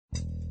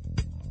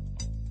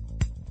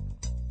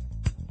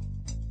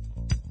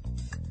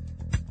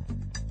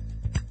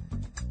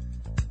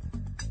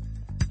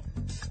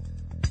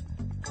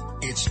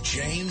It's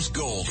James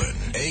Golden,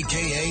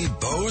 a.k.a.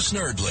 Bo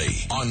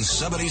Snerdley, on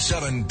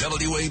 77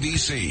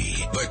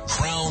 WABC, the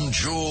crown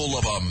jewel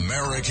of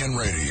American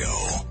radio.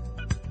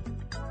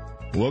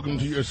 Welcome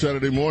to your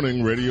Saturday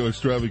morning radio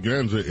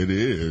extravaganza. It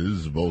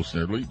is Bo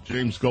Snerdley,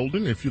 James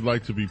Golden, if you'd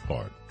like to be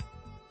part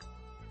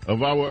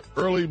of our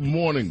early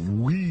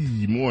morning,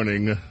 wee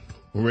morning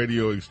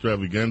radio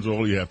extravaganza.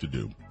 All you have to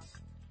do,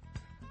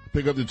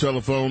 pick up the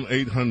telephone,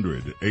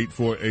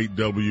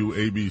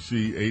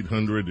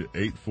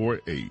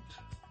 800-848-WABC,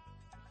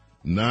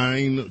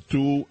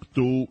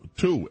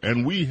 800-848-9222.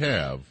 And we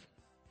have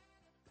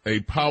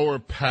a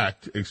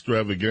power-packed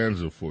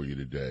extravaganza for you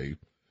today.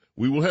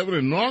 We will have an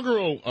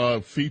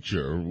inaugural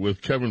feature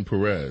with Kevin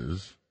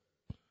Perez,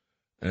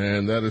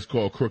 and that is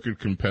called Crooked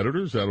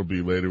Competitors. That'll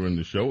be later in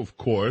the show. Of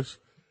course,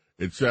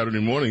 it's Saturday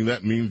morning.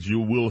 That means you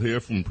will hear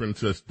from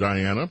Princess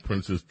Diana.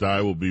 Princess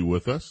Di will be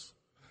with us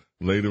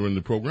later in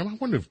the program. I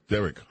wonder if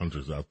Derek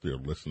Hunter's out there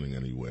listening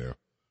anywhere.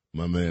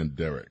 My man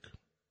Derek.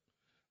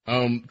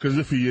 Because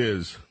if he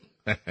is,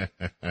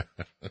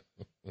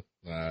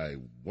 I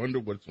wonder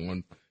what's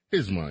on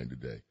his mind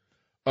today.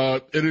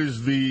 It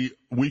is the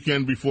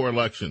weekend before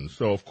elections.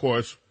 So, of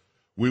course,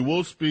 we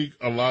will speak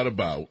a lot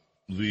about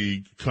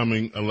the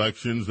coming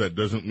elections. That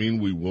doesn't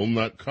mean we will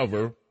not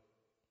cover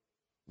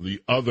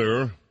the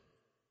other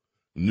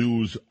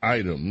news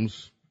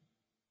items.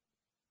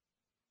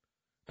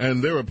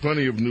 And there are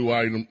plenty of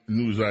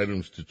news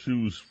items to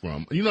choose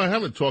from. You know, I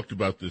haven't talked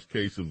about this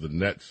case of the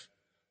Nets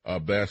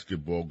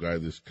basketball guy,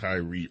 this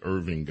Kyrie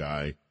Irving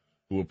guy,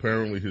 who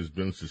apparently has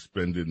been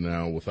suspended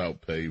now without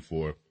pay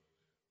for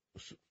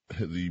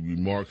the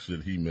remarks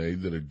that he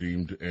made that are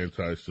deemed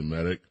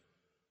anti-Semitic.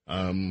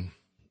 I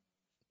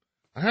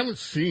haven't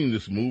seen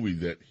this movie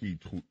that he's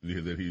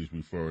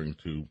referring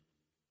to.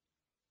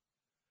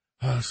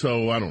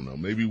 So I don't know.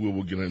 Maybe we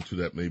will get into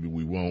that. Maybe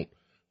we won't.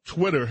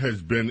 Twitter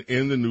has been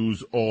in the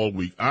news all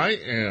week.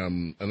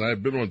 And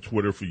I've been on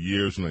Twitter for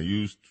years, and I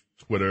use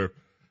Twitter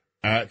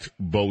at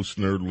Bo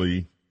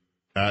Snerdley,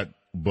 at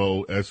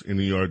Bo,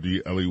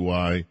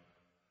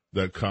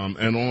 SNERDLEY.com.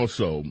 And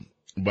also,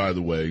 by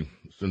the way,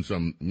 since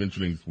I'm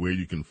mentioning where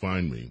you can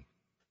find me,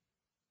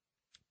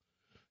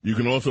 you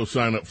can also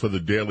sign up for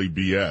the Daily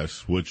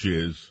BS, which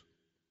is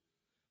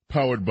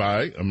powered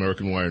by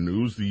American Wire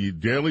News. The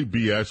Daily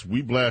BS,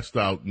 we blast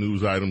out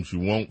news items you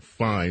won't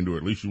find, or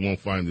at least you won't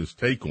find this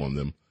take on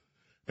them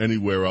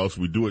anywhere else.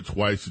 We do it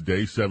twice a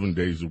day, 7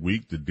 days a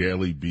week, the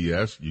Daily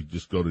BS. You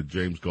just go to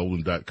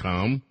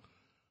jamesgolden.com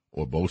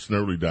or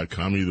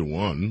bosnerdley.com, either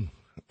one,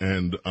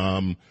 and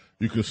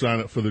you can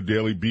sign up for the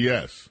Daily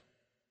BS.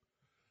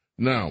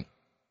 Now,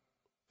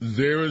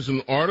 there is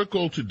an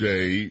article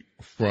today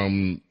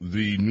from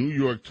the New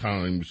York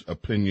Times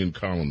opinion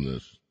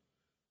columnist,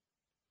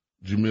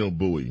 Jamil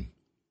Bowie,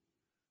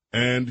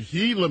 and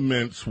he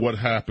laments what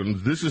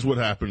happens. This is what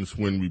happens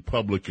when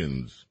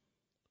Republicans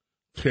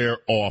tear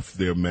off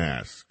their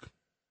mask.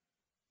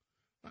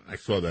 I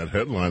saw that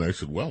headline. I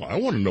said, well, I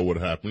want to know what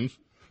happens,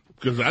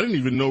 because I didn't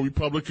even know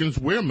Republicans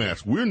wear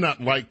masks. We're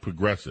not like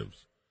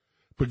progressives.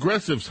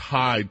 Progressives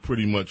hide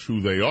pretty much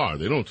who they are.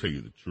 They don't tell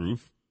you the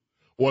truth.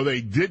 Or they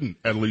didn't,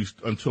 at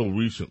least until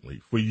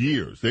recently. For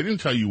years, they didn't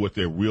tell you what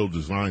their real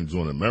designs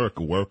on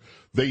America were.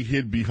 They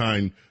hid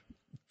behind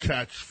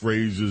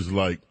catchphrases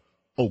like,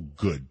 oh,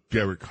 good,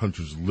 Derek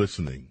Hunter's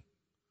listening.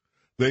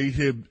 They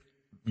hid,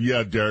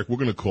 yeah, Derek, we're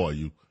going to call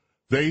you.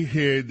 They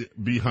hid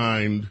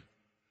behind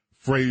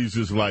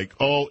phrases like,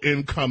 oh,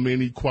 income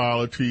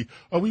inequality.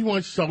 Oh, we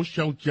want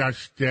social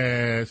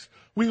justice.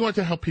 We want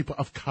to help people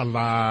of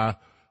color.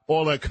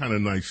 All that kind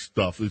of nice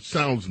stuff. It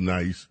sounds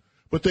nice.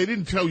 But they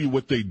didn't tell you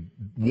what they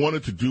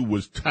wanted to do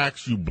was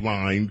tax you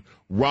blind,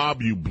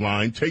 rob you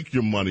blind, take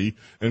your money,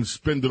 and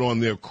spend it on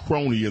their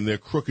crony and their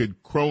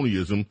crooked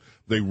cronyism.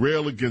 They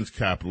rail against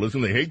capitalism.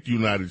 They hate the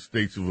United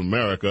States of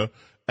America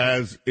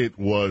as it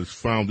was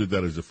founded.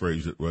 That is a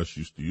phrase that Rush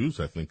used to use.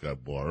 I think I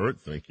borrowed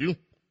it. Thank you.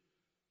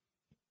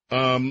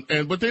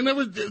 But they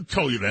never did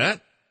tell you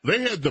that.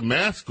 They had the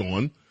mask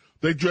on.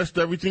 They dressed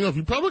everything up.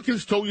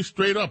 Republicans told you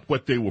straight up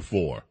what they were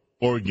for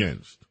or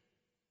against.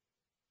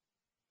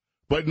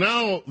 But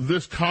now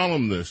this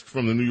columnist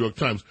from the New York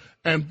Times,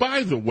 and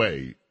by the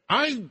way,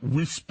 I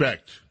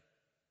respect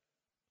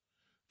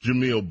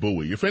Jamil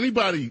Bowie. If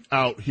anybody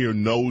out here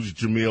knows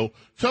Jamil,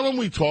 tell him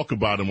we talk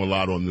about him a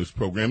lot on this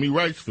program. He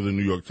writes for the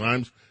New York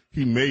Times.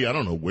 I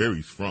don't know where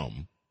he's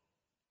from.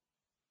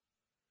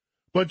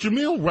 But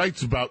Jamil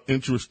writes about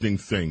interesting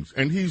things,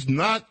 and he's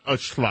not a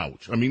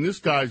slouch. I mean, this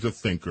guy's a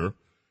thinker.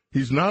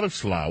 He's not a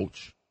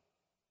slouch.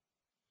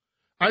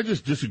 I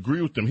just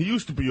disagree with him. He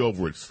used to be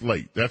over at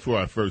Slate. That's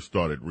where I first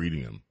started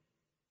reading him.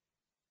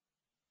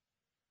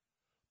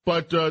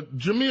 But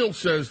Jamil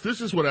says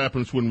this is what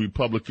happens when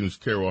Republicans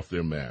tear off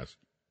their mask.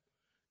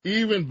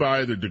 Even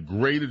by the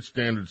degraded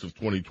standards of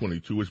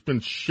 2022, it's been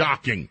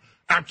shocking.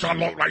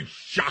 Absolutely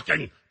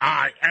shocking.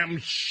 I am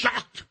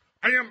shocked.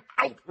 I am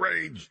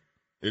outraged.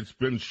 It's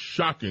been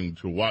shocking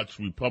to watch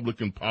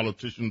Republican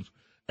politicians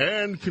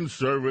and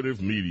conservative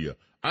media.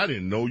 I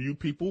didn't know you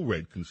people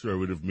read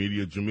conservative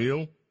media,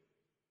 Jamil.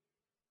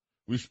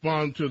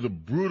 respond to the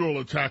brutal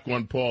attack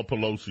on Paul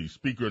Pelosi,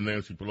 Speaker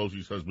Nancy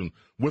Pelosi's husband,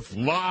 with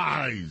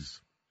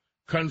lies,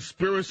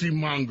 conspiracy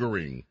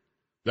mongering.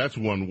 That's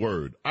one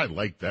word. I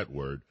like that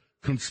word.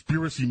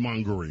 Conspiracy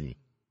mongering.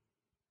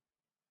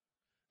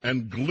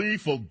 And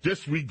gleeful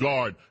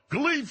disregard,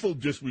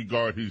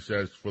 he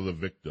says, for the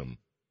victim.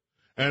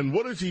 And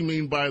what does he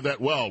mean by that?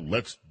 Well,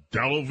 let's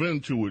delve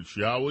into it,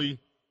 shall we?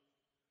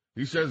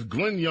 He says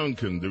Glenn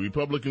Youngkin, the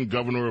Republican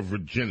governor of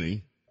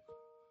Virginia,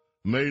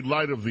 made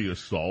light of the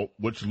assault,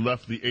 which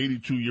left the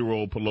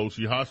 82-year-old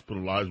Pelosi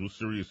hospitalized with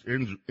serious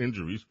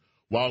injuries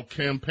while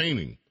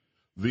campaigning.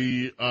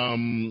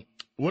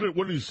 What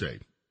did he say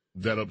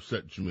that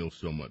upset Jamil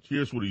so much?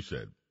 Here's what he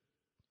said.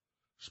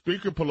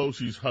 Speaker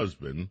Pelosi's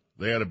husband,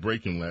 they had a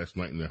break-in last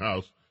night in their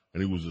house,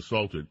 and he was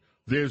assaulted.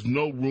 There's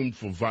no room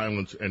for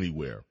violence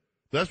anywhere.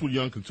 That's what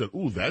Youngkin said.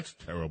 Ooh, that's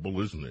terrible,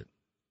 isn't it?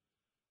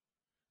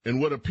 And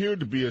what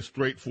appeared to be a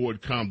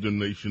straightforward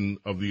condemnation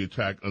of the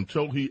attack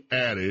until he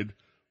added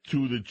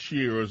to the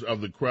cheers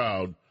of the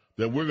crowd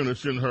that we're going to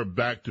send her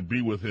back to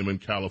be with him in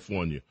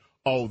California.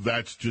 Oh,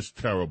 that's just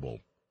terrible.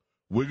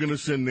 We're going to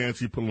send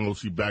Nancy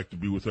Pelosi back to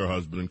be with her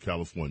husband in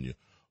California.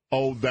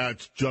 Oh,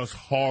 that's just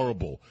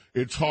horrible.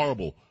 It's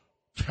horrible.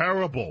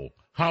 Terrible.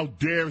 How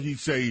dare he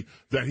say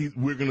that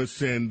we're going to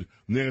send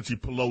Nancy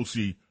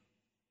Pelosi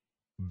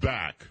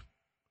back?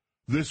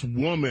 This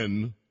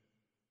woman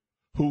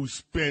who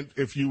spent,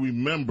 if you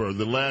remember,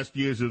 the last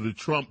years of the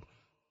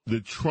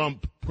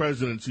Trump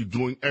presidency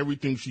doing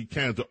everything she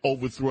can to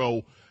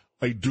overthrow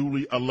a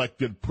duly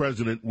elected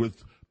president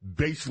with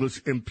baseless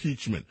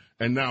impeachment.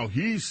 And now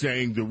he's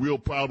saying the real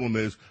problem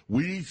is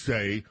we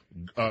say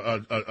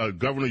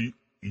Governor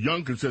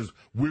Youngkin says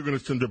we're going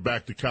to send her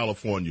back to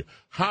California.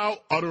 How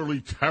utterly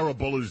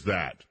terrible is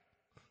that?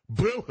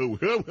 Boo-hoo,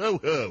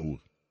 hoo-hoo-hoo.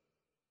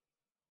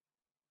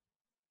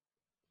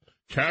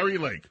 Kari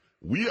Lake.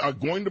 We are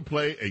going to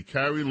play a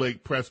Kari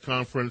Lake press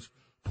conference,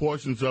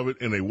 portions of it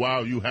in a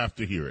while. You have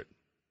to hear it.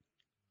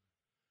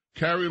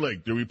 Kari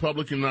Lake, the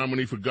Republican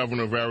nominee for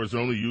governor of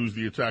Arizona, used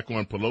the attack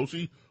on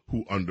Pelosi,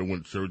 who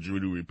underwent surgery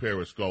to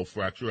repair a skull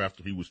fracture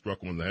after he was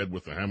struck on the head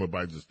with a hammer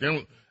by his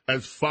assailant,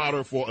 as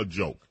fodder for a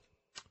joke.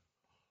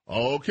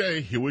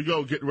 Okay, here we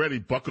go. Get ready.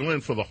 Buckle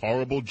in for the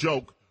horrible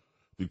joke.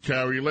 The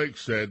Kari Lake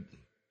said,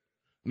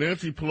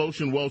 Nancy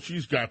Pelosi, well,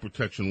 she's got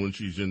protection when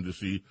she's in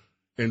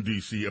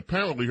D.C.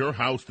 Apparently her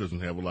house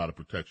doesn't have a lot of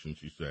protection,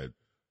 she said.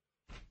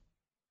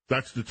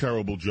 That's the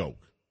terrible joke.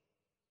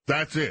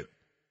 That's it.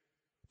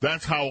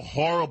 That's how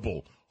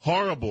horrible,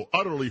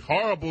 utterly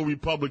horrible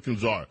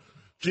Republicans are.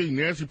 Gee,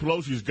 Nancy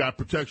Pelosi's got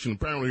protection.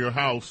 Apparently her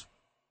house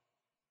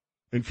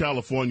in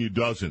California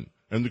doesn't.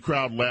 And the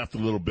crowd laughed a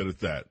little bit at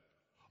that.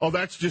 Oh,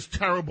 that's just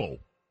terrible.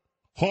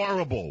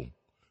 Horrible.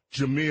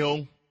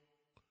 Jamil,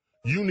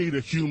 you need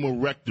a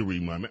humorectory,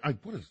 my man.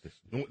 What is this?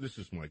 You know what? This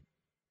is my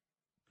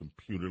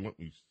computer. Let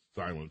me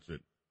silence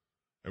it.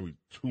 Every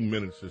 2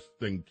 minutes, this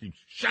thing keeps...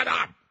 Shut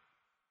up!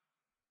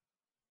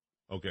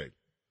 Okay.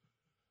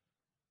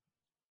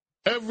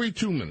 Every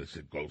 2 minutes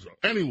it goes up.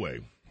 Anyway,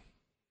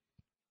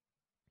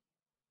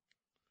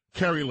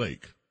 Kari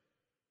Lake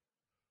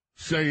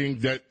saying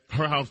that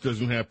her house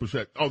doesn't have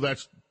protection. Oh,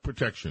 that's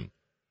protection.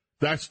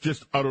 That's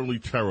just utterly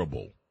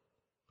terrible.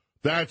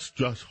 That's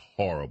just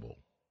horrible.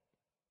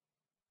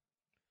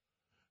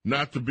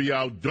 Not to be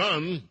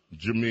outdone,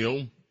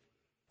 Jamil.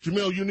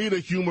 Jamil, you need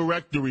a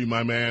humorectory,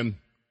 my man.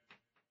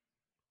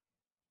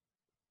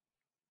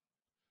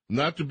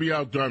 Not to be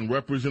outdone,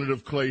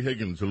 Representative Clay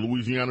Higgins, a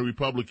Louisiana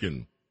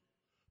Republican,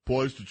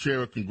 poised to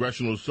chair a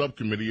congressional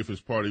subcommittee if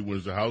his party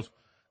wins the House,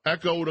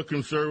 echoed a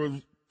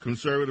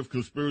conservative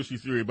conspiracy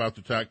theory about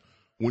the attack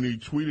when he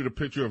tweeted a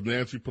picture of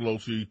Nancy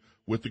Pelosi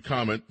with the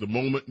comment, the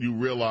moment you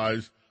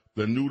realize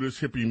the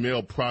nudist hippie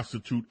male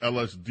prostitute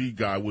LSD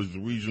guy was the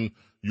reason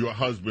your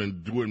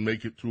husband didn't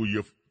make it to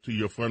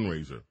your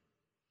fundraiser.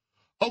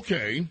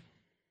 Okay.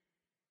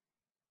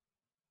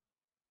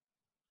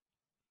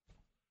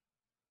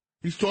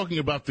 He's talking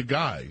about the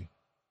guy.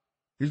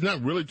 He's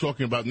not really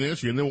talking about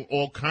Nancy, and there were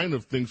all kind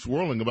of things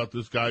swirling about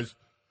this guy's.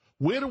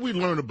 Where do we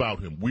learn about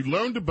him? We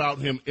learned about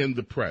him in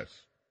the press.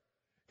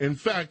 In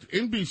fact,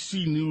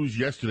 NBC News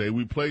yesterday,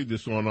 we played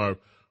this on our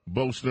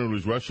Bo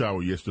Snerdly's Rush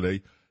Hour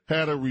yesterday,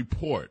 had a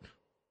report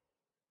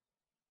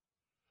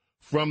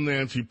from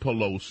Nancy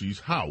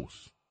Pelosi's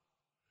house.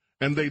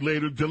 And they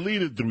later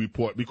deleted the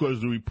report because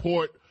the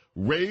report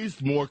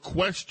raised more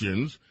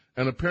questions,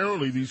 and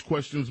apparently these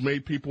questions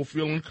made people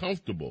feel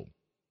uncomfortable.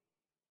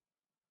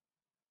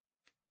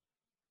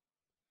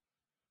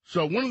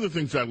 So one of the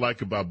things I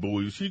like about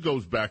Bowie is he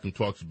goes back and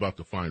talks about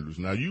the founders.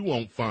 Now, you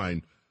won't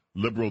find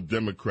liberal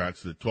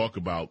Democrats that talk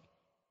about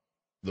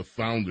the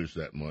founders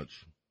that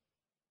much.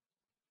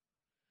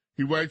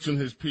 He writes in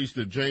his piece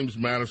that James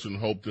Madison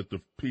hoped that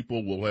the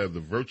people will have the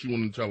virtue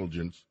and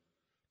intelligence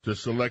to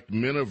select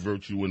men of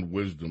virtue and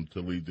wisdom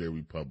to lead their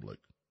republic.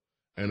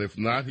 And if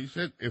not, he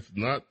said, if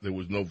not, there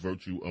was no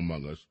virtue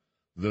among us,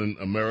 then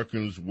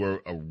Americans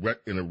were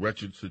in a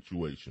wretched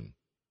situation.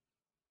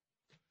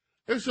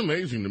 It's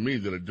amazing to me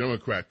that a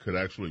Democrat could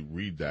actually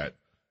read that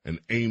and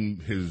aim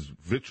his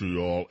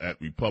vitriol at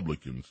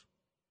Republicans.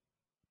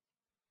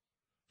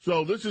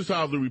 So this is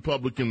how the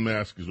Republican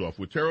mask is off.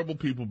 We're terrible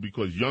people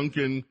because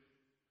Youngkin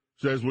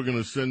says we're going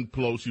to send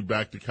Pelosi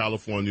back to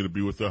California to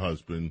be with her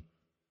husband,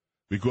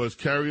 because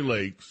Kari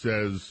Lake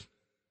says,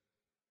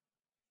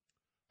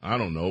 I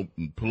don't know,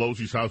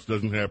 Pelosi's house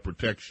doesn't have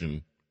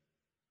protection,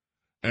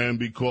 and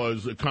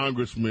because a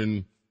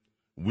congressman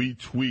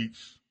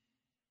retweets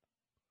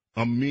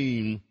a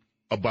meme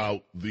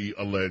about the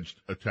alleged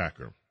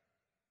attacker.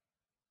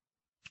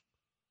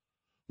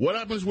 What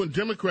happens when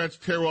Democrats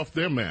tear off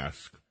their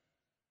mask?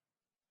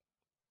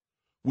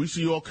 We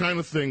see all kinds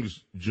of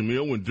things,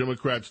 Jamil, when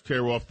Democrats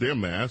tear off their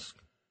mask.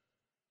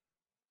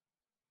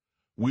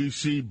 We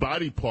see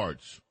body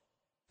parts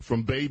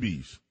from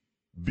babies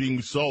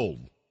being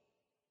sold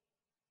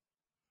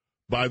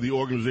by the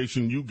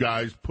organization you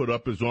guys put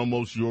up as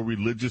almost your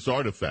religious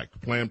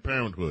artifact, Planned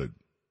Parenthood.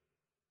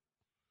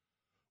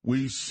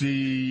 We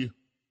see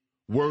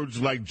words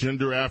like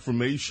gender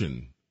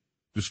affirmation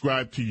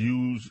described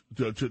to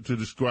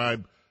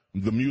describe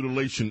the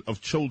mutilation of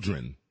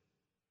children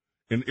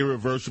and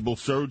irreversible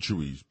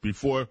surgeries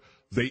before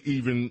they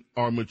even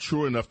are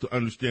mature enough to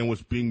understand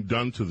what's being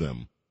done to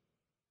them.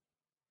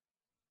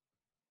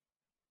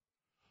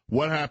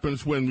 What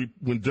happens when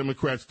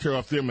Democrats tear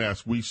off their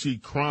masks? We see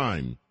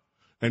crime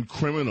and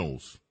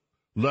criminals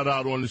let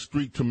out on the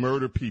street to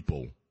murder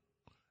people,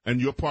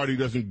 and your party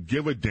doesn't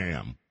give a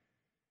damn.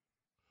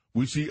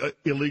 We see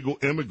illegal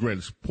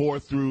immigrants pour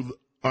through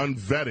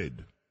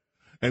unvetted,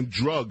 and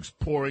drugs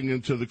pouring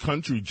into the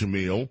country,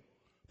 Jamil.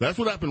 That's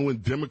what happened when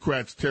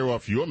Democrats tear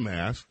off your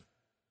mask.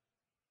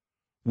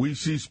 We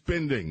see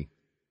spending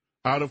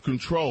out of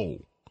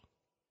control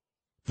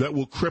that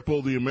will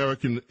cripple the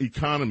American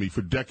economy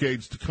for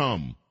decades to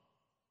come.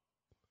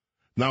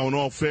 Now, in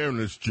all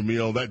fairness,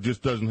 Jamil, that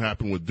just doesn't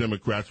happen with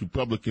Democrats.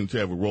 Republicans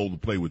have a role to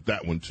play with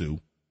that one, too.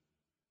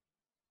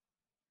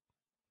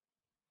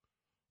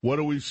 What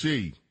do we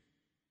see?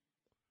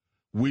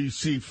 We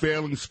see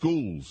failing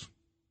schools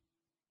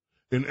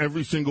in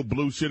every single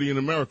blue city in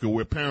America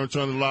where parents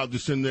aren't allowed to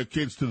send their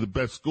kids to the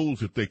best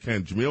schools if they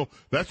can, Jamil.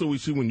 That's what we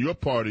see when your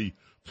party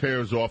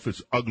tears off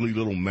its ugly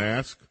little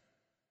mask.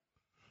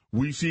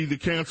 We see the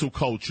cancel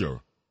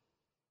culture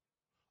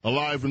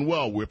alive and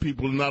well, where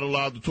people are not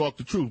allowed to talk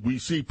the truth. We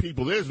see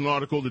people, there's an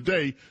article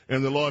today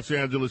in the Los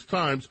Angeles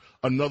Times,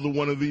 another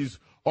one of these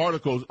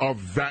articles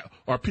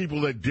are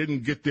people that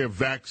didn't get their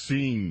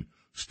vaccine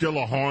still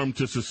a harm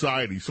to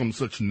society, some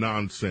such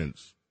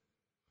nonsense.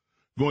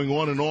 Going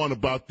on and on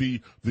about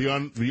the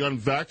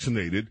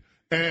unvaccinated,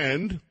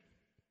 and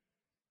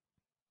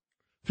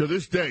to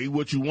this day,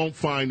 what you won't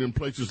find in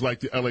places like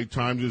the LA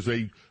Times is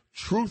a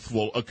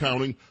truthful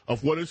accounting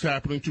of what is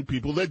happening to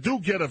people that do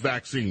get a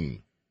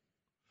vaccine.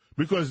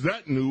 Because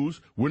that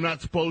news we're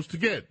not supposed to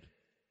get.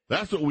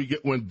 That's what we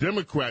get when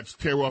Democrats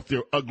tear off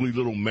their ugly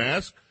little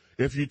mask.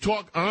 If you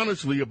talk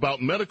honestly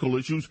about medical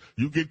issues,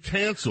 you get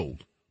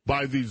canceled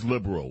by these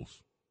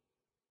liberals.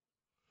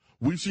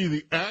 We see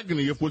the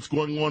agony of what's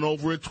going on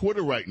over at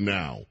Twitter right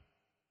now,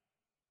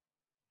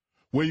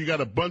 where you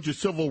got a bunch of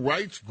civil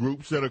rights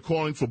groups that are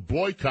calling for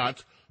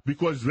boycotts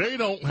because they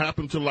don't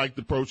happen to like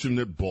the person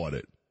that bought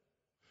it,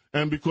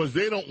 and because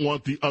they don't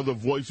want the other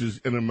voices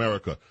in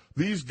America.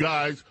 These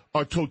guys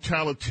are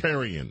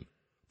totalitarian.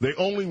 They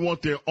only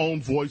want their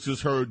own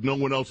voices heard, no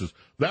one else's.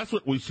 That's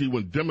what we see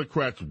when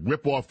Democrats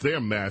rip off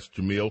their mask,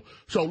 Jamil.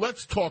 So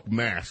let's talk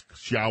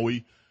masks, shall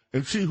we,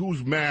 and see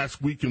whose mask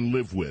we can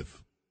live with.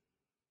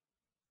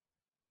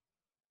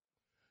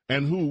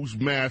 And whose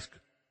mask,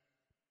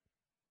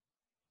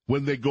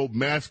 when they go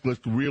maskless,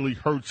 really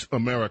hurts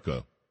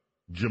America,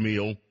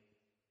 Jamil.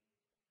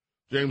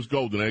 James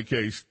Golden,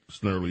 a.k.a.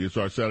 Snurley. It's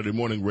our Saturday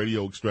morning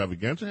radio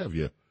extravaganza. Have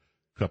you a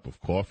cup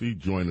of coffee?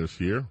 Join us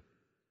here.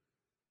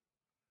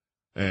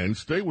 And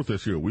stay with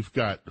us here. We've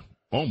got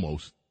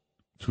almost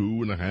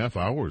 2.5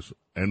 hours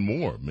and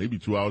more, maybe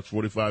 2 hours,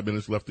 45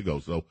 minutes left to go.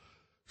 So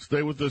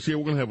stay with us here.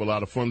 We're going to have a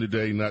lot of fun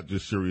today, not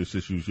just serious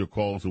issues. Your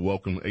calls are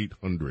welcome,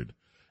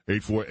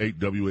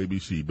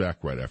 800-848-WABC.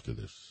 Back right after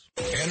this.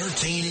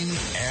 Entertaining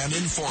and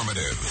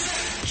informative.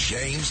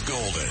 James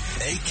Golden,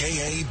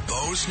 a.k.a.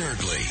 Bo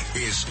Snerdley,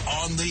 is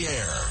on the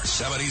air.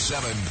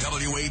 77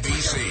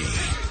 WABC.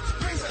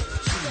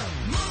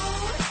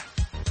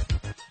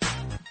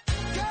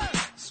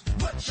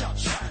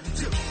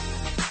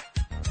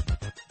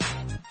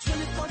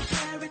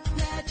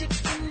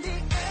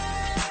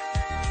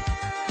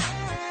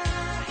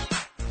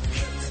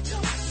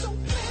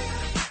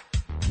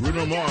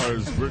 Bruno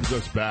Mars brings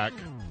us back.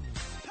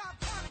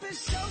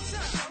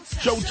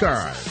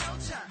 Showtime.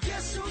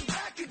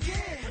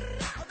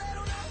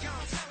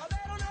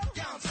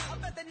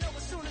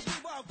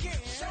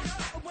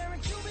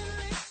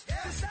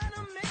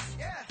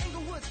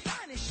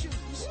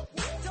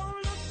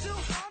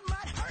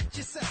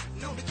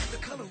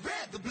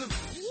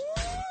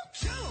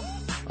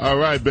 All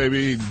right,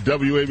 baby.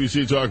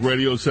 WABC Talk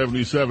Radio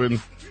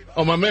 77.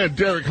 Oh, my man,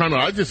 Derek Hunter.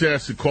 I just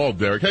asked to call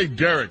Derek. Hey,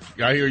 Derek,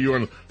 I hear you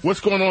on. What's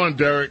going on,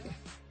 Derek?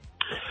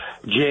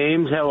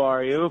 James, how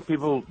are you?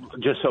 People,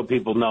 just so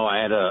people know,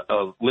 I had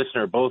a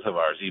listener, both of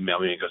ours, email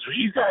me and goes, "Were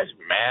you guys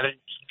mad at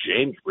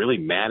James? Really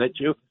mad at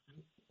you?"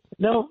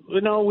 No,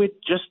 we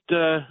just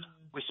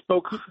we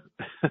spoke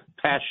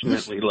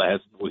passionately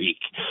last week,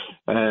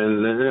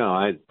 and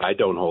I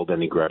don't hold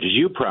any grudges.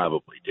 You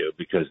probably do,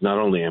 because not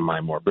only am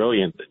I more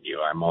brilliant than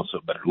you, I'm also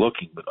better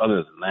looking. But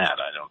other than that,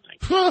 I don't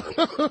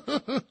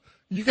think.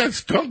 You got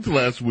skunked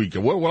last week.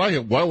 Why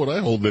would I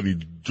hold any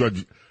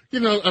judge?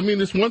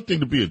 It's one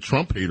thing to be a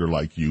Trump hater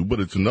like you, but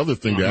it's another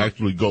thing to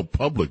actually go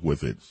public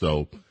with it.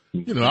 So,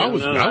 I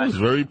was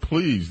very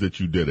pleased that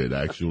you did it,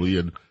 actually.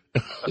 And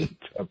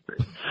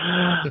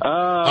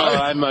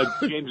I'm a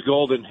James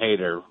Golden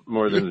hater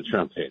more than a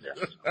Trump hater.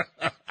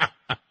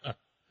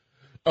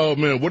 Oh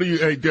man,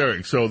 hey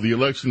Derek? So the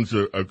elections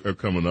are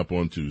coming up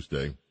on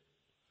Tuesday.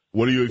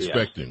 What are you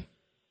expecting?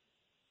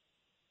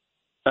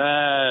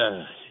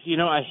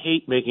 I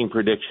hate making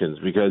predictions,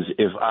 because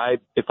if I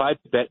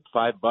bet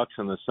 $5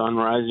 on the sun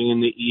rising in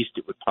the east,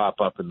 it would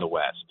pop up in the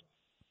west.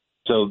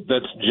 So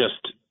that's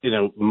just,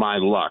 my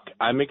luck.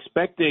 I'm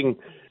expecting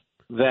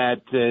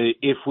that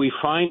if we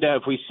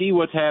see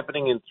what's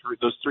happening in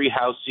those 3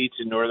 House seats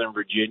in Northern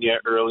Virginia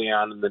early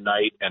on in the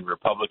night, and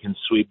Republicans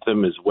sweep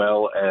them, as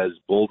well as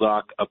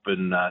Bulldog up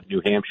in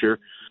New Hampshire,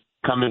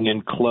 coming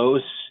in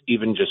close,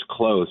 even just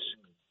close,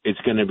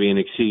 it's going to be an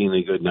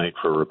exceedingly good night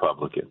for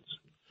Republicans.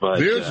 But,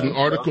 there's an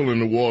article in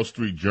the Wall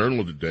Street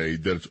Journal today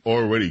that's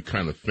already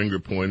kind of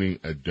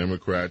finger-pointing at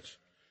Democrats.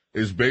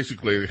 Is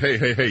basically,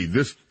 hey,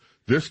 this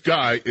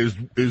guy is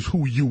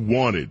who you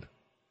wanted.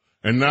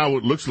 And now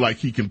it looks like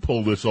he can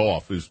pull this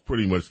off, is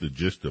pretty much the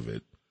gist of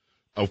it.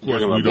 Of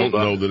course, we don't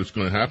know that it's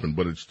going to happen,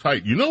 but it's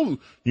tight. You know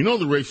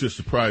the race that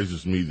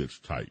surprises me that's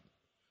tight.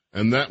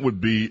 And that would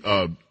be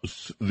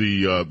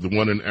the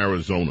one in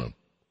Arizona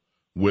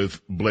with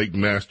Blake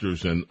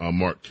Masters and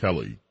Mark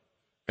Kelly.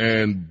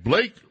 And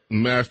Blake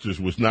Masters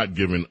was not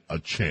given a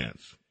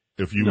chance,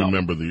 if you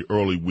remember the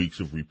early weeks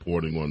of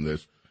reporting on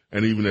this,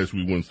 and even as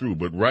we went through.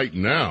 But right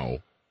now,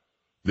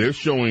 they're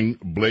showing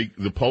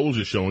the polls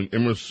are showing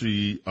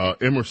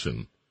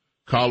Emerson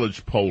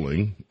College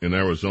polling in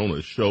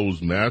Arizona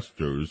shows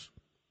Masters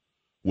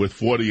with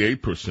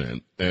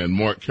 48% and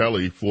Mark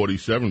Kelly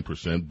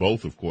 47%.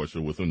 Both, of course,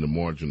 are within the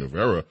margin of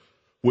error,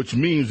 which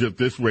means that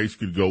this race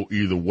could go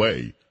either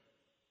way.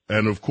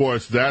 And, of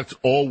course, that's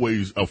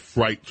always a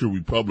fright to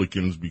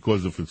Republicans,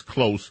 because if it's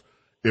close,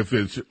 if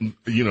it's,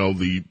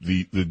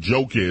 the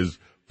joke is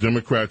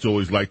Democrats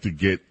always like to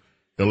get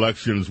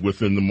elections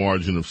within the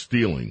margin of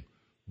stealing.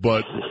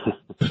 But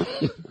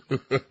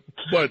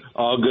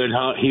all good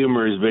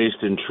humor is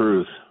based in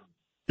truth.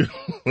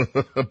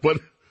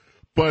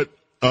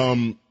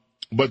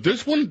 But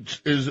this one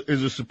is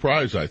a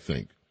surprise, I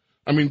think.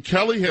 I mean,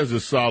 Kelly has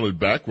a solid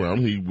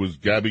background. He was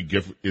Gabby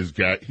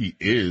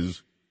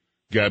Giffords'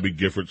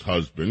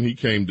 husband. He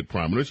came to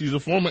prominence. He's a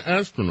former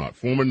astronaut,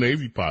 former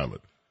Navy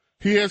pilot.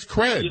 He has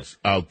creds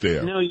out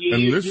there. No,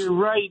 you're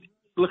right.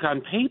 Look,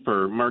 on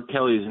paper, Mark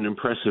Kelly is an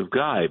impressive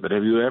guy, but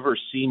have you ever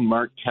seen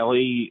Mark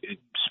Kelly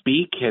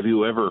speak? Have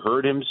you ever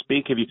heard him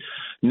speak?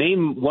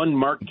 Name one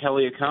Mark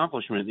Kelly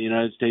accomplishment in the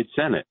United States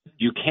Senate.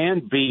 You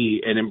can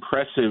be an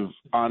impressive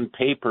on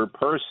paper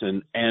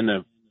person and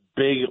a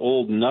big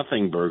old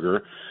nothing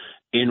burger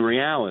in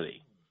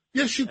reality.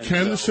 Yes, you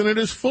can. The Senate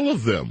is full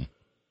of them.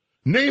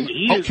 He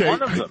is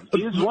one of them.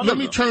 Let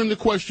me turn the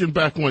question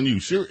back on you.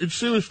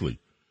 Seriously,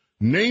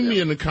 name me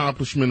an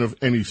accomplishment of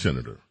any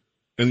senator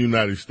in the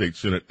United States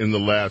Senate in the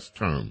last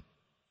term.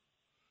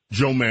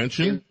 Joe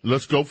Manchin,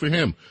 let's go for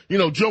him.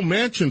 Joe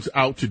Manchin's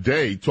out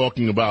today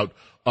talking about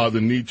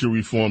the need to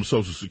reform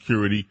Social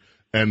Security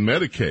and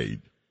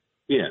Medicaid.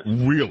 Yeah.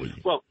 Really?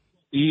 Well,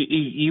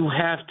 you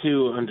have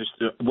to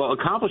understand. Well,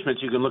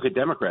 accomplishments, you can look at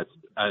Democrats.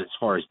 As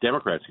far as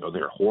Democrats go,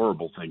 they're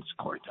horrible things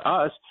according to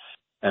us.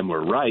 And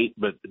we're right,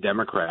 but the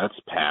Democrats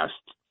passed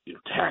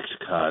tax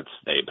cuts.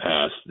 They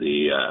passed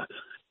the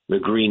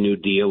Green New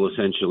Deal,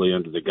 essentially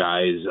under the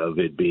guise of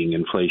it being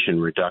inflation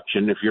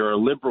reduction. If you're a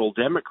liberal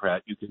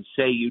Democrat, you can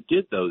say you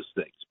did those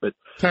things. But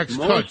tax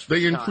cuts,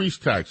 they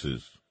increased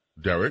taxes,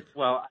 Derek.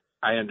 Well,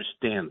 I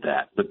understand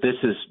that, but this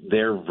is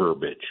their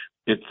verbiage.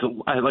 It's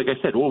like I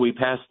said, we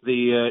passed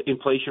the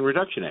Inflation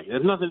Reduction Act. It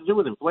has nothing to do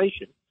with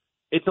inflation.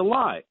 It's a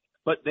lie.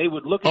 But they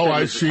would look at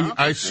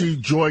I see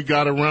Joy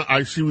got around.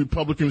 I see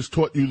Republicans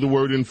taught you the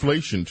word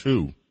inflation,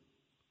 too.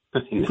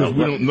 Because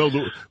we don't know.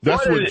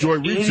 That's what Joy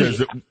Reid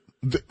says,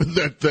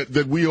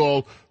 that we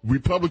all,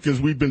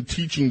 Republicans, we've been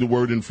teaching the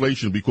word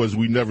inflation because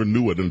we never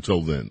knew it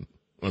until now.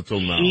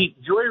 See,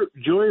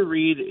 Joy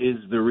Reid is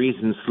the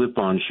reason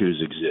slip-on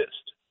shoes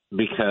exist,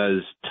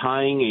 because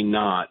tying a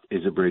knot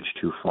is a bridge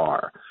too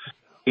far.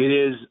 It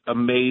is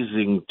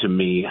amazing to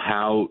me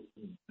how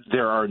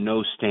there are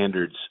no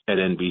standards at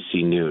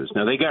NBC News.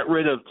 Now, they got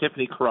rid of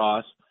Tiffany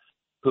Cross,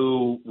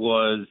 who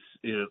was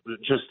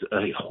just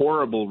a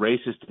horrible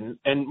racist,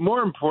 and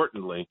more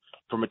importantly,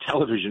 from a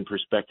television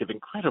perspective,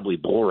 incredibly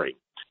boring,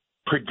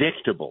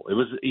 predictable. It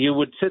was, you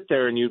would sit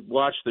there and you'd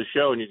watch the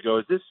show and you'd go,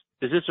 is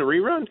this a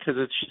rerun? Because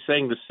she's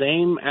saying the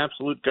same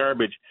absolute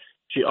garbage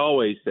She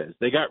always says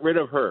they got rid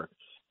of her.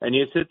 And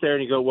you sit there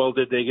and you go, well,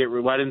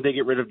 why didn't they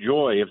get rid of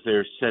Joy if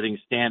they're setting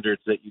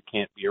standards that you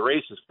can't be a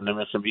racist from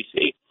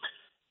MSNBC?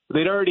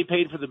 They'd already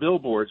paid for the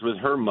billboards with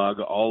her mug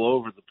all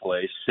over the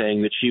place,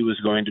 saying that she was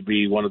going to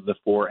be one of the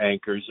 4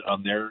 anchors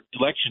on their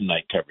election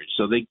night coverage.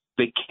 So they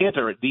can't.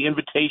 The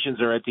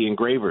invitations are at the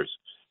engravers.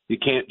 You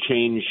can't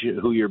change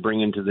who you're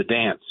bringing to the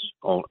dance.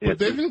 But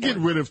they didn't get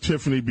rid of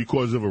Tiffany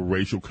because of a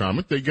racial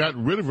comment. They got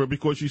rid of her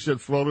because she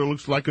said Florida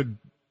looks like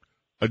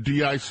a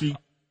DIC.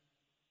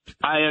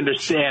 I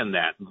understand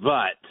that,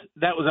 but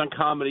that was on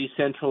Comedy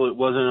Central. It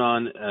wasn't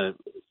on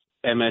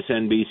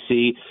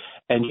MSNBC.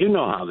 And you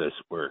know how this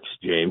works,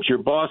 James. Your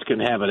boss can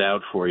have it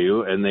out for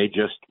you, and they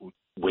just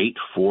wait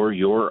for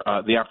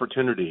the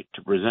opportunity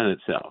to present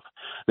itself.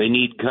 They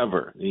need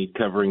cover. They need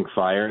covering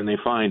fire, and they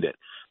find it.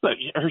 Look,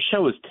 her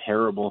show is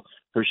terrible.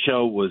 Her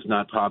show was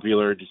not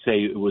popular. To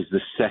say it was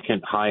the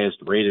second highest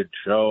rated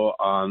show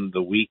on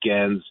the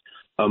weekends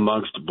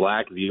amongst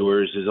black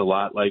viewers is a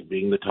lot like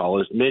being the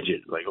tallest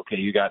midget. Like, okay,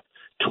 you got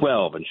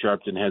 12 and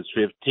Sharpton has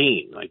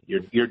 15. Like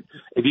you're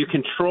if you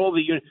control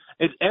the unit,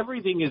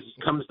 everything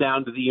comes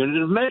down to the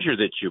unit of measure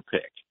that you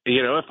pick.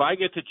 You know, if I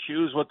get to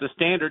choose what the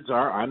standards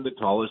are, I'm the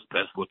tallest,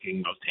 best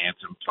looking, most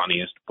handsome,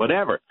 funniest,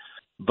 whatever.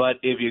 But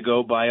if you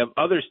go by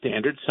other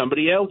standards,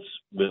 somebody else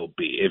will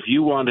be. If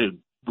you want to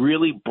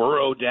really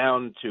burrow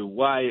down to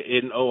why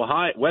in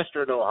Ohio,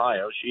 Western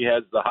Ohio, she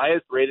has the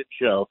highest rated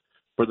show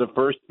for the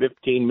first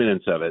 15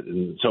 minutes of it.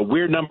 And so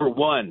we're number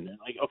one.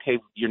 Like, okay,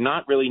 you're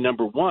not really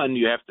number one.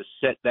 You have to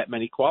set that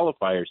many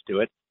qualifiers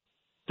to it.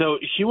 So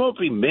she won't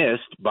be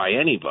missed by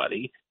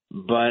anybody.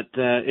 But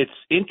it's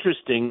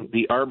interesting,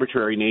 the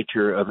arbitrary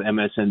nature of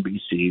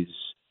MSNBC's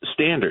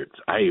standards.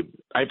 I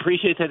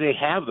appreciate that they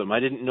have them. I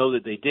didn't know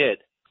that they did.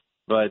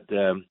 But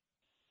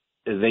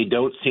they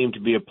don't seem to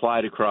be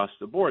applied across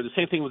the board. The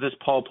same thing with this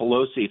Paul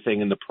Pelosi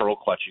thing and the pearl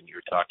clutching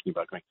you're talking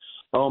about. Going,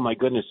 oh, my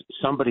goodness,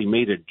 somebody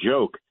made a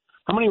joke.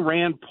 How many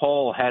Rand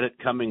Paul had it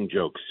coming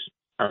jokes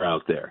are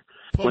out there?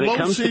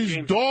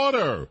 Pelosi's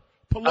daughter.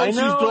 Pelosi's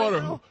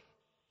daughter,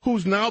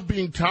 who's now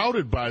being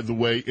touted, by the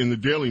way, in the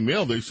Daily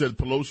Mail. They said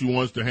Pelosi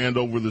wants to hand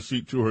over the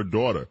seat to her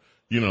daughter.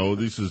 You know,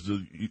 this is,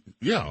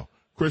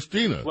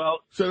 Christina. Well,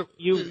 so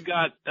you've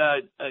got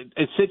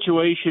a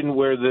situation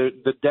where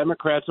the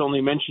Democrats only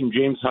mention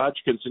James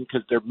Hodgkinson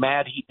because they're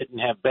mad he didn't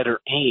have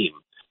better aim.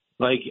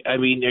 Like, I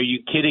mean, are you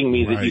kidding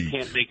me that you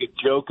can't make a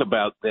joke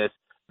about this?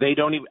 They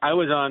don't even. I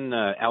was on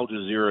Al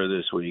Jazeera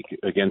this week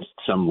against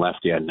some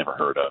lefty I'd never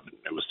heard of.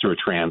 It was through a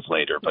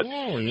translator. But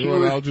you're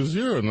on Al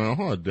Jazeera now,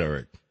 huh,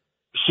 Derek?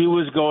 She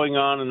was going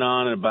on and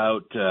on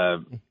about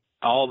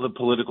all the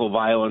political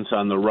violence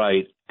on the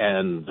right,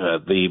 and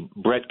the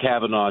Brett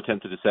Kavanaugh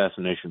attempted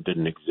assassination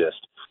didn't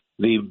exist.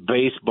 The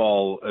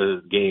baseball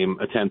game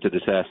attempted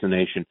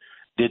assassination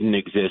didn't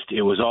exist.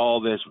 It was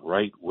all this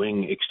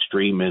right-wing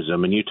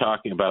extremism, and you're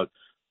talking about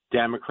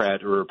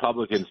Democrat or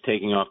Republicans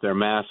taking off their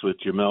masks with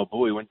Jamel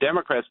Bouie. When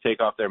Democrats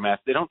take off their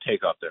masks, they don't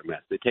take off their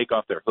masks. They take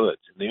off their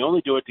hoods, and they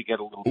only do it to get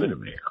a little bit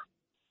of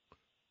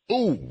air.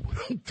 Ooh,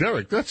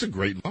 Derek, that's a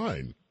great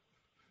line.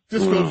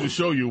 This goes to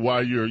show you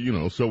why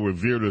you're, so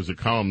revered as a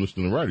columnist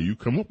and a writer. You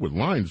come up with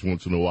lines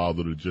once in a while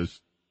that are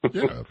just,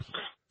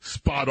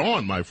 spot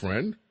on, my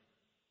friend.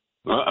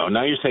 Uh-oh,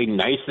 now you're saying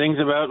nice things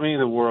about me?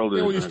 The world is...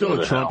 Yeah, well, you're still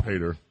a Trump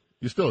hater.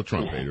 You're still a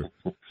Trump hater.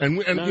 And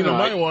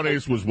my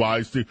audience was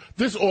wise to you.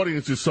 This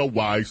audience is so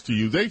wise to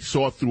you. They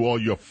saw through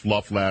all your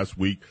fluff last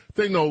week.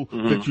 They know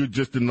that you're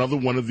just another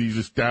one of these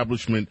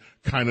establishment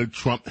kind of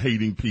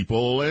Trump-hating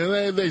people.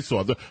 And they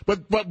saw that.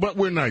 But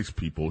we're nice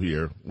people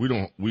here.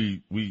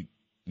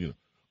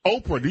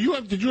 Oprah,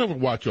 did you ever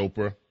watch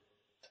Oprah?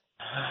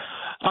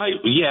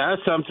 Yeah,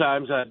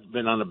 sometimes I've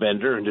been on a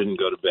bender and didn't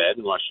go to bed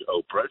and watched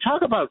Oprah.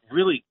 Talk about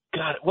really,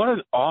 God, what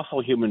an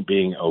awful human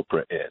being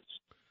Oprah is.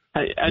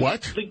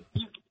 What?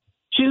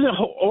 She's a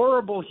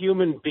horrible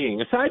human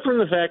being. Aside from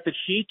the fact that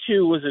she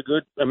too was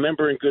a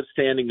member in good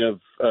standing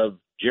of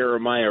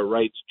Jeremiah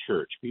Wright's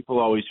church. People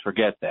always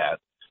forget that.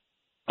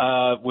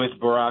 With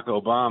Barack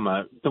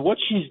Obama, what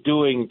she's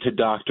doing to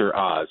Dr.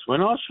 Oz,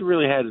 when all she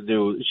really had to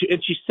do,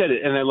 and she said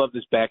it, and I love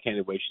this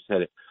backhanded way she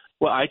said it.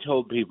 Well, I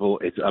told people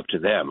it's up to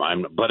them.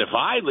 But if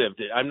I lived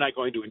it, I'm not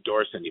going to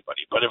endorse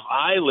anybody. But if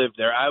I lived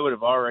there, I would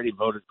have already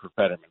voted for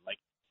Fetterman. Like,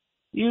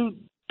 you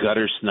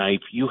gutter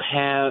snipe,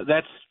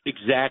 that's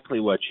exactly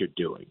what you're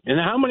doing. And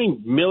how many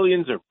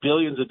millions or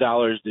billions of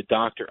dollars did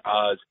Dr.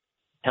 Oz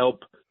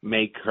help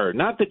make her?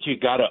 Not that you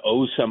got to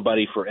owe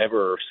somebody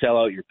forever or sell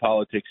out your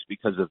politics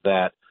because of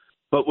that.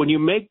 But when you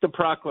make the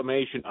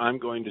proclamation, I'm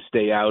going to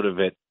stay out of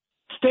it,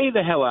 stay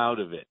the hell out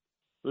of it.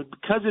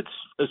 Because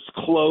it's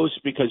close,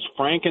 because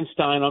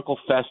Frankenstein, Uncle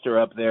Fester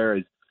up there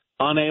is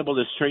unable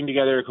to string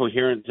together a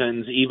coherent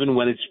sentence even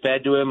when it's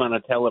fed to him on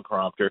a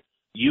teleprompter,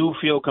 you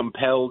feel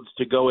compelled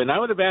to go in. I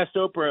would have asked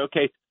Oprah,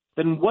 okay,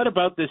 then what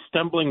about this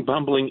stumbling,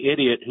 bumbling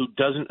idiot who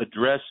doesn't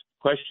address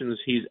questions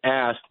he's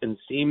asked and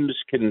seems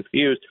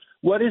confused?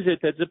 What is it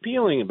that's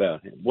appealing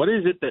about him? What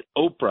is it that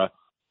Oprah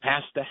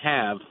has to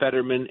have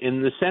Fetterman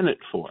in the Senate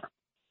for?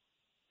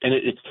 And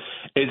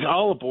it's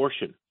all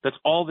abortion. That's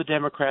all the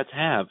Democrats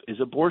have is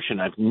abortion.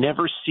 I've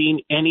never seen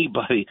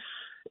anybody,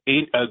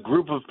 a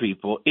group of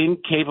people,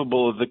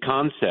 incapable of the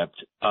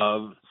concept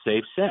of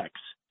safe sex,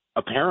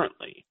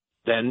 apparently,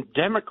 than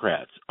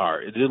Democrats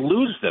are. It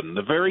eludes them.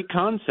 The very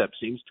concept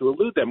seems to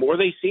elude them, or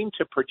they seem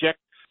to project.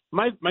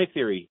 My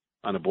theory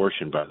on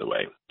abortion, by the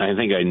way, I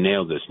think I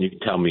nailed this, and you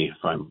can tell me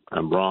if I'm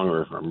wrong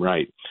or if I'm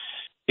right,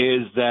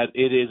 is that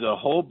it is a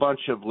whole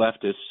bunch of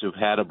leftists who've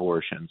had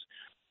abortions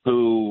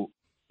who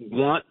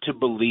want to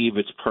believe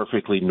it's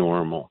perfectly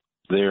normal.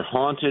 They're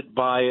haunted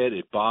by it.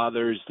 It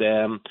bothers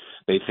them.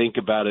 They think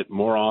about it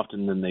more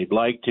often than they'd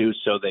like to,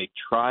 so they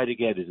try to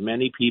get as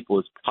many people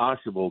as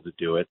possible to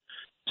do it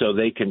so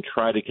they can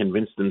try to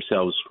convince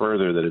themselves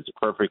further that it's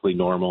perfectly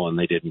normal and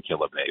they didn't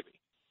kill a baby.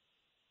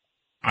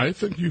 I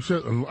think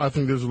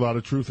there's a lot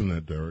of truth in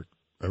that, Derek.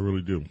 I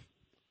really do.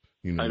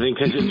 You know. I think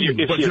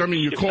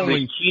you're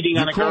calling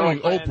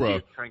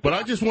Oprah, but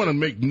I just want to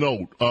make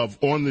note of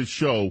on this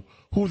show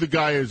who the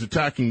guy is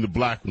attacking the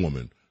black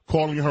woman,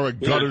 calling her a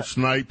gutter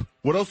snipe.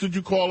 What else did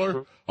you call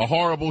her? A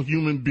horrible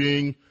human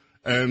being.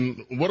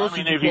 And what else?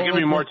 If you give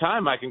me more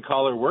time, I can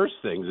call her worse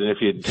things. And if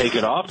you take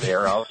it off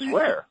there, I'll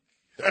swear.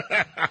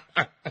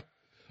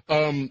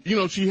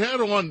 She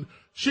had on.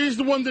 She's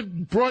the one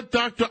that brought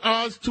Dr.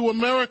 Oz to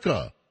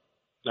America.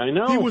 I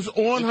know. He was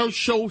on her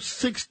show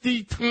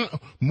 60 times,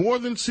 more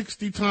than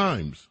 60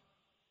 times.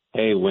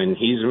 Hey, when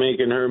he's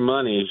making her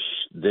money,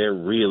 they're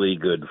really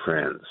good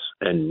friends.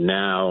 And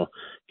now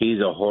he's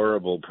a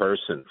horrible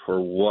person.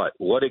 For what?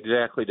 What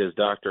exactly does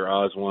Dr.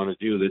 Oz want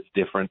to do that's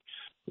different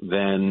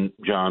than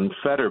John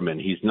Fetterman?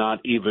 He's not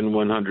even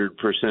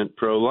 100%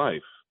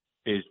 pro-life.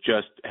 He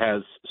just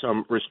has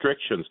some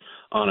restrictions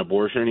on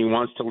abortion, and he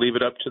wants to leave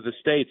it up to the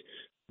states.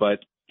 But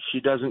she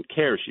doesn't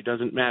care. She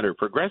doesn't matter.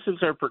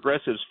 Progressives are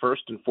progressives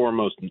first and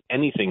foremost in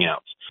anything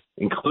else,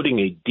 including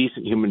a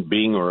decent human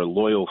being or a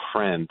loyal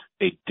friend,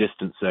 a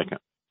distant second.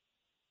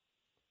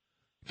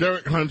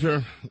 Derek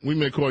Hunter, we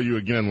may call you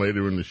again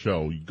later in the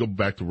show. You go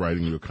back to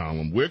writing your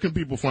column. Where can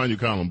people find your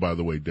column, by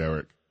the way,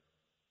 Derek?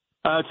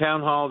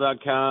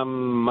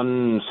 Townhall.com,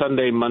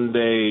 Sunday,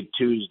 Monday,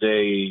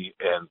 Tuesday,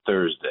 and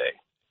Thursday.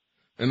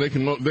 And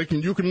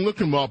you can look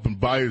him up and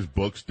buy his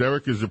books.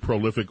 Derek is a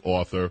prolific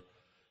author.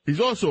 He's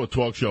also a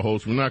talk show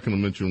host. We're not going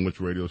to mention which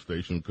radio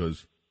station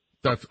because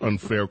that's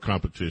unfair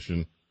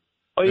competition.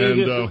 Oh, you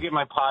just look at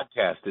my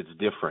podcast. It's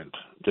different.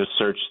 Just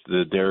search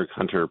the Derek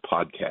Hunter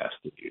podcast.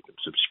 You can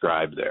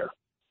subscribe there.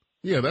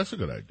 Yeah, that's a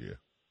good idea.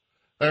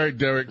 All right,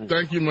 Derek.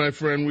 Thank you, my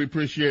friend. We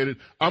appreciate it.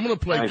 I'm going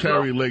to play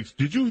Carrie Lake's.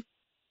 Did you hear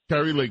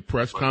Carrie Lake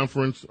press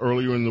conference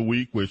earlier in the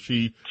week where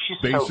she's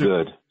so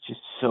good. She's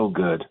so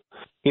good.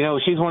 You know,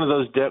 she's one of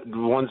those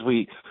ones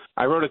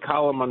I wrote a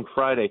column on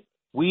Friday.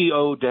 We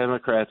owe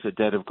Democrats a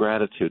debt of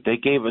gratitude. They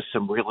gave us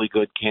some really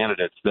good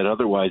candidates that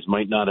otherwise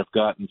might not have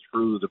gotten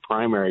through the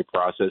primary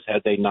process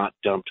had they not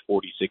dumped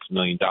 $46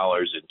 million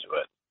into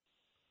it.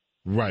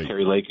 Right.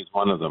 Carrie Lake is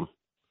one of them.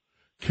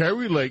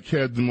 Carrie Lake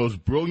had the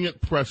most brilliant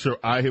presser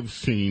I have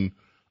seen.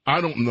 I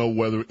don't know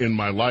whether in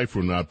my life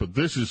or not, but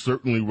this is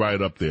certainly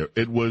right up there.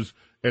 It was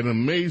an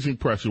amazing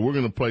presser. We're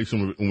going to play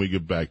some of it when we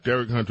get back.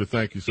 Derek Hunter,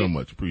 thank you so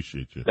much.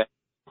 Appreciate you.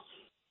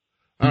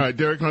 All right,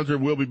 Derek Hunter,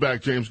 we'll be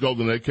back. James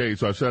Golden, a.k.a.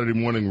 It's our Saturday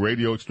morning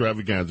radio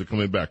extravaganza,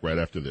 coming back right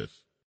after this.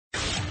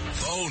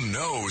 Bo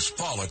knows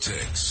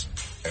politics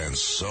and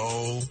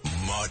so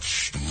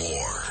much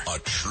more. A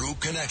true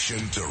connection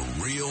to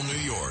real New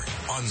York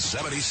on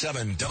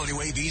 77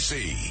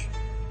 WABC.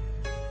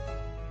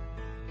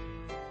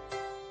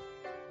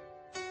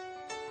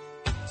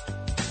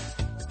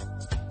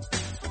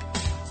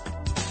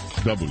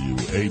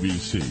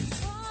 WABC.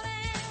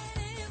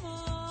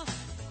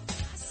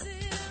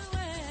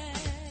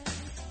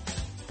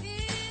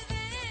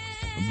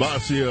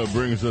 Basia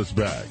brings us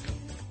back.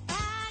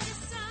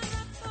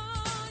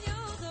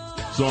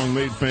 Song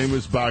made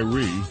famous by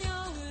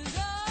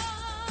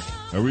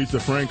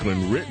Aretha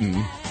Franklin,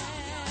 written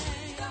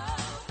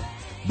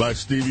by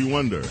Stevie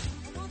Wonder.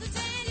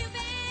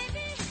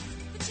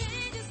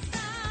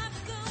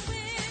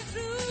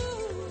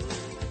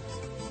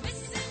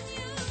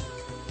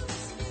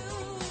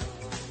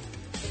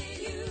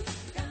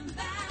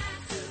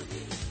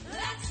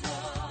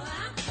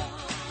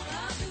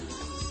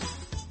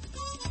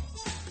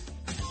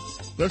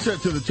 Let's head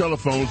to the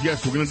telephones.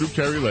 Yes, we're going to do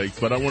Carrie Lake,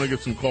 but I want to get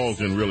some calls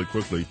in really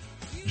quickly.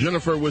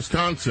 Jennifer,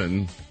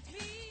 Wisconsin.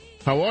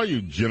 How are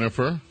you,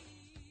 Jennifer?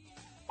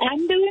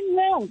 I'm doing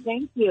well,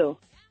 thank you.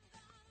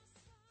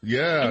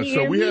 Yeah,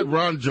 so we had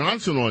Ron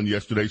Johnson on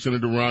yesterday,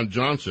 Senator Ron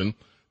Johnson.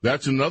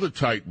 That's another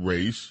tight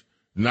race.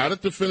 Not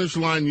at the finish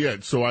line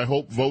yet, so I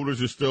hope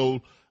voters are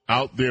still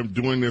out there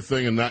doing their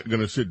thing and not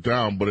going to sit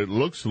down. But it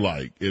looks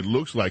like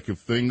if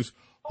things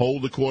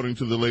hold according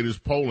to the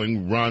latest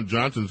polling, Ron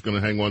Johnson's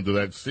going to hang on to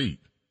that seat.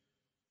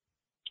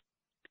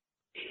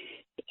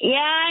 Yeah,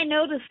 I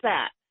noticed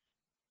that.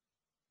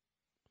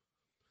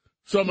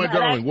 So, my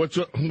darling, what's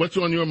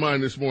on your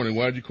mind this morning?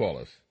 Why'd you call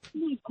us?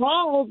 I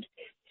called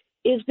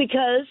is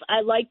because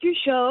I like your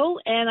show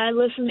and I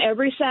listen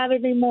every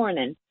Saturday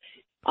morning.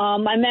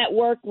 I'm at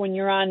work when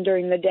you're on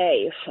during the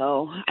day,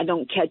 so I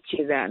don't catch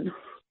you then.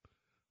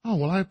 Oh,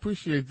 well, I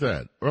appreciate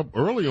that. Up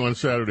early on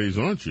Saturdays,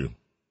 aren't you?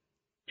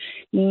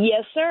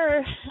 Yes,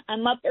 sir.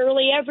 I'm up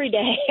early every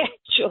day,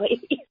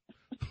 actually.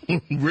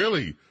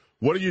 Really?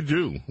 What do you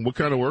do? What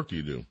kind of work do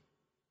you do?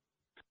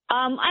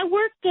 I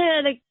worked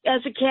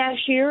as a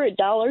cashier at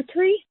Dollar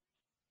Tree.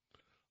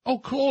 Oh,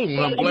 cool.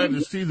 Well, I'm glad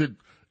to see that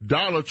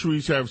Dollar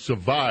Trees have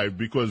survived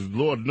because,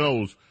 Lord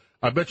knows,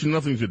 I bet you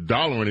nothing's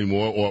 $1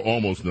 anymore, or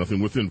almost nothing,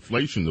 with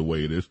inflation the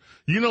way it is.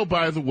 You know,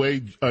 by the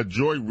way,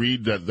 Joy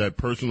Reid, that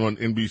person on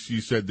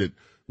NBC, said that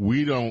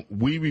we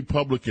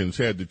Republicans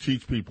had to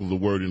teach people the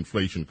word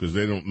inflation because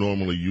they don't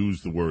normally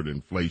use the word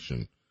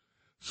inflation.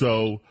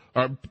 So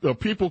are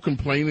people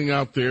complaining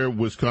out there in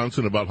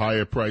Wisconsin about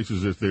higher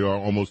prices as they are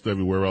almost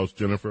everywhere else,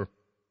 Jennifer?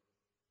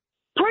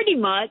 Pretty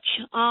much.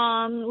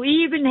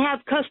 We even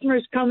have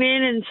customers come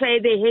in and say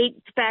they hate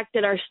the fact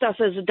that our stuff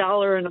is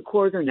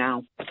 $1.25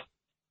 now.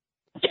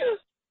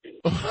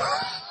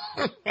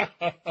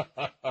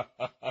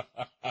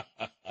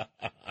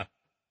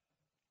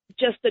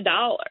 Just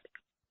 $1.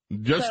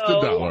 Just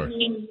 $1. I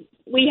mean,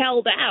 we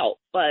held out,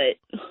 but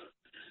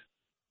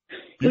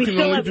you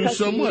can only do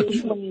so much.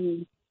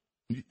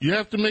 You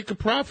have to make a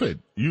profit.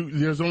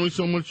 There's only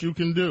so much you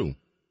can do.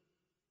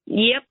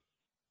 Yep.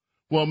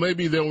 Well,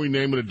 maybe they'll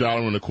rename it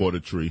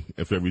 $1.25 tree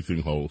if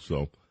everything holds.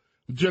 So,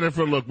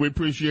 Jennifer, look, we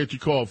appreciate your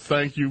call.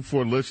 Thank you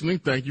for listening.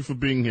 Thank you for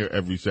being here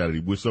every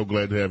Saturday. We're so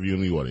glad to have you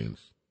in the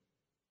audience.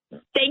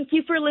 Thank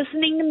you for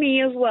listening to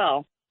me as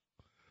well.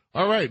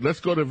 All right,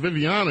 let's go to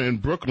Viviana in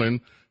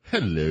Brooklyn.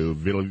 Hello,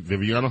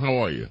 Viviana. How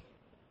are you?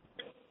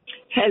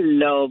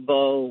 Hello,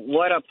 Bo.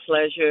 What a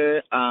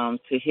pleasure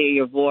to hear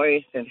your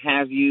voice and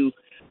have you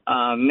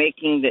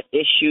making the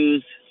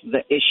issues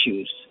the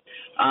issues.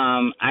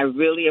 I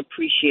really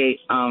appreciate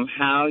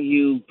how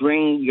you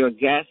bring your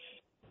guests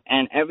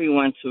and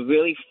everyone to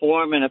really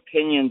form an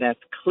opinion that's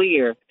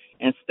clear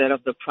instead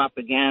of the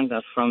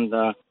propaganda from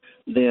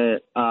the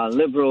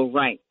liberal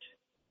right.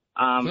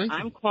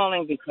 I'm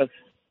calling because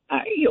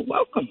you're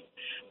welcome.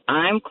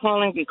 I'm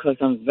calling because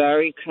I'm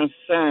very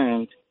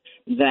concerned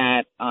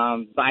that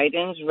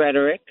Biden's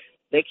rhetoric,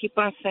 they keep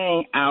on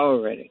saying our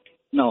rhetoric.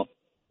 No,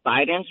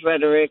 Biden's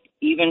rhetoric,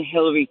 even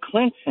Hillary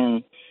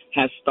Clinton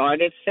has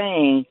started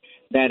saying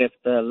that if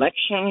the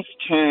elections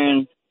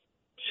turn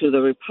to the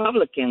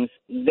Republicans,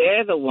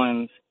 they're the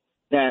ones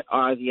that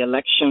are the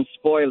election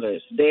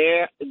spoilers.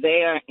 They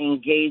are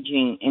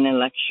engaging in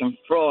election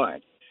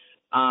fraud.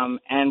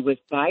 And with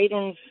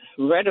Biden's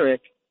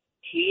rhetoric,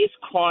 he's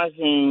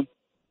causing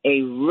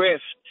a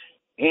rift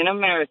in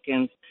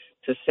Americans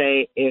to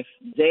say if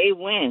they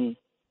win,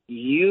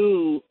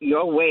 your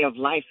way of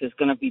life is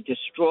going to be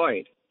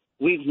destroyed.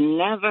 We've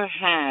never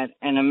had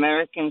an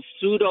American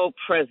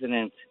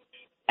pseudo-president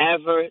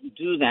ever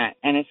do that.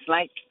 And it's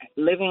like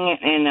living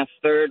in a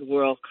third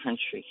world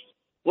country.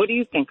 What do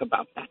you think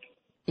about that?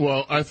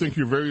 Well, I think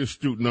you're very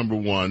astute, number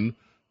one.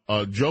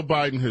 Joe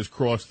Biden has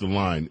crossed the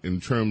line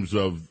in terms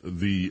of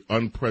the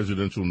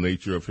unpresidential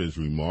nature of his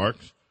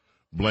remarks,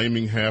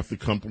 blaming half the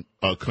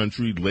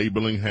country,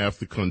 labeling half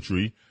the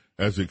country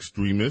as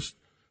extremist.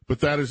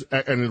 But that is,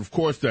 and of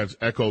course that's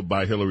echoed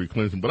by Hillary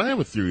Clinton. But I have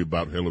a theory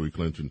about Hillary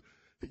Clinton.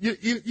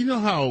 You know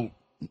how,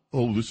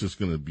 this is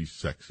going to be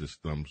sexist.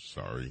 I'm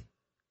sorry.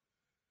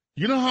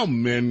 You know how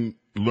men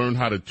learn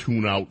how to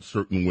tune out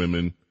certain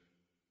women?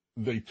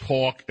 They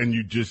talk and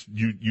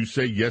you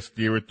say yes,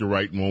 dear, at the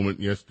right moment.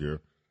 Yes,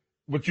 dear.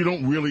 But you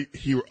don't really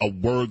hear a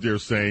word they're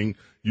saying.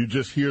 You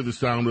just hear the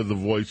sound of the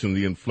voice and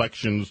the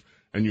inflections,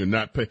 and you're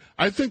not paying.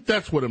 I think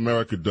that's what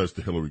America does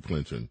to Hillary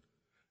Clinton.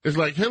 It's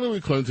like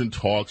Hillary Clinton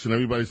talks, and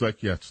everybody's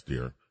like, yes,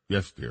 dear.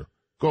 Yes, dear.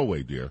 Go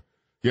away, dear.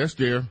 Yes,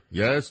 dear.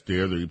 Yes,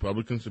 dear. The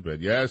Republicans are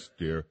bad. Yes,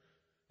 dear.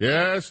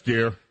 Yes,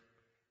 dear.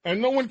 And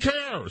no one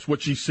cares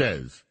what she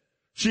says.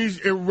 She's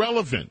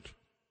irrelevant.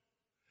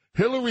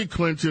 Hillary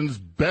Clinton's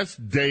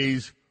best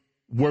days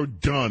were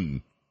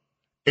done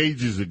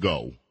ages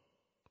ago.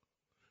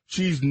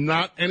 She's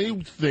not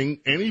anybody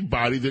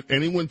that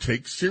anyone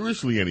takes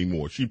seriously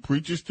anymore. She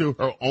preaches to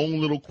her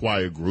own little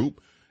choir group,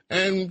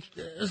 and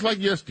it's like,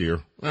 yes,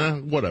 dear,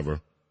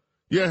 whatever.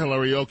 Yeah,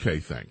 Hillary,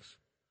 okay, thanks.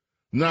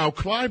 Now,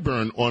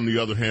 Clyburn, on the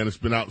other hand, has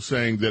been out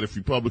saying that if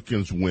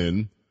Republicans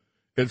win,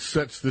 it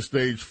sets the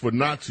stage for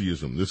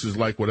Nazism. This is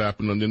like what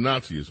happened under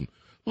Nazism.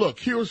 Look,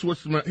 here's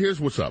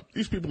what's up.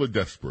 These people are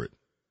desperate.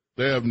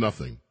 They have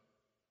nothing.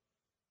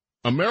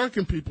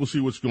 American people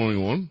see what's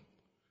going on.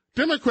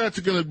 Democrats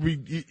are going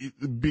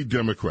to be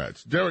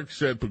Democrats. Derek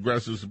said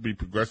progressives will be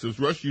progressives.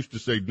 Rush used to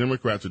say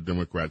Democrats are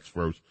Democrats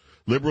first.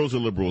 Liberals are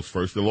liberals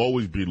first. They'll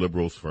always be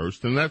liberals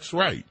first, and that's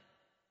right.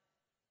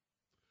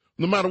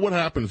 No matter what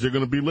happens, they're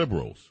going to be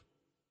liberals.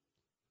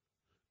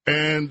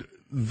 And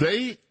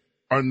they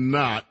are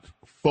not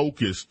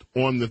focused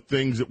on the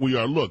things that we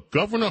are. Look,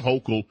 Governor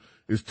Hochul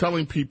is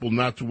telling people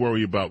not to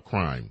worry about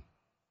crime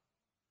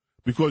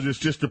because it's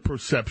just a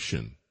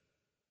perception.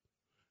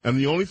 And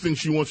the only thing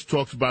she wants to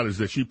talk about is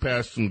that she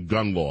passed some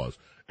gun laws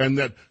and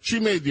that she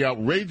made the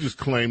outrageous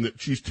claim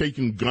that she's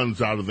taking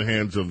guns out of the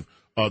hands of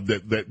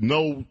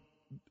that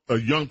a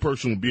young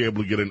person will be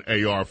able to get an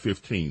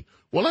AR-15.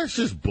 Well, that's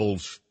just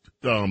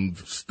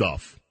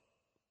stuff.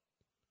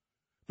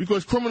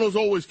 Because criminals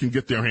always can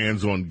get their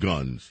hands on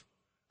guns.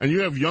 And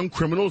you have young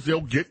criminals,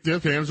 they'll get their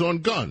hands on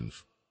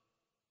guns.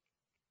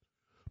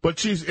 But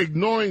she's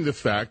ignoring the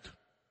fact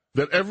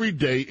that every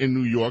day in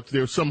New York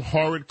there's some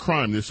horrid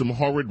crime, there's some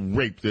horrid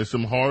rape, there's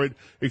some horrid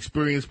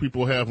experience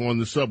people have on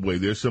the subway,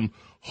 there's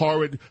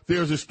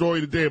a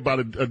story today about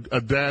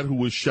a dad who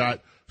was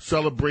shot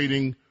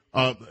celebrating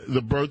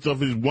the birth of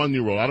his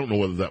 1-year-old. I don't know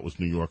whether that was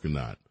New York or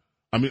not.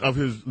 I mean,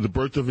 the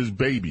birth of his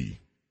baby,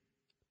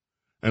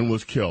 and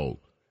was killed.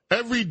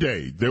 Every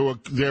day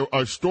there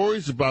are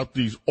stories about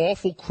these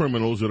awful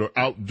criminals that are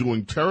out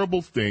doing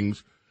terrible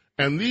things,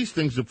 and these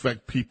things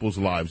affect people's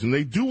lives, and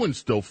they do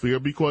instill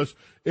fear because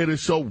it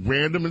is so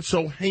random and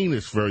so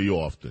heinous very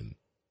often.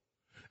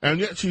 And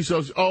yet she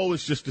says, oh,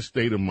 it's just a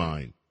state of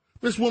mind.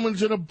 This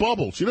woman's in a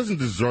bubble. She doesn't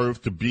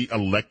deserve to be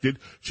elected.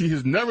 She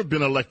has never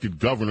been elected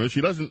governor.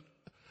 She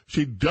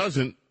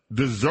doesn't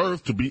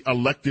deserve to be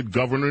elected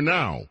governor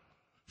now.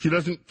 She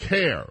doesn't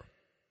care.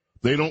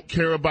 They don't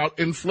care about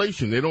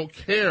inflation. They don't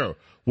care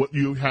what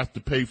you have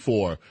to pay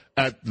for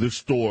at the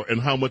store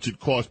and how much it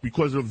costs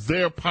because of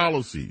their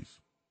policies.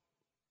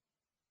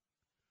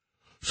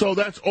 So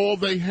that's all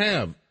they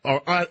have,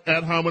 are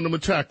ad hominem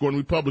attack on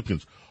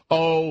Republicans.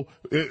 Oh,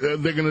 they're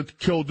going to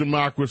kill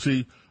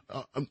democracy.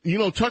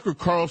 Tucker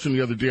Carlson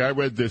the other day, I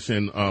read this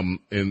in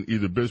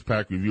either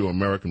BizPac Review or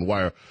American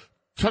Wire.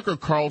 Tucker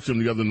Carlson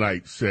the other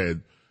night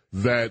said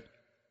that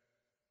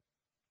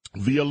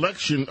the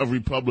election of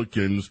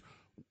Republicans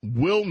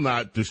will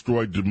not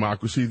destroy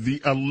democracy.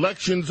 The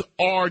elections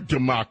are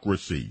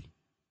democracy.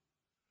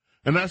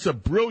 And that's a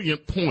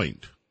brilliant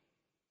point.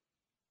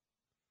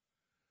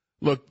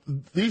 Look,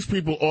 these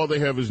people, all they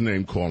have is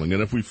name calling.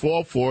 And if we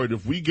fall for it,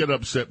 if we get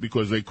upset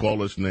because they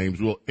call us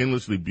names, we'll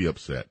endlessly be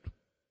upset.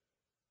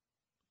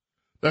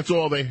 That's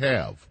all they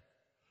have.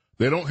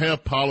 They don't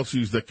have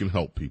policies that can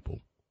help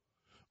people.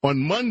 On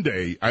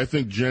Monday, I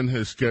think Jen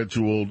has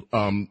scheduled,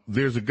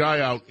 there's a guy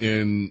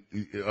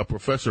a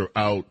professor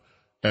out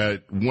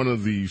at one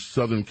of the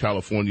Southern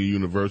California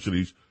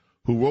universities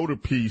who wrote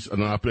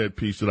an op-ed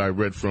piece that I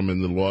read from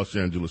in the Los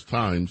Angeles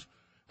Times,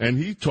 and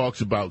he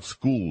talks about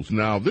schools.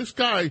 Now, this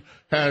guy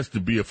has to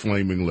be a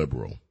flaming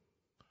liberal,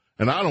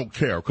 and I don't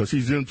care because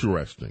he's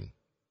interesting.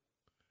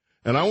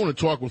 And I want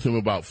to talk with him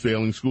about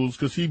failing schools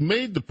because he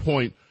made the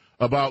point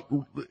about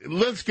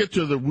let's get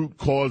to the root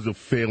cause of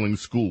failing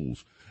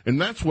schools. And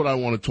that's what I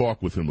want to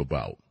talk with him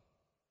about.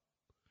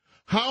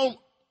 How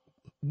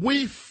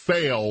we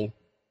fail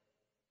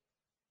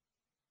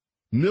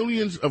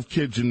millions of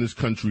kids in this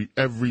country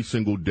every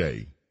single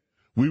day.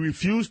 We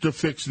refuse to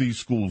fix these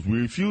schools. We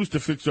refuse to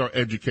fix our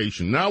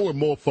education. Now we're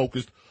more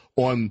focused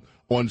on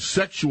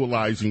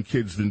sexualizing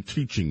kids than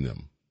teaching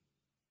them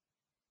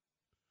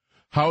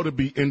how to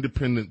be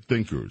independent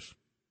thinkers,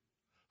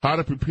 how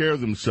to prepare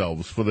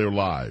themselves for their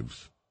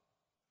lives,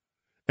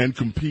 and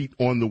compete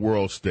on the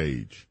world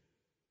stage.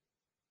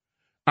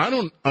 I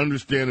don't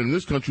understand in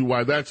this country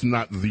why that's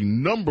not the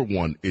number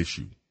one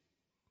issue.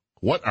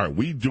 What are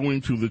we doing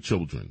to the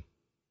children?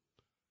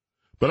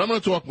 But I'm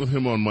going to talk with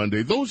him on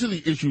Monday. Those are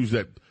the issues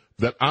that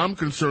I'm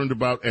concerned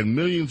about and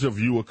millions of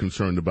you are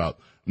concerned about,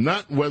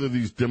 not whether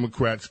these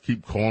Democrats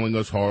keep calling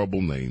us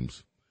horrible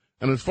names.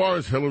 And as far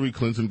as Hillary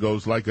Clinton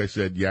goes, like I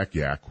said, yak,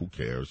 yak, who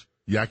cares?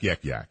 Yak,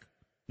 yak, yak.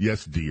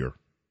 Yes, dear.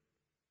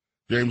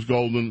 James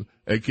Golden,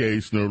 a.k.a.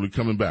 Snerdly,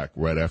 coming back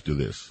right after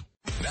this.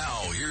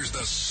 Now, here's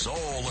the soul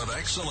of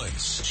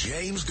excellence,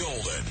 James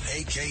Golden,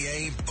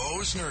 a.k.a.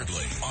 Bo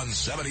Snerdly, on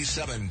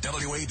 77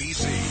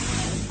 WABC.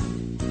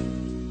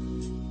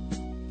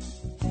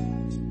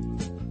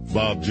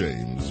 Bob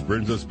James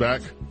brings us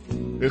back.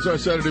 It's our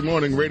Saturday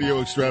morning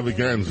radio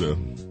extravaganza.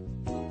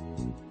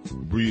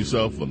 Brew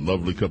yourself a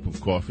lovely cup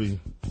of coffee.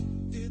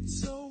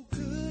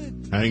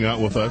 Hang out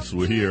with us.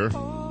 We're here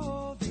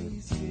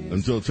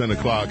until 10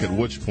 o'clock, at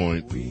which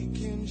point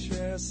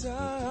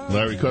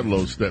Larry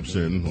Kudlow steps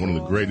in, one of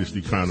the greatest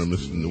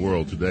economists in the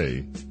world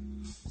today.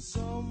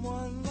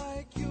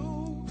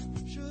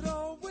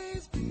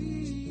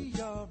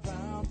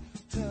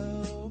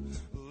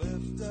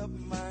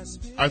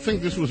 I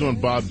think this was on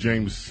Bob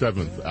James'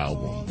 7th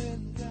album.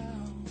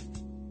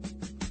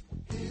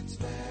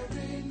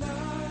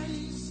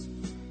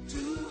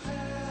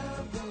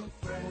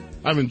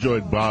 I've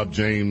enjoyed Bob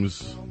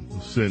James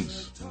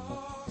since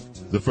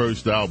the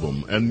first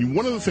album. And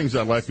one of the things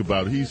I like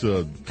about it, he's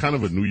a kind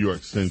of a New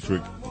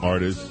York-centric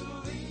artist.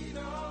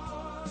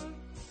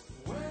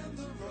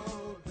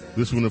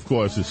 This one, of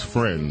course, is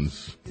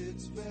Friends.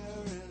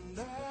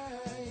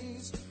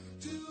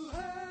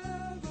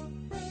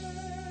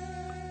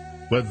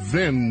 But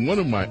then one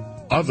of my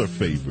other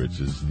favorites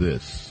is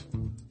this.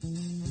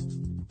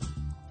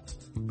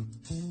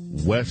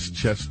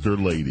 Westchester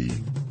Lady.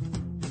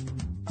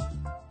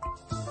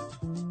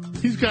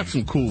 He's got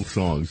some cool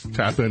songs.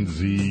 Tap and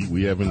Z,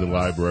 we have in the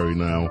library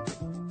now.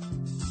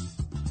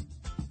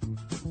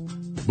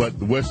 But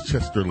the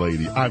Westchester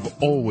Lady,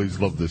 I've always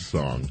loved this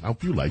song. I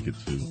hope you like it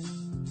too.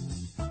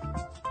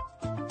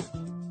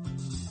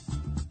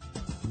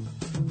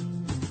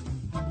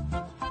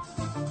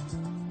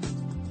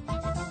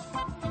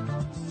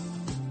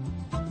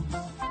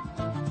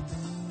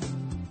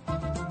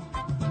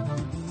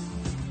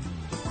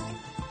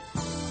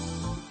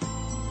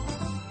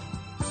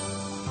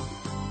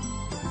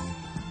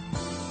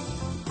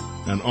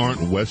 And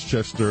aren't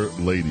Westchester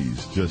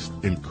ladies just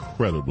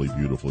incredibly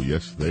beautiful?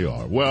 Yes, they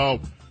are. Well,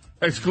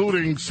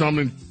 excluding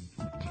some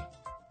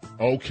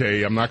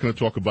okay, I'm not going to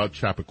talk about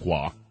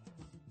Chappaqua.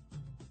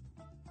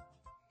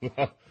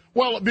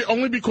 Well,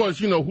 only because,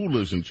 who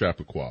lives in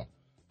Chappaqua?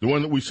 The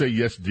one that we say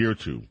yes, dear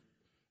to.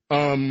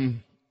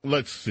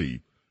 Let's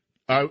see.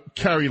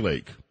 Kari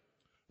Lake.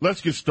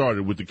 Let's get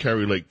started with the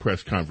Kari Lake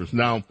press conference.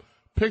 Now,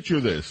 picture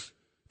this.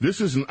 This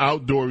is an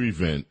outdoor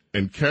event,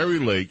 and Kari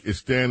Lake is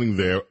standing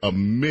there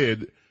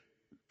amid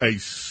a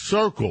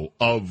circle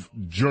of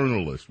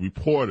journalists,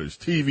 reporters,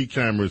 TV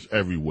cameras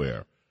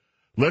everywhere.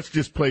 Let's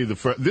just play the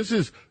first.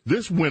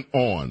 This went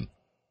on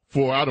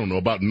for, I don't know,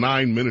 about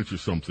 9 minutes or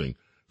something.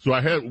 So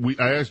I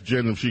asked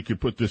Jen if she could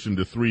put this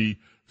into 3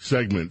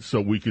 segments so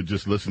we could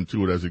just listen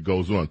to it as it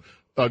goes on.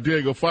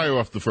 Diego, fire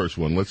off the first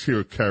one. Let's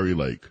hear Kari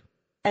Lake.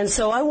 And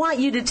so I want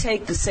you to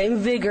take the same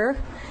vigor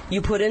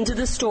you put into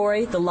the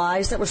story, the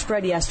lies that were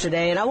spread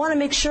yesterday, and I want to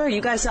make sure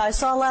you guys, I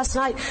saw last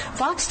night,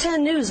 Fox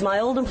 10 News, my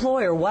old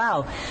employer,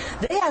 wow,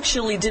 they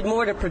actually did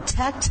more to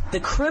protect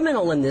the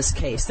criminal in this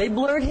case. They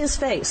blurred his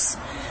face.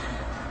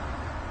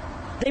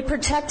 They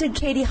protected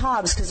Katie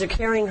Hobbs because they're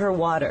carrying her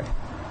water.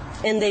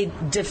 And they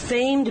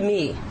defamed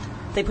me.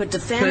 They put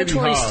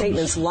defamatory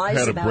statements,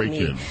 lies about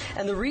me.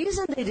 And the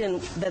reason they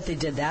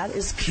did that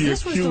is because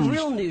this was the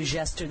real news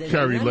yesterday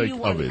that none of you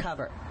wanted to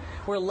cover.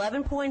 We're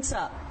 11 points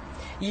up.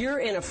 You're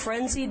in a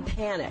frenzied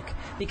panic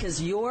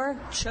because your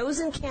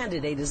chosen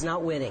candidate is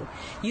not winning.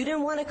 You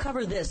didn't want to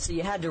cover this, so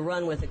you had to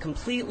run with a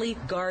completely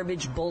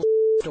garbage bullshit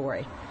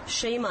story.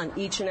 Shame on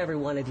each and every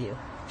one of you.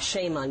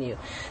 Shame on you.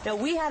 Now,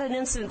 we had an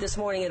incident this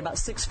morning at about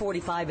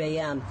 6:45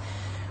 a.m.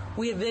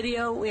 We have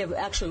video. We have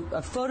actually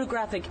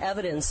photographic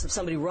evidence of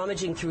somebody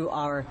rummaging through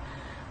our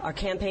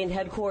campaign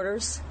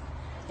headquarters.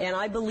 And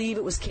I believe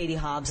it was Katie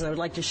Hobbs, and I would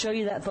like to show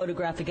you that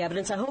photographic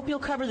evidence. I hope you'll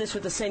cover this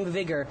with the same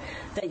vigor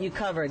that you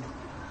covered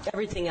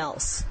everything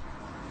else.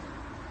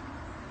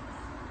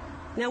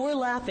 Now, we're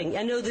laughing.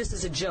 I know this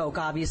is a joke,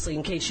 obviously,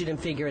 in case you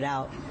didn't figure it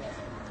out.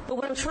 But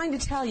what I'm trying to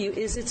tell you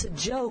is it's a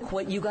joke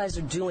what you guys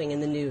are doing in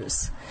the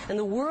news. And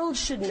the world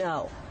should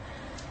know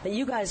that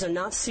you guys are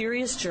not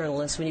serious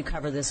journalists when you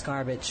cover this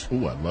garbage.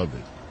 Ooh, I love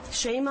it.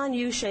 Shame on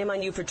you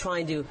for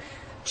trying to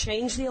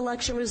change the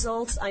election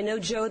results. I know,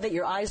 Joe, that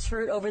your eyes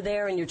hurt over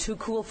there and you're too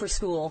cool for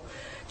school.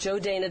 Joe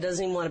Dana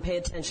doesn't even want to pay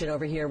attention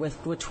over here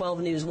with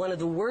 12 News, one of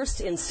the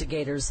worst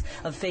instigators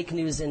of fake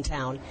news in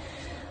town.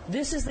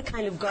 This is the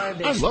kind of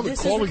garbage. I love it.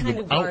 Calling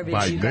them out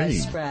by name.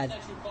 Guys spread.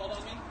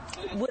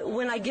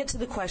 When I get to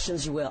the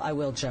questions, I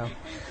will, Joe.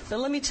 But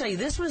let me tell you,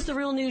 this was the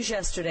real news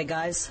yesterday,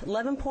 guys.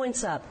 11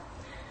 points up.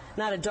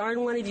 Not a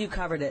darn one of you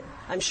covered it.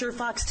 I'm sure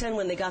Fox 10,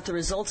 when they got the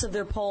results of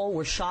their poll,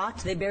 were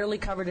shocked. They barely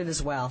covered it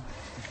as well.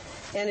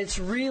 And it's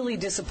really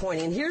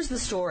disappointing. And here's the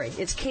story.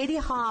 It's Katie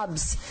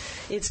Hobbs'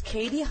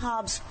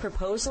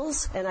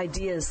 proposals and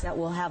ideas that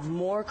will have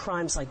more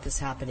crimes like this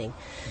happening.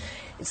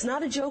 It's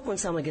not a joke when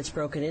someone gets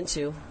broken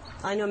into.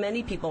 I know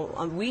many people,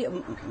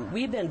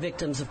 we've been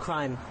victims of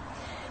crime.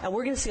 And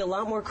we're going to see a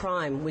lot more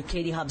crime with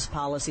Katie Hobbs'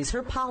 policies.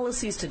 Her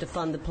policies to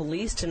defund the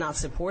police, to not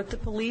support the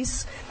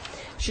police.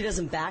 She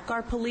doesn't back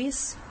our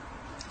police.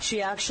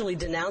 She actually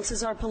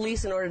denounces our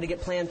police in order to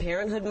get Planned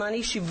Parenthood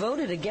money. She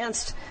voted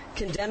against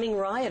condemning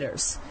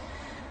rioters.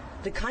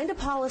 The kind of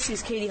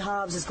policies Katie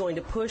Hobbs is going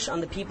to push on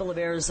the people of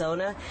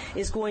Arizona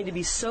is going to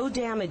be so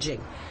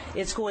damaging.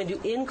 It's going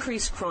to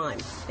increase crime.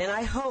 And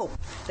I hope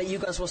that you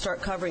guys will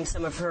start covering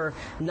some of her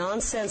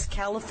nonsense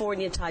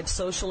California-type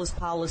socialist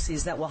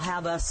policies that will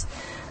have us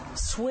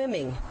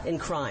swimming in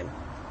crime.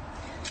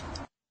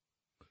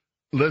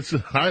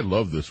 I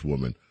love this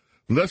woman.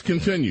 Let's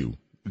continue.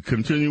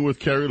 Continue with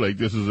Kari Lake.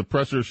 This is a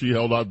presser she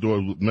held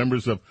outdoors with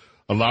members of,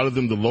 a lot of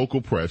them, the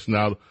local press.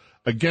 Now,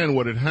 again,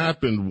 what had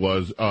happened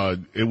was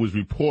it was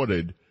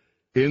reported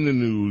in the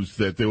news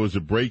that there was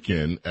a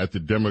break-in at the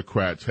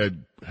Democrats'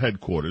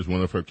 headquarters,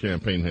 one of her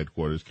campaign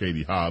headquarters,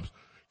 Katie Hobbs.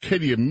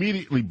 Katie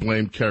immediately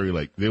blamed Kari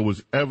Lake.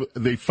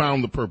 They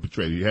found the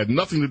perpetrator. It had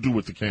nothing to do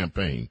with the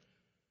campaign.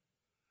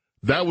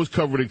 That was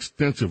covered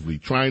extensively,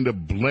 trying to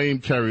blame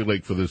Kari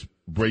Lake for this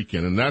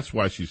break-in, and that's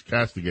why she's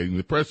castigating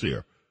the press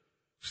here.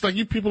 It's like,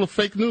 you people are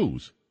fake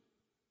news.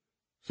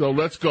 So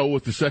let's go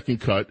with the second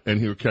cut and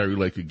hear Kari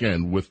Lake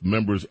again with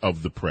members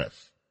of the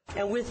press.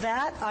 And with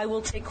that, I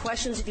will take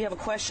questions. If you have a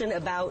question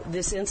about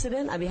this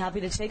incident, I'd be happy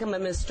to take them.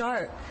 I'm going to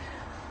start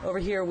over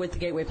here with the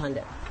Gateway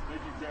Pundit.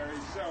 Thank you, Gary.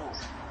 So,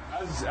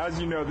 as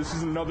you know, this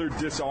is another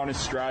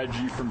dishonest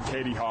strategy from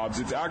Katie Hobbs.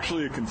 It's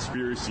actually a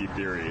conspiracy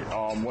theory,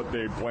 what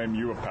they blame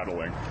you of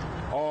peddling.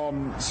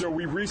 So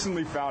we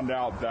recently found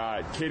out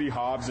that Katie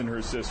Hobbs and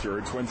her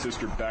sister, her twin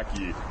sister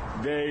Becky,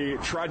 they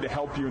tried to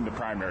help you in the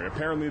primary.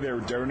 Apparently they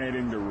were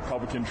donating to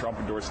Republican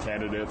Trump-endorsed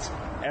candidates,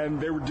 and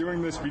they were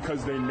doing this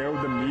because they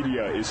know the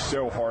media is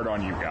so hard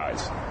on you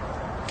guys.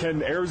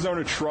 Can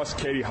Arizona trust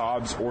Katie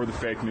Hobbs or the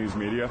fake news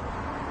media?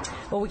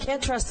 Well, we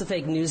can't trust the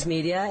fake news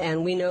media,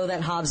 and we know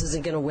that Hobbs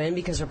isn't going to win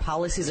because her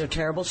policies are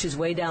terrible. She's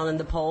way down in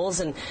the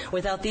polls, and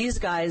without these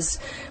guys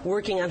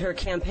working on her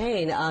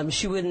campaign,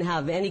 she wouldn't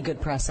have any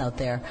good press out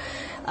there.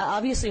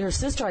 Obviously, her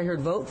sister, I heard,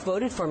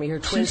 voted for me, her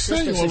twin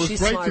sister, so she's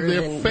smarter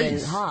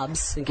than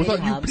Hobbs. And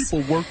without you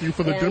people working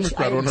for the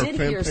Democrat on her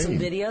campaign. I did hear some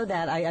video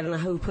that, I don't know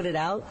who put it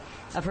out,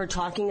 of her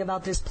talking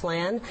about this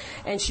plan,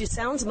 and she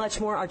sounds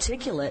much more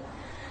articulate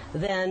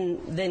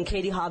than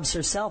Katie Hobbs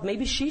herself.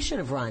 Maybe she should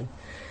have run.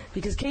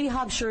 Because Katie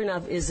Hobbs, sure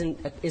enough, is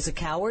a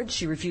coward.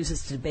 She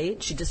refuses to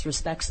debate. She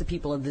disrespects the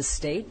people of this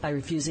state by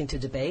refusing to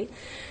debate.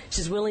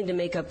 She's willing to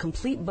make up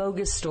complete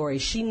bogus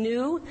stories. She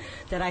knew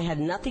that I had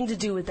nothing to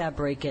do with that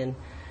break-in,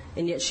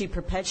 and yet she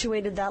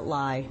perpetuated that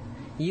lie.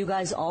 You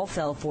guys all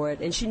fell for it,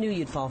 and she knew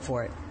you'd fall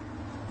for it.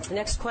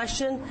 Next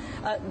question.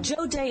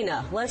 Joe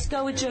Dana. Let's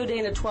go with Joe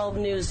Dana, 12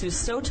 News, who's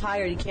so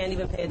tired he can't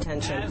even pay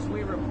attention. As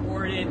we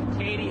reported,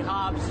 Katie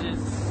Hobbs'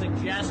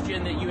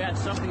 suggestion that you had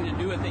something to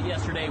do with it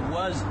yesterday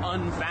was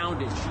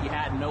unfounded. She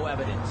had no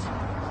evidence.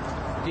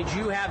 Did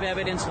you have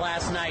evidence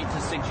last night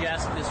to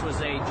suggest this was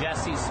a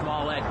Jussie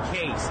Smollett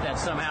case, that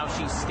somehow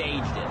she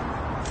staged it?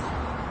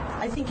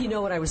 I think you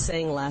know what I was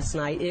saying last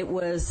night. I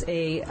was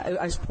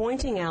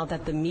pointing out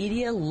that the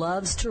media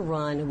loves to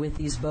run with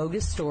these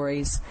bogus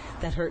stories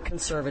that hurt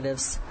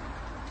conservatives.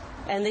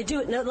 And they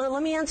do it. No,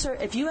 let me answer.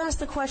 If you ask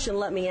the question,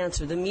 let me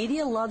answer. The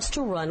media loves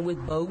to run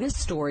with bogus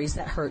stories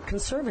that hurt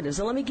conservatives.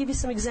 And let me give you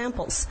some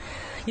examples.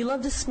 You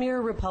love to smear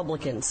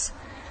Republicans.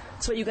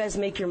 That's what you guys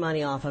make your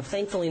money off of.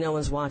 Thankfully, no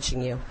one's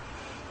watching you.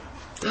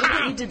 Look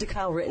what you did to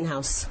Kyle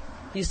Rittenhouse.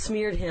 You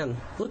smeared him.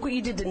 Look what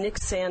you did to Nick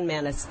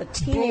Sandmann, a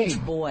teenage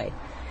boy.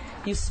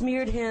 You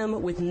smeared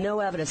him with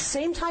no evidence.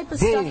 Same type of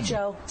stuff,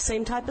 Joe.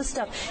 Same type of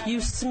stuff. You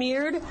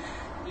smeared. Did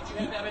you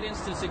have evidence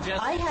to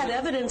suggest I had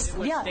evidence. It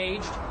was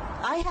staged?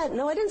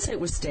 No, I didn't say it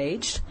was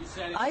staged.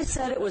 I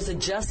said it was a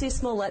Jussie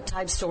Smollett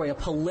type story, a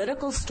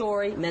political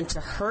story meant to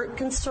hurt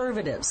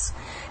conservatives.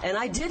 And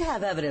I did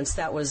have evidence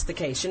that was the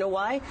case. You know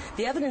why?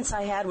 The evidence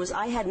I had was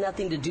I had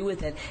nothing to do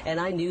with it, and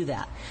I knew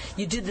that.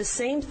 You did the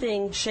same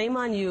thing, shame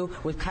on you,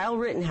 with Kyle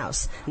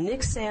Rittenhouse,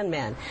 Nick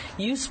Sandmann.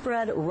 You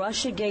spread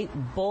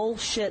Russiagate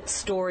bullshit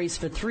stories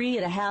for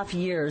 3.5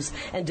 years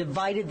and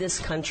divided this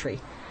country.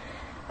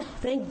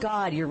 Thank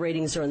God your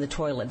ratings are in the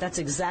toilet. That's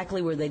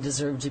exactly where they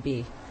deserve to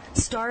be.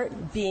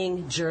 Start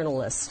being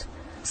journalists.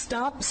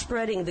 Stop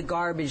spreading the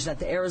garbage that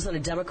the Arizona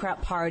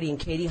Democrat Party and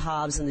Katie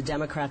Hobbs and the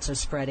Democrats are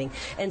spreading,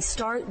 and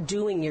start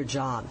doing your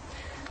job.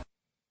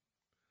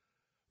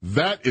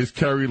 That is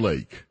Kari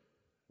Lake.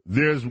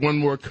 There's one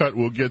more cut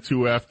we'll get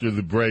to after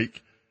the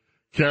break.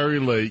 Kari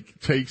Lake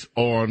takes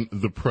on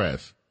the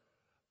press.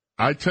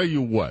 I tell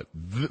you what,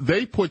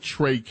 they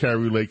portray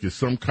Kari Lake as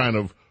some kind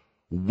of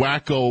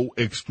wacko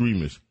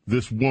extremist.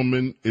 This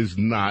woman is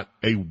not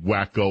a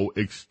wacko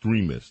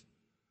extremist.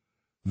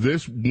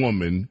 This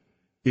woman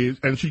is,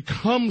 and she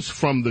comes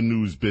from the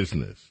news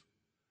business.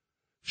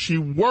 She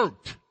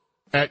worked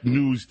at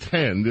News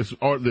 10, this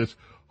artist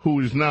who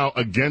is now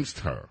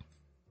against her.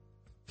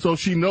 So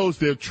she knows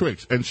their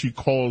tricks, and she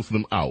calls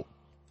them out.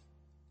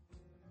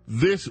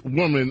 This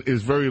woman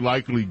is very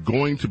likely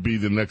going to be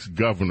the next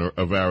governor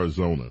of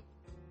Arizona.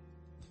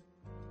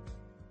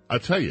 I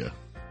tell you,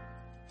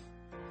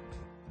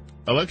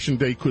 Election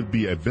Day could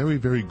be a very,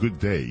 very good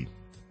day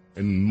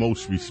in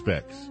most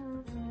respects.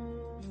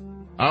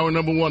 Hour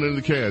number one in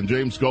the can,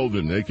 James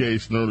Golden, a.k.a.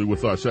 Snurley,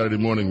 with our Saturday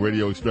morning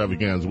radio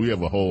extravaganza. We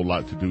have a whole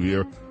lot to do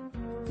here.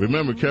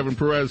 Remember, Kevin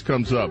Perez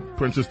comes up.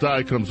 Princess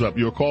Di comes up.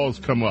 Your calls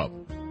come up.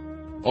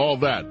 All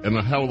that and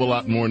a hell of a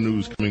lot more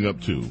news coming up,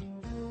 too.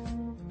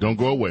 Don't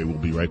go away. We'll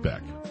be right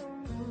back.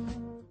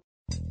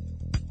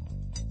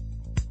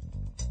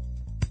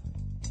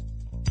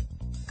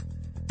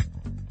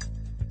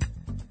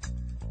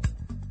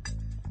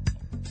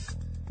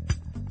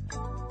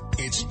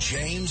 It's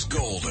James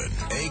Golden,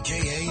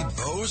 a.k.a.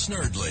 Bo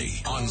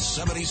Snerdley, on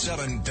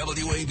 77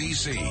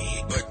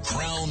 WABC, the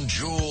crown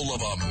jewel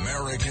of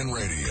American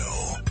radio.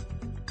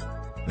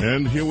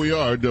 And here we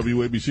are,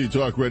 WABC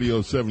Talk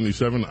Radio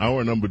 77,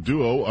 hour number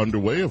duo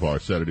underway of our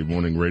Saturday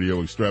morning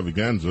radio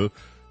extravaganza.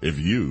 If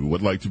you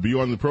would like to be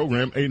on the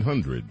program,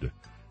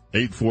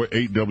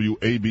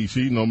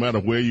 800-848-WABC. No matter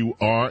where you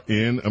are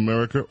in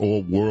America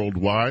or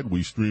worldwide,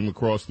 we stream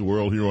across the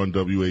world here on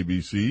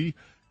WABC.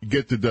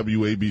 Get the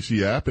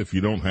WABC app. If you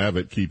don't have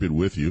it, keep it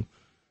with you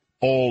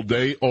all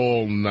day,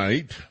 all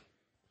night.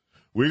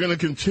 We're going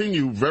to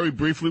continue very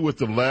briefly with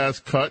the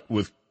last cut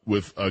with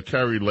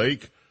Kari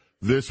Lake.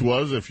 This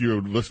was, if you're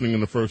listening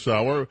in the first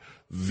hour,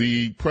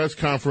 the press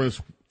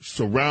conference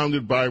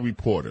surrounded by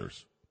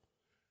reporters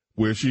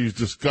where she's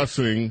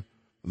discussing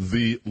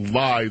the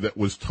lie that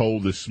was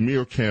told, the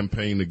smear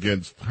campaign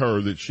against her,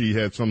 that she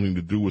had something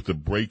to do with the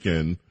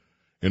break-in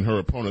in her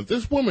opponent.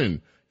 This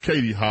woman,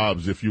 Katie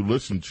Hobbs, if you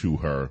listen to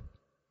her,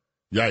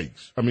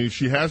 yikes. I mean,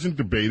 she hasn't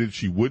debated.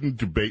 She wouldn't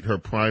debate her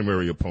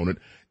primary opponent.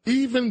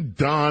 Even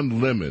Don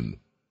Lemon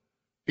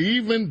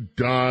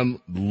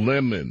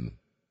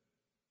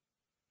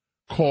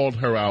called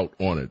her out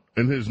on it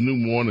in his new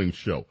morning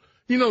show.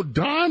 You know,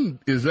 Don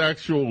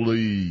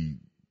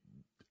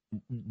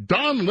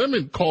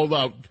Lemon called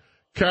out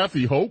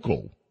Kathy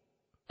Hochul.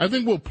 I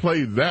think we'll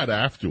play that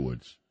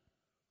afterwards.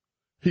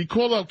 He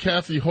called out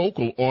Kathy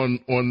Hochul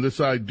on this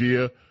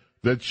idea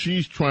that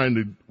she's trying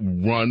to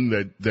run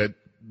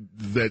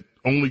that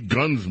only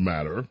guns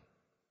matter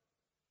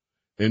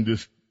in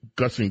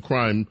discussing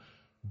crime.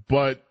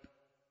 But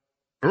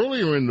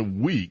earlier in the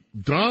week,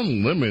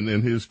 Don Lemon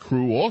and his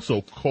crew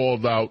also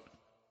called out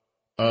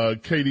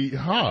Katie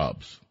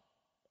Hobbs.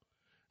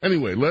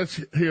 Anyway, let's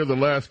hear the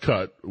last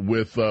cut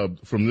with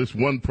from this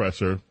one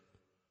presser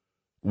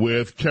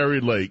with Kari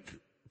Lake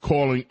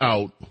calling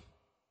out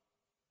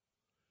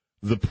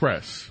the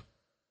press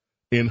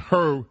in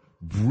her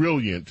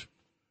brilliant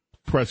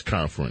press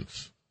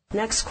conference.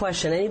 Next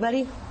question.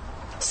 Anybody?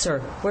 Sir,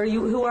 who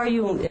are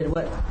you and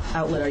what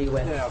outlet are you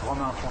with? Yeah,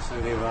 Romain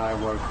Fonseca. I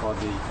work for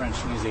the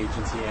French news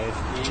agency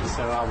AFP,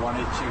 so I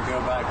wanted to go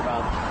back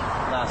about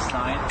last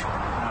night.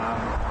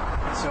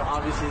 So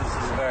obviously this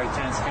is a very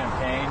tense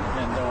campaign,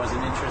 and there was an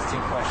interesting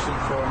question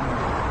from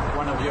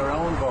one of your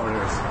own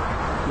voters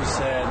who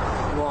said,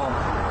 well,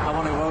 I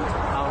want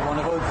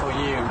to vote for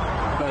you,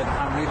 but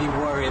I'm really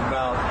worried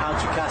about how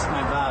to cast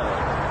my ballot.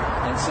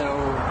 And so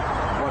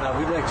what I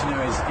would like to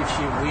know is if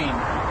you win,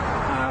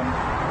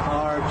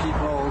 are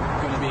people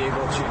going to be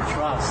able to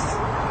trust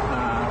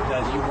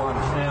that you won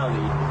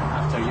fairly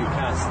after you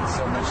cast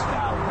so much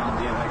doubt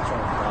on the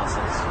electoral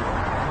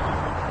process?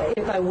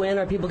 If I win,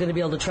 are people going to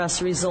be able to trust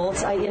the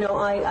results?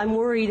 I'm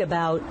worried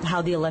about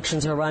how the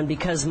elections are run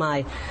because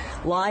my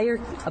liar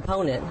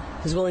opponent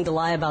who's willing to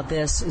lie about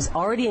this is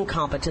already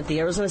incompetent. The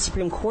Arizona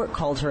Supreme Court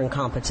called her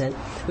incompetent.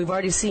 We've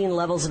already seen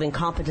levels of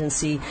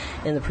incompetency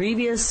in the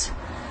previous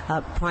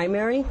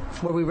primary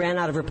where we ran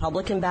out of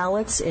Republican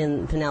ballots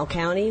in Pinal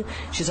County.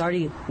 She's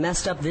already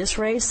messed up this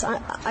race.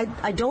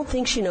 I don't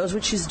think she knows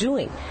what she's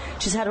doing.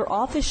 She's had her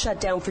office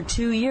shut down for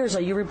 2 years.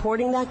 Are you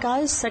reporting that,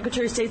 guys?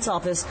 Secretary of State's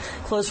office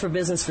closed for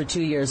business for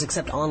 2 years,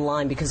 except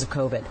online because of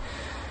COVID.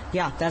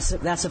 Yeah, that's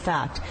a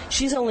fact.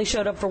 She's only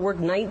showed up for work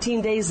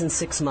 19 days in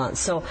 6 months.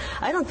 So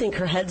I don't think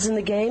her head's in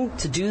the game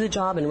to do the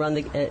job and run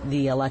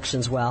the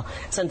elections well.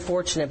 It's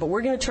unfortunate, but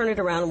we're going to turn it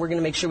around and we're going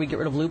to make sure we get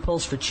rid of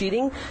loopholes for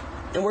cheating.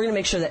 And we're going to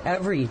make sure that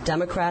every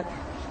Democrat,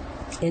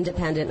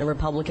 Independent, and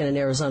Republican in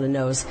Arizona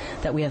knows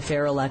that we have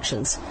fair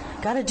elections.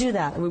 Got to do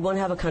that. We won't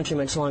have a country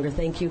much longer.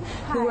 Thank you.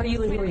 Hi, who are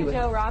you and who are you with?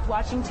 Joe Roth,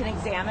 Washington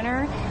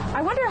Examiner.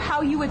 I wonder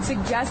how you would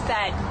suggest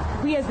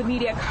that we as the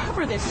media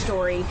cover this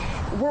story.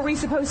 Were we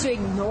supposed to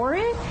ignore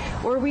it?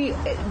 Or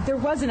there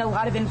wasn't a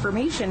lot of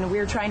information. We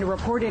were trying to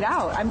report it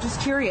out. I'm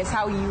just curious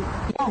how you...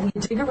 Yeah, you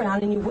dig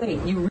around and you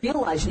wait. You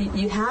realize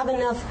you have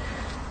enough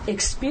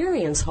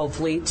experience,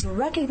 hopefully, to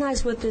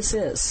recognize what this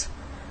is.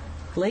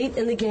 Late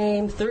in the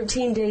game,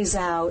 13 days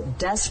out,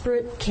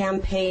 desperate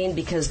campaign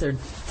because they're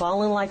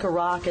falling like a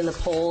rock in the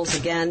polls.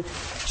 Again,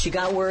 she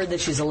got word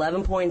that she's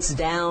 11 points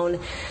down.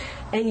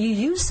 And you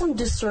use some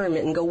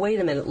discernment and go,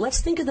 wait a minute,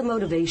 let's think of the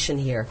motivation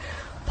here.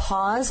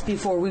 Pause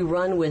before we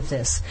run with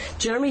this.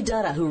 Jeremy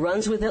Dutta, who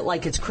runs with it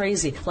like it's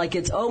crazy, like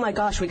it's, oh my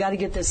gosh, we got to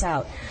get this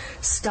out.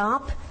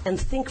 Stop and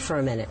think for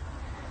a minute.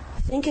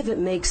 Think if it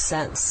makes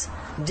sense.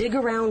 Dig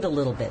around a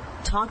little bit.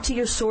 Talk to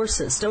your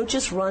sources. Don't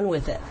just run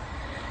with it.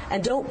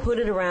 And don't put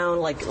it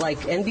around like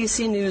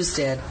NBC News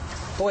did.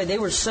 Boy, they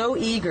were so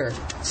eager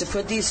to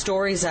put these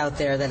stories out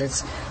there that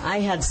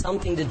I had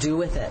something to do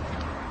with it.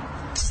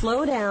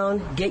 Slow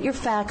down, get your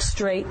facts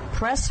straight,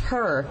 press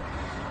her.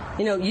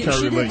 You know,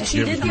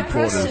 she did get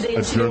pressed today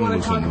and she didn't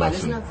want to talk about it.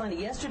 Isn't that funny?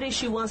 Yesterday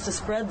she wants to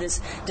spread this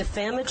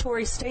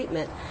defamatory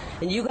statement,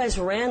 and you guys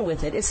ran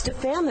with it. It's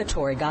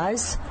defamatory,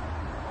 guys.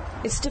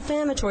 It's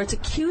defamatory. It's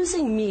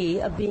accusing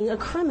me of being a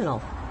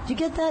criminal. Do you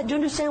get that? Do you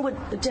understand what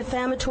a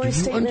defamatory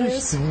statement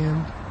is?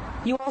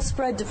 You all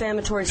spread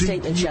defamatory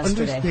statements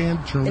yesterday in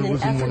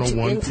an effort to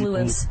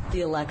influence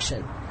the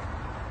election.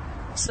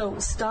 So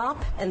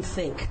stop and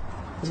think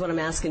is what I'm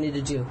asking you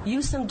to do.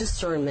 Use some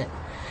discernment.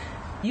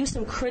 Use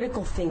some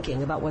critical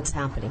thinking about what's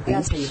happening.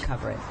 That's how you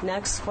cover it.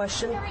 Next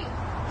question.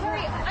 Carrie,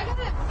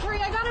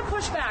 I gotta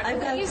push back. I've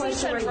got a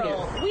question right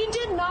here. We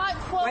did not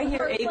quote right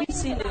here,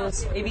 ABC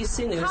News.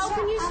 ABC News. How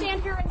can you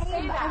stand here and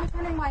say that? I was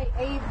wondering why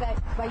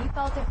you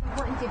felt it's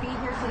important to be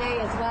here today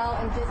as well,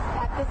 and just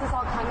that this is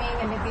all coming,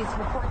 and if these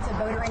reports of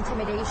voter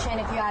intimidation,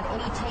 if you had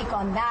any take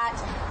on that,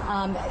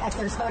 if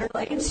there's voter...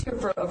 He's here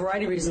for a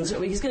variety of reasons.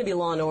 He's going to be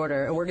law and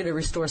order, and we're going to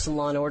restore some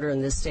law and order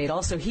in this state.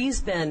 Also,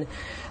 he's been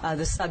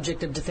the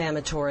subject of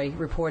defamatory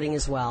reporting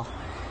as well.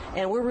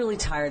 And we're really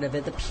tired of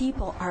it. The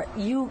people are,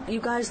 you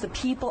guys, the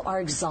people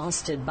are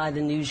exhausted by the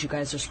news you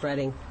guys are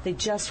spreading. They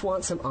just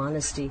want some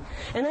honesty.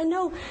 And I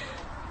know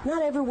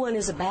not everyone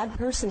is a bad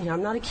person here.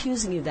 I'm not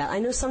accusing you of that. I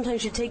know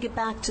sometimes you take it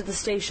back to the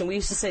station. We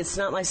used to say, it's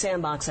not my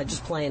sandbox, I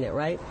just play in it,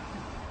 right?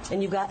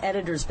 And you've got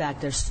editors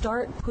back there.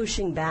 Start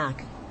pushing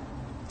back.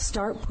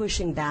 Start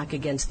pushing back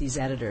against these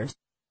editors.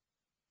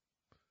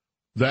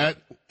 That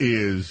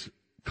is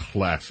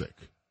classic.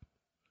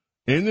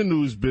 In the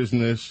news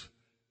business,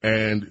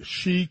 and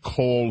she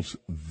calls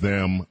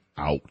them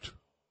out.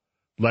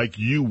 like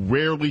you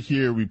rarely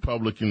hear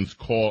Republicans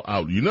call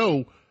out. You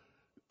know,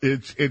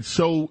 it's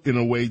so, in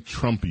a way,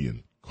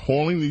 Trumpian,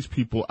 calling these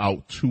people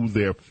out to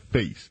their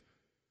face.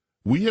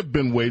 We have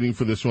been waiting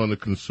for this on the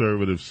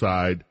conservative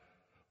side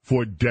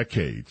for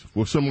decades,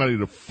 for somebody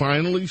to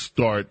finally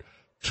start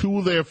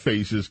to their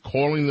faces,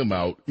 calling them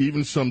out,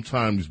 even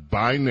sometimes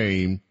by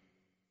name,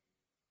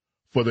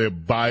 for their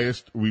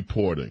biased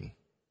reporting.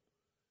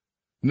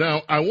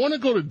 Now, I want to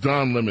go to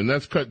Don Lemon.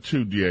 That's cut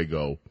 2,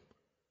 Diego.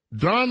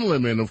 Don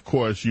Lemon, of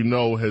course, you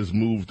know, has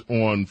moved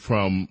on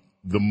from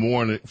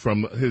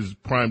from his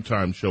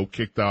primetime show,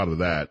 kicked out of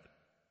that,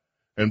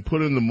 and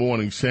put in the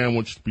morning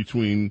sandwiched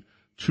between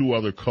 2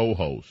 other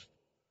co-hosts.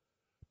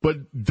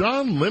 But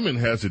Don Lemon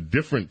has a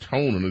different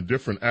tone and a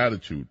different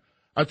attitude.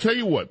 I'll tell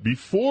you what,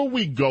 before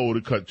we go to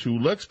cut 2,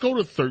 let's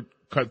go to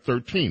cut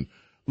 13.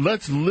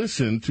 Let's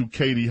listen to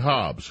Katie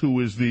Hobbs,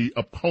 who is the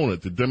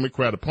opponent, the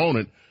Democrat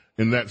opponent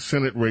in that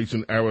Senate race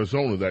in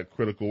Arizona, that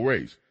critical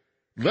race.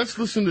 Let's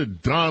listen to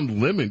Don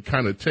Lemon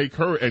kind of take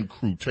her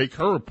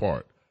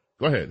apart.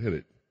 Go ahead, hit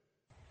it.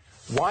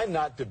 Why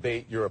not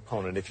debate your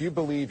opponent? If you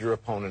believe your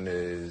opponent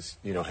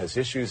has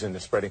issues in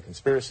spreading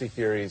conspiracy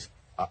theories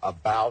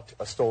about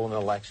a stolen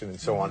election and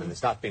so on, and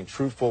is not being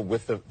truthful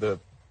with the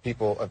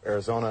people of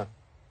Arizona,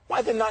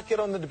 why then not get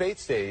on the debate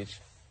stage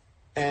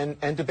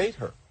and debate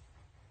her?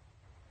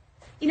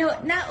 You know,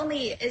 not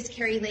only is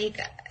Kari Lake,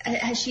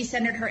 has she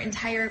centered her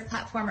entire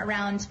platform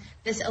around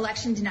this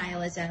election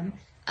denialism,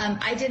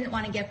 I didn't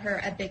want to give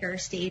her a bigger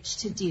stage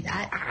to do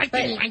that.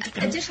 But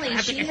additionally,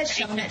 she has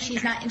shown that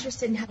she's not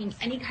interested in having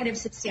any kind of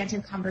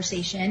substantive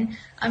conversation.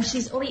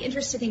 She's only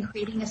interested in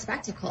creating a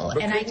spectacle.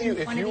 But and I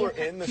didn't want to be... If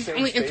you were in the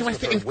same space with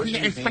her, wouldn't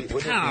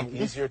it be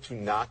easier to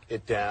knock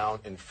it down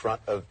in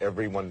front of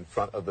everyone, in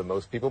front of the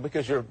most people?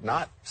 Because you're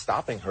not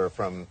stopping her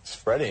from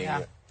spreading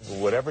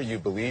whatever you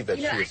believe that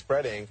she is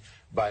spreading.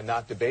 By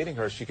not debating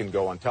her, she can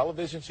go on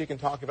television, she can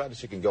talk about it,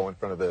 she can go in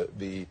front of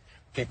the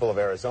people of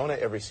Arizona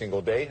every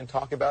single day and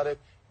talk about it,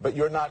 but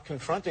you're not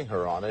confronting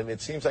her on it. And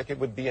it seems like it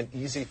would be an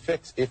easy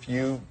fix if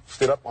you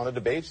stood up on a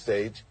debate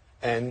stage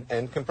and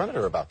confronted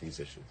her about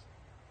these issues.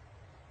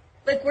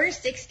 Look, we're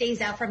 6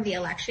 days out from the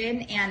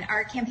election, and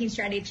our campaign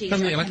strategy is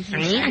our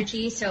campaign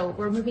strategy, so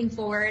we're moving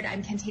forward.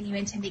 I'm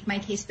continuing to make my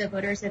case to the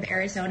voters of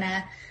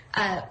Arizona.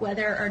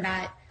 Whether or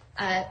not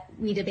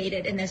we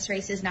debated in this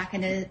race is not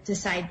going to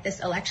decide this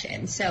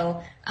election.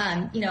 So,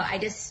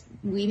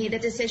 we made a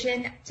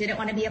decision, didn't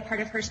want to be a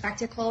part of her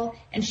spectacle,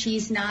 and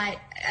she's not,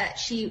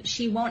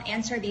 she won't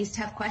answer these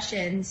tough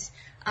questions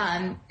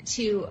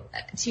to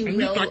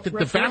real reporters.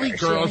 The Valley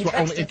Girls were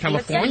only in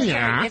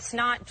California. It's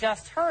not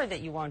just her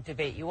that you won't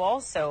debate. You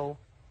also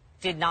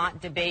did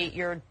not debate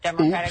your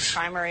Democratic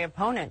primary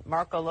opponent,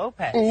 Marco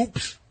Lopez.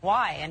 Oops.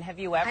 Why? And have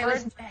you ever? I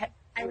was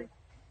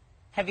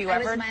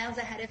miles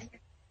ahead of him.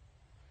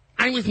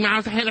 I was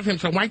miles ahead of him,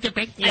 so why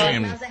debate him? I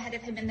was miles ahead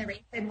of him in the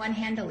race and won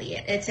handily.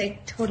 It's a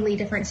totally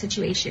different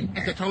situation.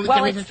 It's a totally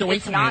different situation.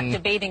 It's not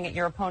debating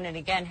your opponent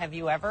again. Have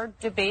you ever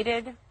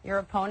debated your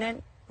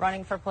opponent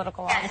running for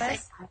political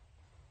office?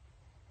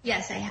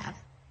 Yes, I have.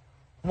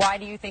 Why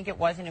do you think it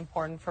wasn't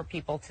important for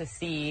people to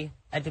see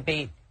a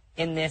debate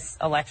in this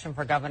election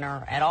for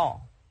governor at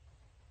all?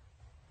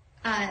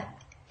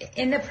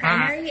 In the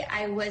primary,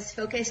 I was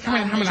focused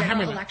on the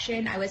general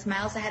election. I was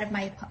miles ahead of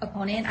my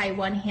opponent. I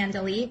won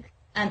handily.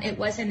 It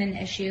wasn't an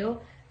issue.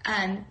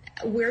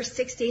 We're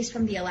 6 days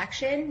from the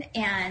election,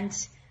 and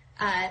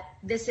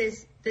this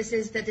is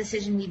the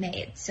decision we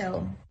made.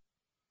 So,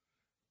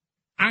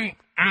 the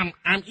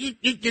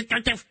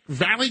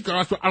Valley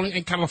Girls were only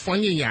in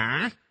California,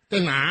 yeah?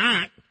 They're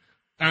not.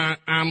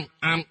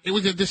 It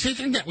was a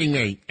decision that we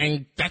made,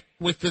 and that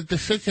was the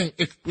decision.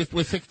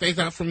 We're 6 days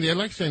out from the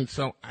election,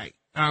 so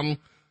I'm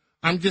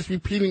just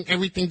repeating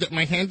everything that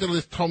my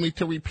handlers told me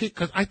to repeat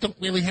because I don't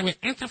really have an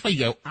answer for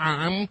you.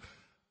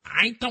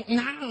 I don't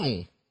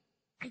know.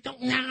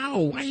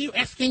 Why are you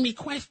asking me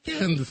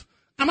questions?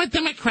 I'm a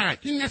Democrat.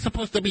 You're not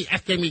supposed to be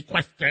asking me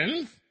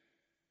questions.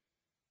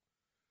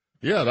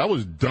 Yeah, that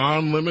was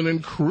Don Lemon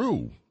and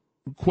crew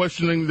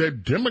questioning their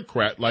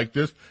Democrat like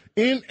this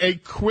in a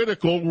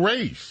critical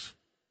race.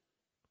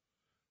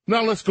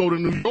 Now let's go to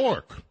New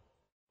York.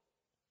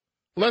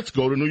 Let's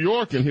go to New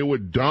York and hear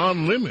what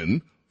Don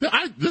Lemon.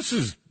 This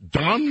is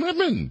Don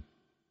Lemon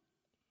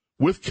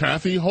with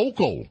Kathy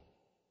Hochul.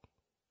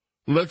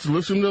 Let's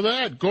listen to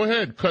that. Go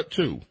ahead, cut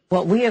 2.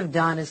 What we have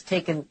done is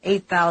taken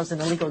 8,000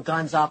 illegal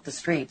guns off the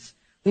streets.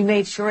 We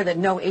made sure that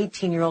no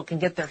 18-year-old can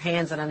get their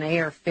hands on an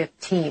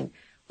AR-15.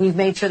 We've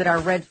made sure that our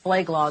red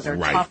flag laws are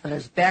tough and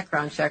there's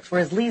background checks,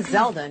 whereas Lee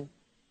Zeldin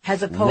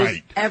has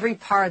opposed every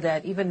part of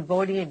that, even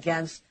voting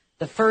against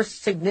the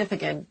first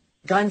significant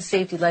gun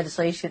safety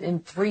legislation in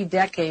 3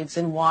 decades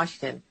in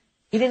Washington.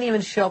 He didn't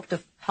even show up to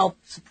help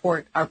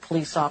support our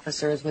police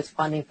officers with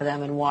funding for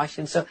them in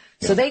Washington.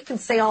 So they can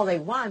say all they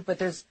want, but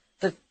the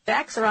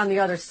facts are on the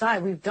other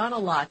side. We've done a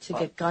lot to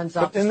get guns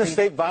off the street. In the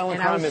state, violent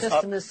crime is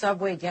up. In the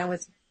subway again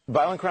with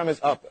violent crime is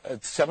up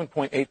at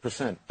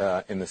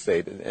 7.8% in the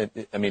state.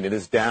 I mean, it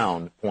is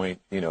down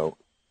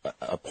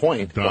a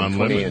point from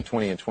 20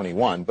 and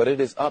 21, but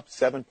it is up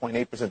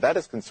 7.8%. That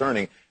is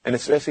concerning, and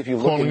especially if you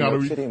look in New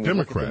York City and we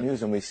look at the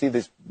news and we see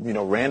this,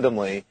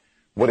 randomly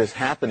what is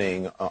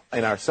happening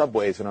in our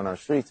subways and on our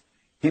streets.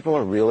 People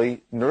are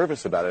really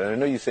nervous about it. And I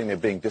know you're saying they're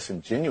being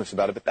disingenuous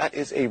about it, but that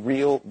is a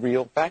real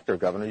factor,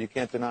 Governor. You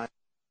can't deny it.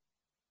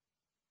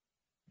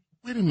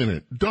 Wait a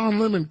minute. Don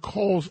Lemon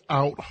calls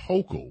out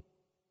Hochul.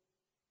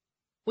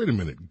 Wait a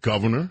minute,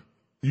 Governor.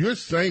 You're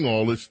saying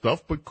all this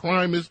stuff, but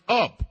crime is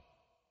up.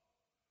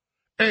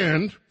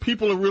 And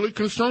people are really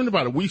concerned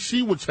about it. We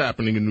see what's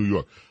happening in New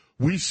York.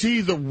 We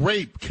see the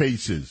rape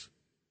cases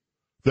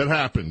that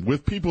happen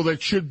with people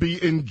that should be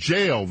in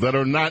jail that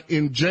are not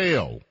in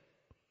jail.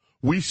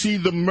 We see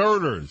the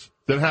murders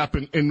that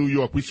happen in New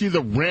York. We see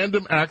the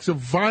random acts of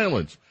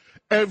violence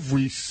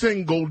every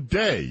single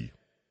day.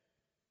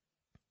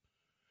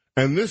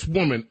 And this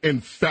woman,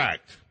 in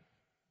fact,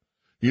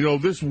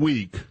 this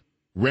week,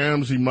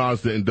 Ramsey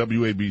Mazda and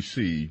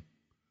WABC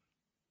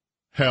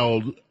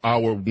held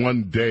our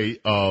 1 day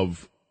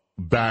of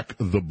Back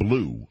the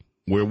Blue,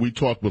 where we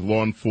talked with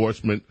law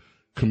enforcement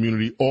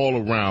community all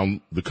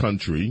around the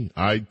country.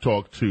 I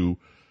talked to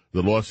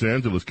the Los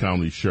Angeles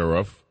County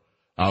Sheriff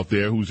out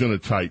there who's in a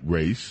tight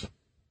race,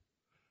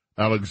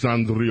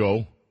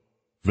 Alexandrio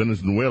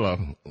Venezuela.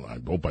 I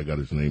hope I got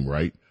his name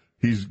right.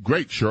 He's a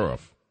great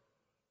sheriff,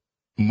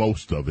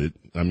 most of it.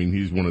 I mean,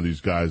 he's one of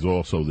these guys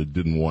also that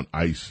didn't want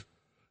ICE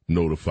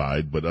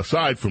notified. But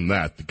aside from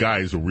that, the guy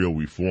is a real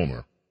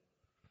reformer.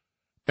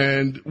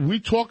 And we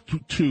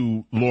talked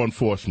to law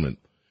enforcement,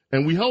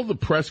 and we held the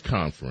press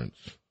conference.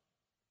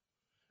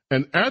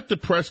 And at the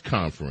press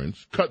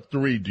conference, cut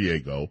 3,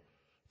 Diego,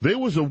 there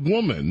was a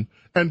woman,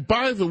 and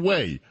by the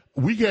way,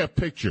 we have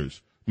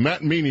pictures.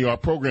 Matt Meany, our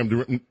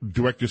program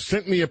director,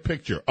 sent me a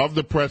picture of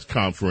the press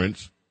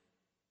conference.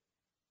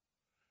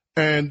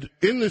 And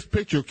in this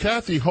picture,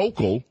 Kathy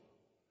Hochul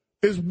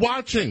is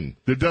watching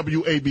the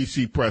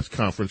WABC press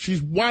conference.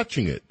 She's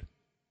watching it.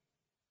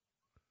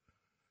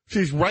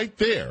 She's right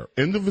there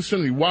in the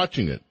vicinity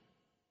watching it.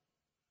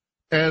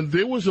 And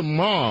there was a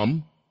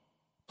mom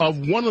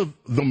of one of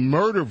the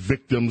murder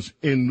victims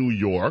in New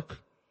York,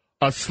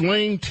 a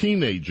slain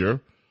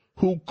teenager,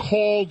 who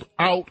called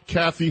out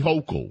Kathy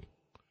Hochul.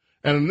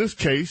 And in this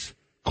case,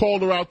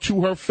 called her out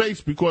to her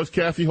face because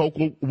Kathy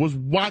Hochul was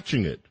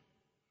watching it.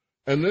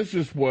 And this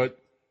is what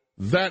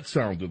that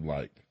sounded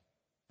like.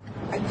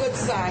 A good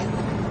son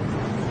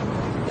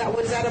that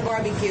was at a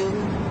barbecue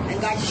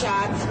and got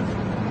shot,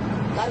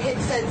 got hit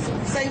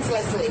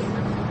senselessly,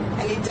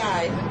 and he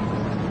died.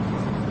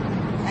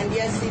 And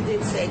yes, he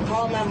did say,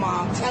 call my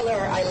mom, tell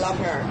her I love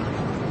her.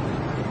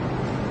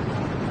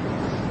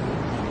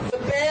 The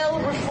bail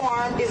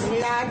reform is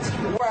not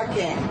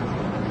working.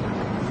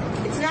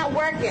 It's not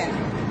working.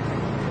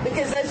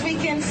 Because as we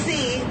can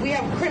see, we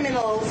have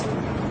criminals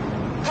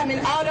coming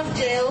out of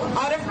jail,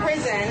 out of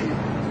prison.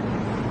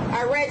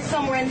 I read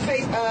somewhere in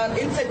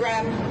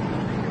Instagram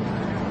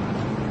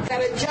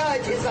that a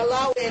judge is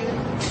allowing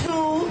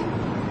 2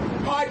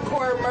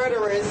 hardcore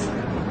murderers,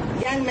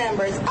 gang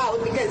members,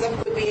 out because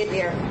of being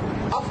here.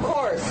 Of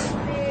course,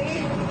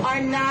 they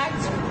are not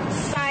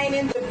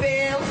signing the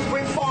bail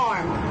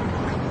reform.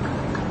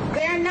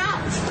 They're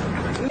not.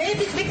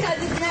 Maybe it's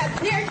because it's not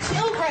their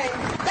children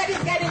that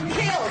is getting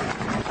killed.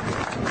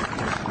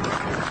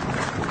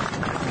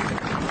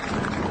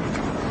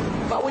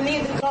 But we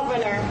need the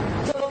governor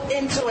to look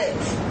into it.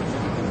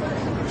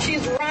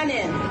 She's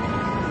running,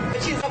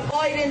 but she's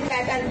avoiding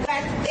that, and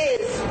that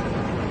is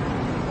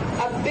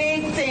a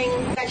big thing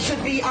that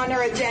should be on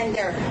her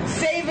agenda.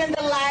 Saving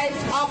the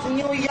lives of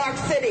New York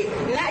City.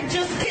 Not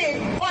just kids,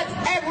 but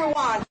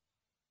everyone.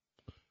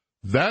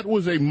 That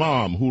was a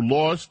mom who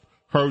lost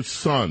her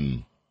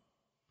son.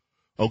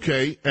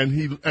 Okay?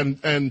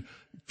 And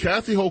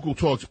Kathy Hochul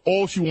talks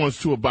all she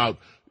wants to about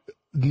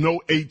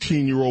no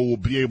 18-year-old will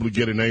be able to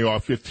get an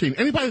AR-15.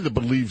 Anybody that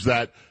believes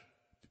that,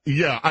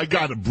 yeah, I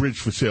got a bridge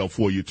for sale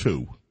for you,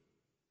 too.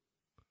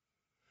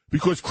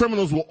 Because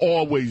criminals will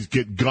always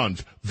get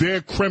guns.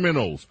 They're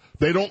criminals.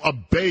 They don't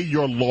obey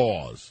your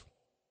laws.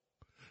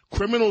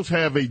 Criminals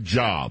have a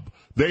job.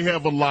 They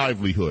have a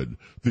livelihood.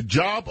 The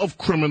job of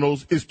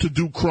criminals is to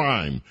do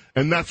crime,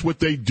 and that's what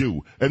they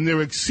do. And they're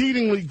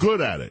exceedingly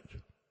good at it.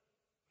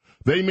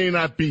 They may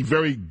not be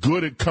very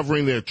good at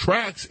covering their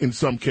tracks in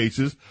some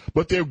cases,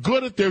 but they're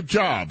good at their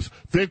jobs.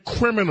 They're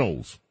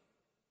criminals.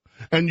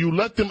 And you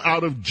let them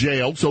out of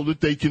jail so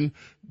that they can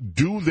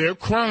do their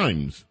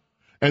crimes.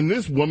 And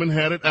this woman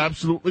had it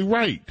absolutely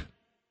right.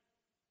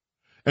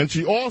 And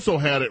she also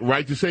had it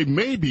right to say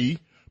maybe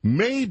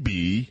there'd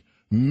be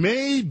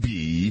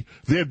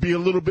a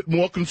little bit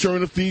more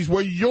concern if these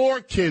were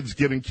your kids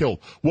getting killed.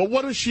 Well,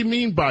 what does she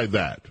mean by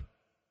that?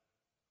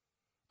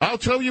 I'll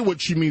tell you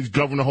what she means,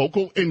 Governor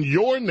Hochul. In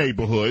your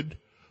neighborhood,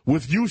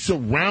 with you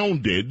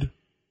surrounded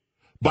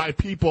by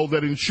people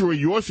that ensure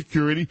your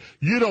security,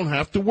 you don't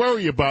have to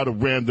worry about a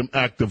random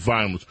act of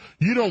violence.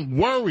 You don't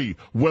worry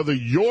whether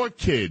your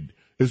kid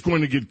is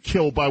going to get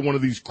killed by one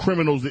of these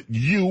criminals that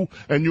you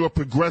and your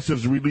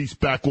progressives release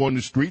back on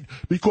the street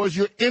because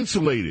you're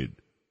insulated.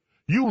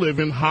 You live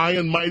in high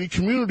and mighty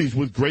communities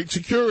with great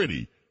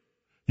security.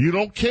 You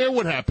don't care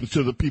what happens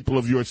to the people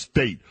of your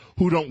state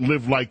who don't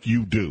live like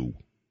you do.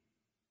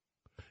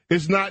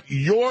 It's not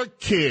your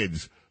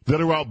kids that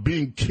are out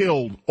being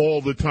killed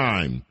all the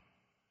time.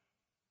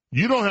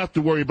 You don't have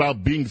to worry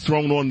about being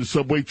thrown on the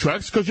subway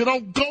tracks because you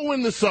don't go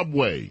in the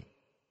subway.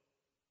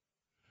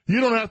 You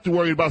don't have to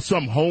worry about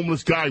some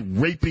homeless guy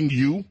raping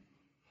you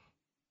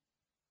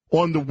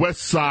on the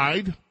west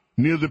side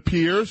near the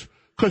piers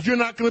because you're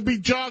not going to be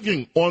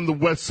jogging on the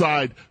west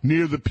side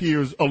near the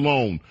piers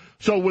alone.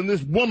 So when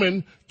this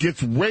woman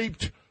gets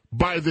raped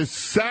by this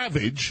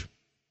savage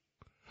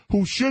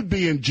who should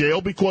be in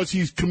jail because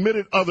he's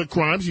committed other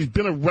crimes, he's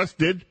been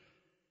arrested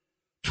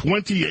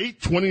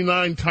 28,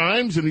 29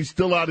 times, and he's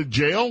still out of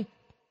jail,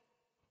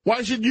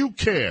 why should you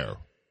care?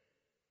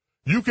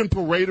 You can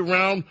parade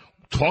around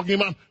talking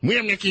about,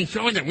 we're making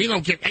sure that we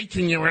don't give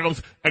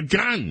 18-year-olds a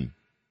gun.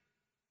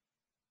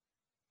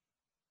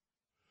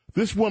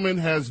 This woman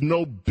has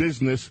no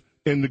business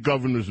in the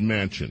governor's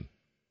mansion.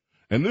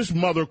 And this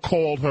mother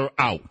called her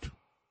out.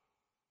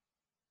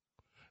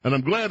 And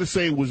I'm glad to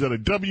say it was at a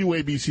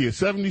WABC, a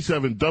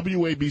 77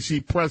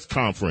 WABC press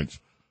conference,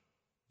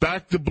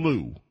 back to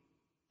blue,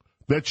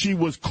 that she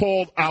was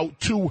called out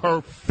to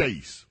her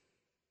face.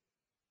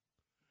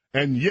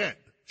 And yet,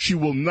 she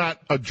will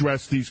not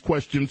address these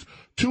questions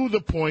to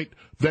the point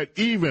that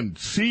even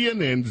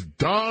CNN's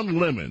Don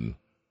Lemon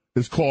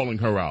is calling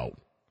her out.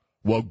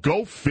 Well,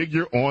 go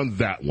figure on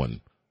that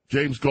one.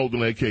 James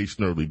Golden, a.k.a.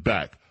 Snerdley,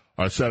 back.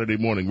 Our Saturday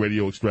morning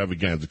radio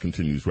extravaganza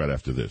continues right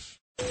after this.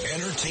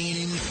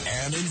 Entertaining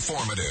and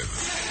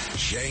informative.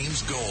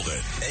 James Golden,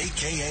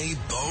 a.k.a.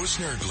 Bo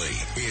Snerdley,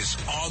 is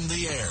on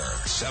the air.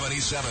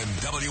 77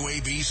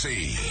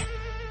 WABC.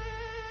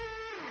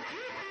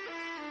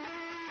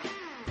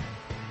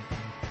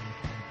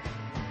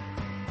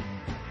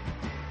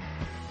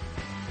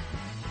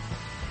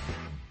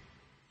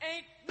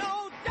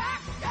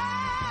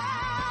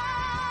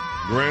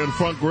 Grand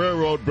Funk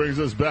Railroad brings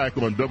us back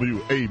on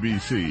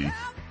WABC.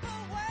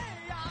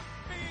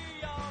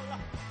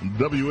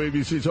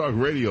 WABC Talk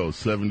Radio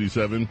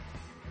 77.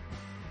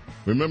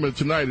 Remember,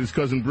 tonight is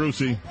Cousin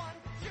Brucey.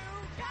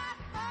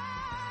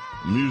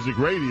 Music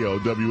Radio,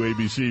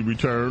 WABC,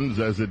 returns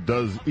as it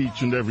does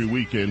each and every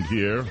weekend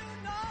here.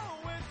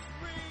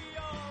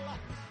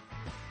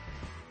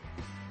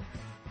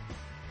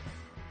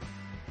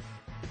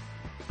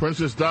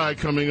 Princess Di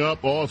coming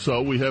up.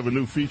 Also, we have a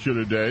new feature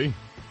today.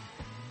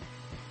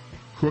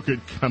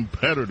 Crooked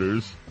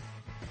Competitors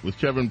with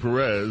Kevin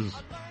Perez.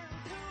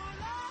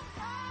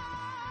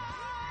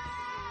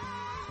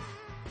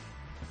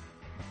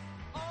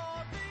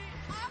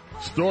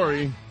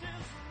 Story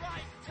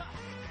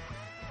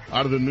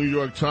out of the New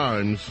York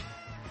Times,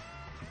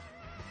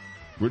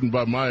 written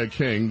by Maya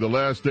King. The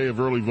last day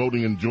of early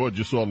voting in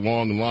Georgia saw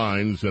long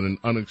lines and an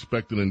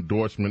unexpected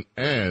endorsement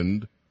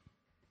and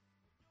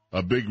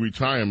a big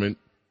retirement.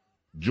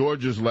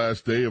 Georgia's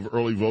last day of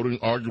early voting,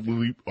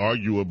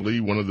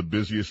 arguably one of the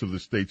busiest of the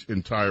state's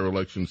entire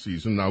election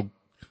season.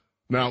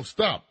 Now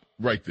stop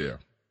right there.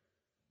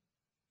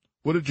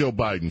 What did Joe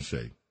Biden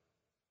say?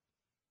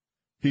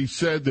 He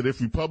said that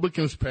if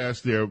Republicans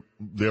passed their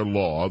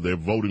law, their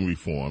voting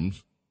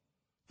reforms,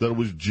 that it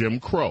was Jim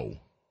Crow,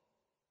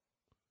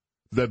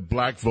 that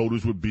black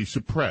voters would be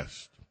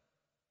suppressed.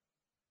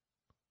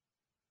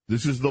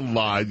 This is the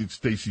lie that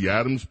Stacey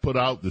Abrams put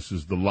out. This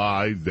is the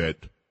lie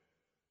that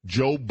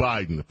Joe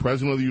Biden, the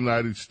President of the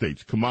United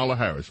States, Kamala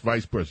Harris,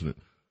 Vice President,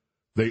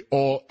 they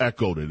all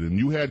echoed it. And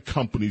you had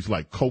companies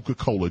like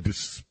Coca-Cola,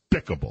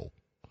 despicable,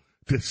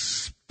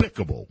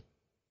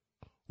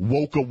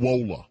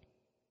 Woka-Wola,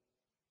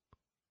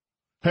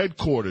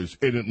 headquarters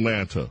in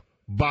Atlanta,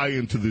 buy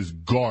into this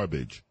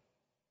garbage.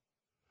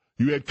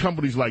 You had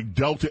companies like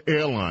Delta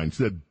Airlines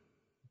that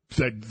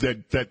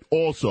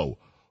also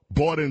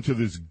bought into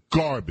this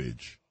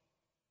garbage.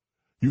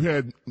 You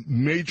had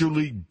Major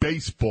League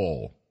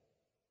Baseball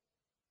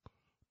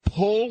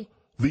pull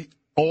the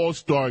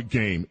All-Star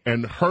game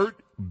and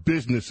hurt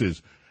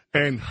businesses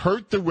and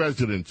hurt the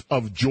residents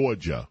of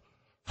Georgia,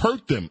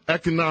 hurt them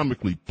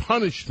economically,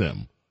 punish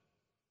them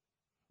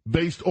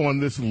based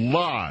on this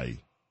lie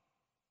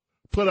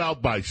put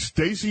out by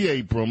Stacey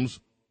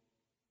Abrams,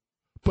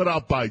 put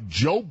out by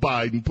Joe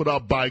Biden, put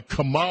out by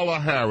Kamala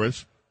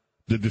Harris,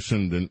 the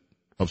descendant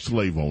of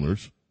slave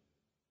owners,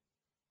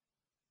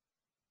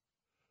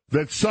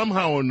 that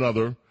somehow or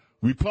another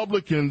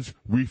Republicans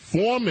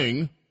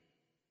reforming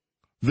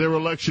their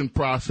election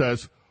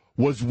process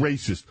was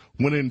racist,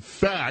 when in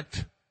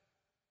fact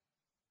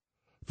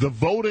the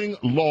voting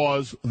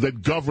laws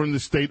that govern the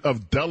state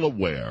of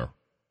Delaware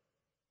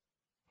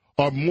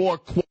are more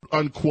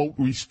quote-unquote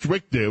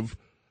restrictive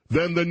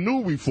than the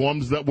new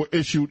reforms that were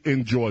issued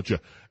in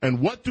Georgia. And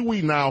what do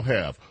we now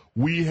have?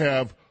 We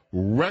have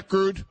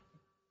record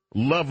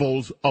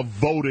levels of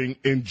voting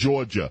in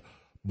Georgia.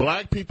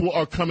 Black people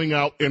are coming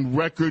out in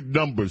record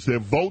numbers. Their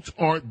votes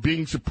aren't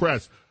being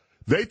suppressed.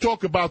 They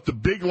talk about the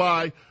big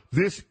lie.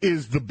 This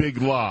is the big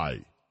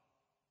lie.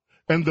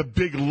 And the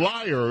big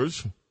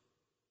liars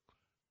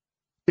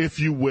if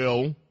you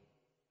will,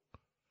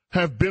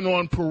 have been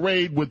on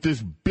parade with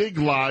this big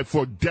lie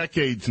for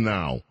decades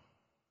now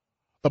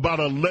about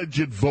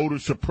alleged voter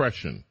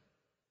suppression.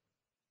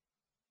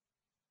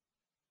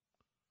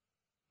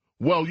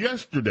 Well,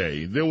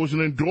 yesterday, there was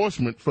an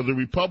endorsement for the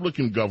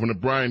Republican governor,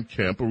 Brian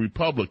Kemp, a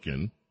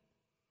Republican,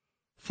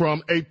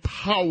 from a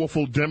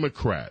powerful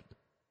Democrat,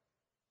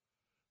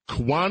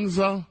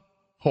 Kwanzaa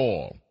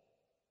Hall.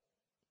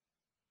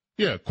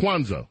 Yeah,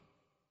 Kwanzaa.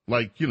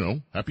 Like,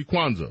 Happy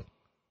Kwanzaa.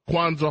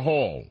 Kwanzaa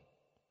Hall.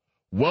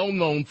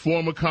 Well-known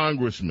former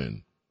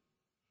congressman.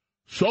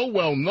 So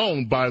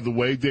well-known, by the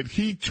way, that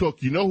he took,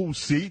 whose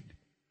seat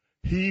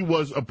he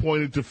was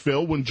appointed to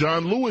fill when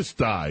John Lewis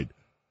died.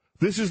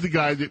 This is the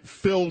guy that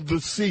filled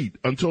the seat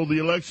until the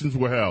elections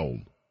were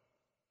held.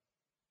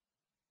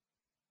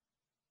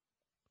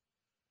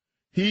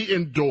 He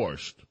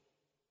endorsed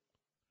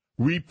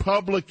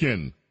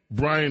Republican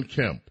Brian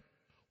Kemp.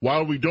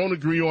 While we don't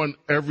agree on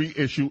every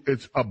issue,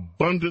 it's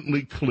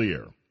abundantly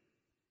clear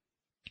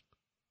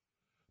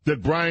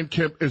that Brian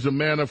Kemp is a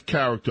man of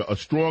character, a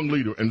strong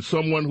leader, and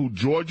someone who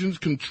Georgians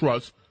can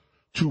trust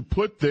to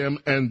put them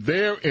and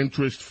their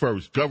interests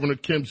first. Governor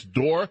Kemp's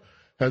door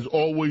has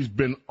always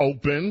been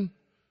open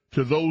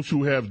to those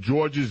who have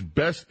Georgia's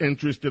best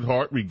interest at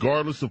heart,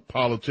 regardless of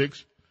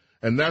politics,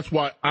 and that's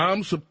why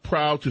I'm so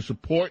proud to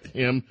support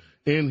him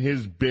in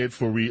his bid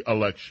for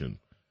re-election.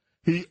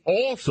 He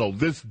also,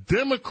 this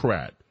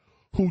Democrat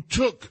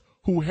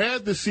who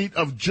had the seat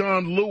of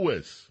John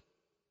Lewis,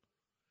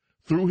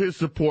 through his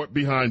support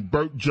behind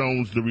Burt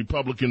Jones, the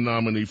Republican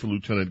nominee for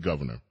lieutenant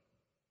governor.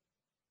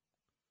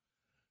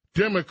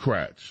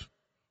 Democrats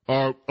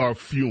are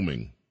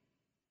fuming.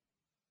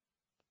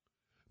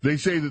 They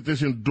say that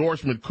this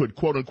endorsement could,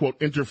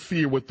 quote-unquote,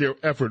 interfere with their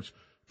efforts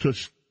to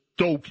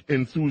stoke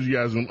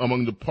enthusiasm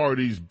among the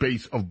party's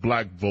base of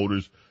black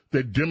voters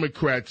that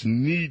Democrats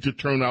need to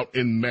turn out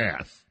en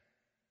masse.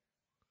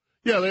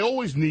 Yeah, they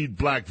always need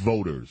black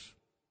voters.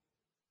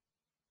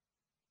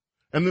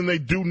 And then they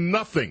do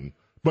nothing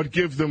but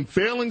give them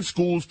failing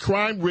schools,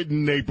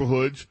 crime-ridden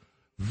neighborhoods,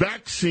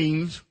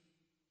 vaccines,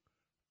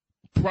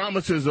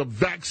 promises of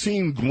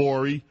vaccine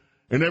glory,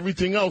 and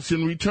everything else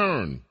in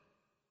return.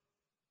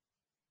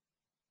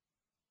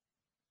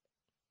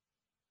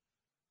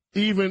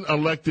 Even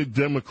elected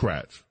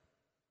Democrats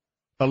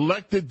are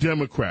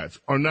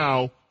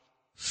now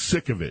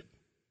sick of it.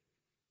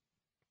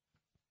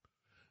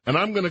 And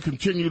I'm going to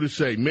continue to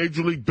say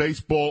Major League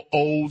Baseball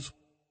owes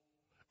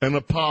an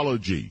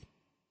apology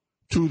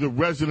to the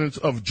residents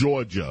of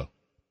Georgia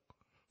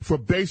for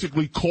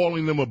basically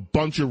calling them a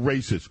bunch of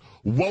racists.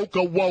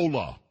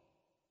 Woka-wola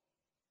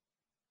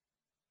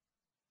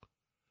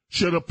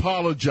should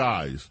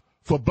apologize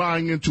for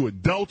buying into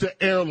it. Delta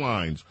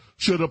Airlines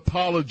should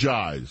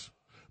apologize.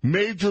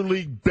 Major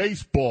League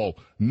Baseball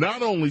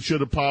not only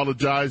should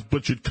apologize,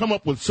 but should come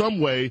up with some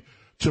way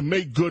to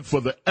make good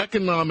for the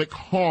economic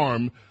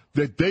harm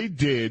that they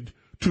did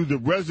to the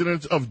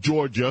residents of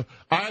Georgia.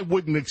 I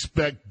wouldn't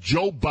expect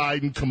Joe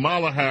Biden,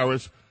 Kamala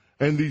Harris,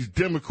 and these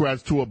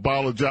Democrats to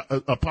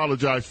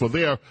apologize for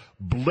their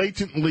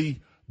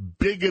blatantly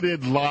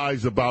bigoted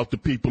lies about the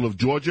people of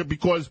Georgia,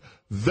 because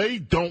they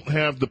don't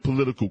have the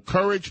political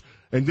courage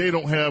and they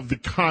don't have the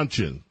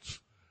conscience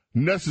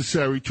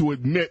necessary to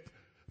admit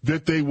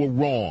that they were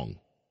wrong.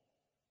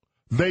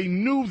 They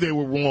knew they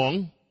were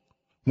wrong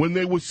when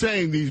they were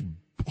saying these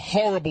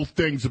horrible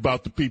things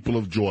about the people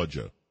of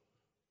Georgia.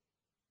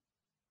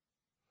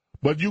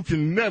 But you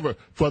can never,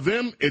 for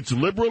them, it's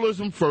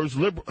liberalism first.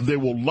 They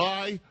will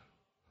lie.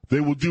 They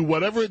will do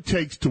whatever it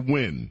takes to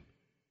win,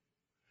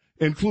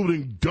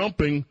 including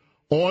dumping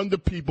on the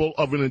people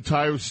of an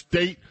entire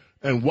state.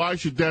 And why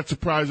should that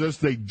surprise us?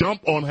 They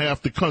dump on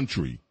half the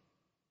country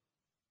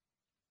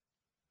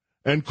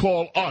and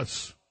call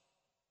us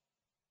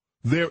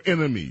their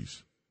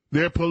enemies,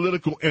 their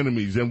political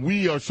enemies, and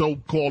we are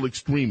so-called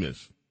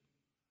extremists.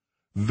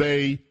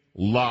 They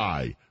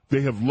lie.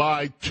 They have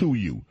lied to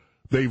you.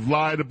 They've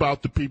lied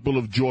about the people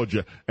of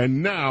Georgia.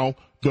 And now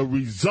the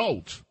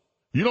results,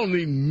 you don't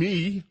need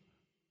me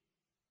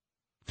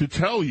to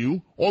tell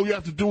you. All you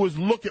have to do is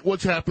look at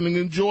what's happening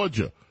in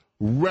Georgia.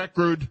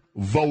 Record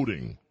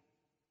voting.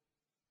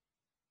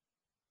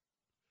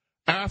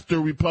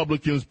 After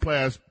Republicans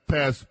passed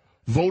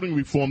voting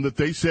reform that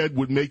they said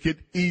would make it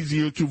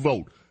easier to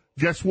vote.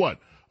 Guess what?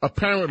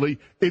 Apparently,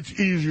 it's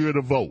easier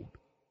to vote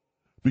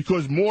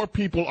because more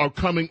people are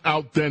coming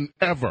out than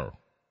ever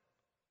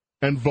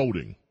and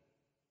voting.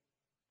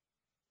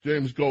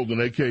 James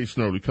Golden, a.k.a.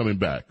 Snerdley, coming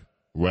back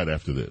right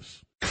after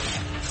this.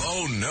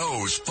 Bo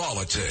knows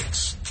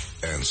politics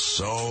and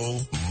so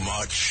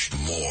much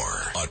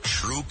more. A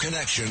true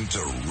connection to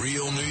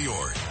real New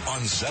York on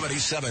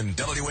 77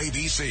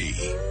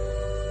 WABC.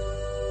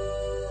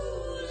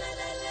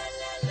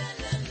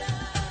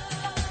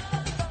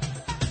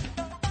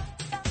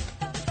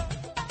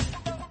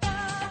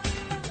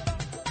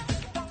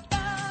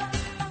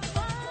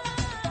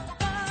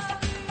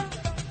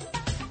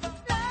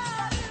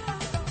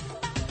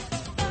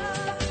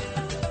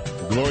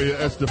 Gloria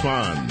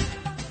Estefan.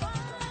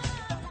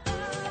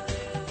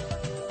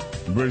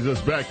 Brings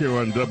us back here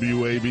on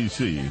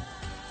WABC.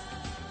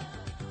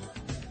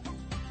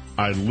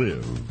 I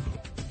live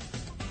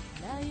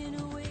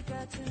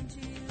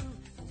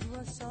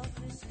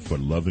for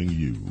loving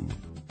you.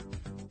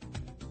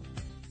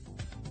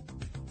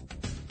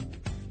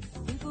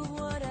 Think of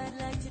what I'd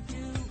like to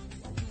do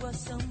while you are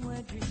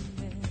somewhere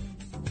dreaming.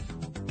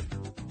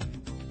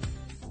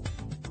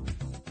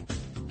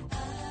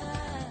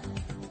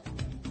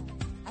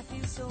 I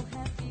feel so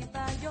happy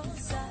by your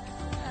side.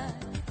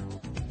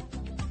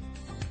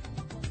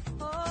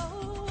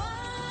 Oh,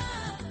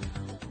 I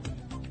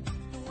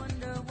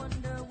wonder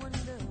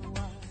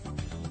why.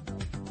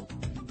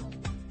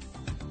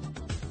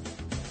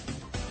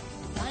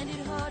 Find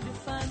it hard to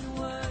find the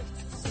words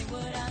to say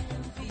what I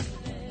am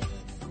feeling.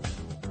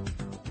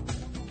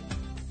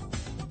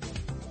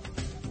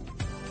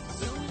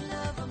 So in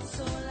love, I'm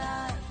so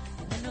alive,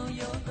 and I know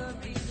you're the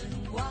reason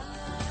why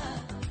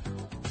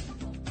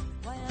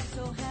I'm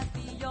so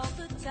happy all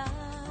the time.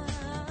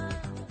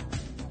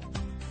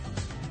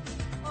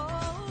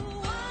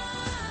 Oh,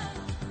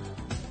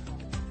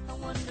 I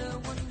wonder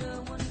why.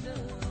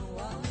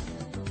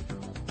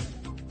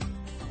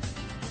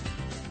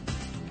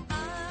 I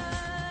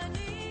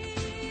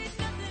need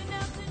nothing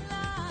else in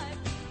life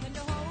than to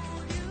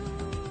hold you.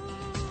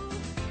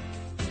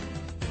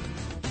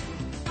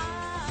 I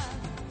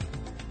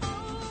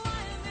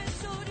am in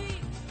so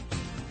deep.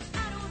 I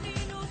don't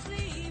need no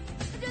sleep.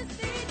 I just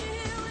need you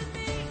here with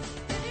me.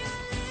 Baby, I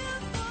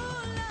live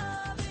for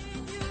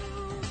loving you.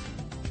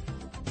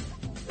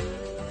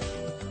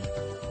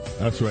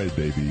 That's right,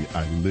 baby.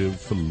 I live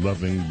for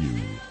loving you.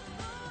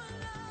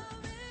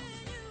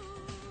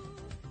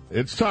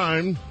 It's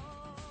time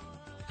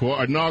for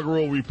our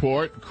inaugural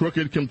report.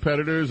 Crooked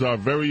competitors, our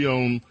very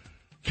own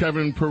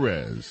Kevin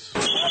Perez.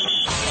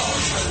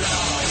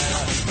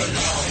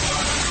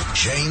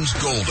 James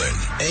Golden,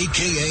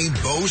 a.k.a.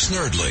 Bo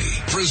Snerdley,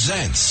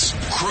 presents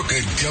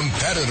Crooked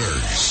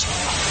Competitors.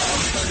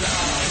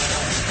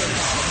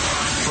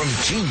 From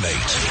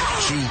teammate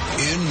to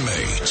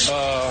inmate.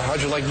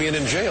 How'd you like being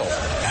in jail?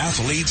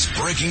 Athletes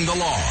breaking the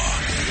law.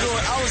 You know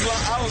what?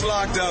 I was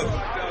locked up.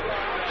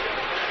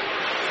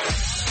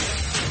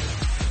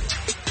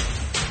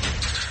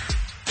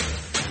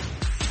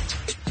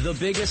 The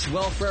biggest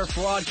welfare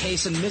fraud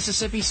case in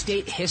Mississippi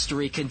state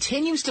history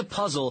continues to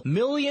puzzle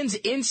millions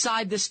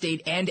inside the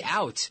state and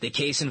out. The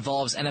case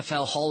involves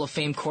NFL Hall of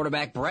Fame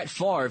quarterback Brett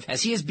Favre,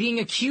 as he is being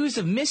accused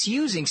of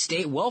misusing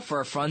state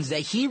welfare funds that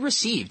he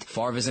received.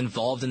 Favre is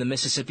involved in the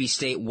Mississippi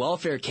state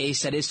welfare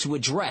case that is to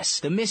address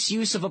the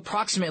misuse of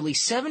approximately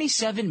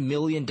 $77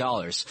 million.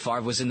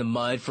 Favre was in the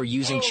mud for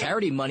using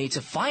charity money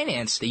to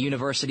finance the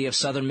University of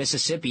Southern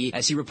Mississippi,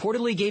 as he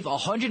reportedly gave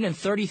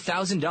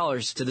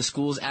 $130,000 to the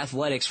school's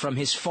athletics from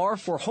his Far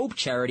for Hope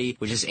charity,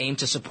 which is aimed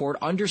to support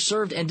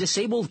underserved and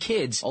disabled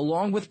kids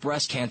along with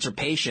breast cancer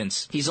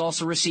patients. He's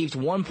also received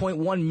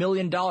 $1.1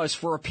 million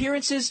for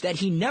appearances that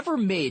he never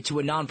made to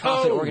a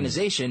nonprofit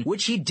organization,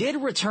 which he did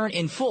return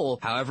in full.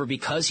 However,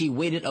 because he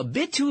waited a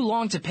bit too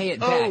long to pay it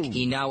back,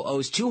 he now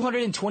owes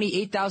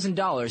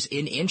 $228,000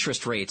 in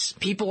interest rates.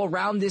 People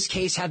around this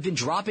case have been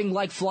dropping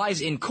like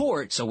flies in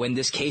court, so when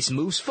this case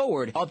moves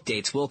forward,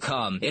 updates will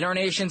come. In our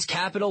nation's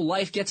capital,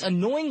 life gets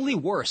annoyingly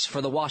worse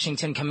for the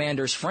Washington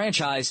Commanders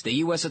franchise. The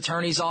U.S.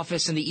 Attorney's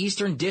Office in the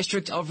Eastern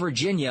District of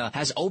Virginia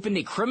has opened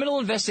a criminal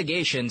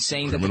investigation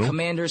saying that the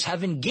Commanders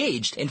have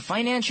engaged in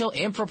financial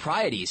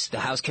improprieties. The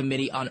House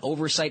Committee on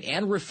Oversight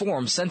and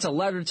Reform sent a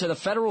letter to the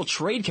Federal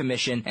Trade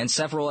Commission and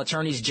several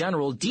attorneys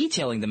general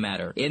detailing the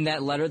matter. In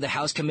that letter, the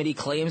House Committee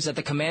claims that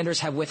the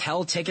Commanders have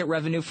withheld ticket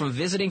revenue from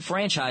visiting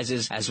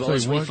franchises as well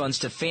as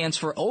refunds to fans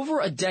for over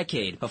a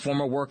decade. A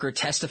former worker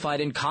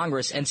testified in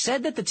Congress and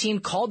said that the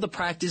team called the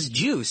practice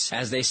juice,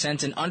 as they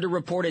sent an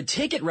underreported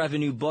ticket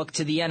revenue book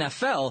to the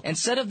NFL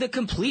instead of the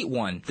complete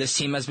one. This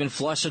team has been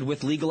flustered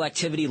with legal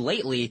activity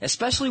lately,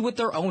 especially with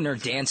their owner,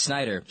 Dan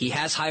Snyder. He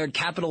has hired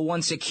Capital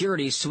One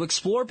Securities to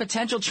explore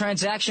potential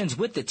transactions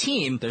with the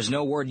team. There's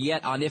no word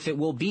yet on if it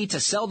will be to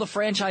sell the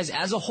franchise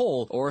as a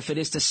whole or if it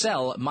is to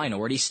sell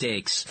minority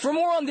stakes. For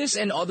more on this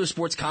and other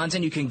sports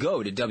content, you can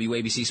go to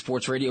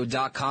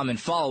WABCSportsRadio.com and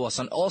follow us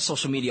on all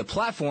social media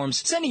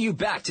platforms, sending you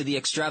back to the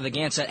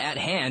extravaganza at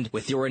hand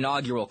with your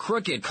inaugural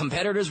Crooked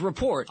Competitors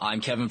Report.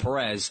 I'm Kevin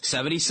Perez,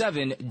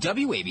 77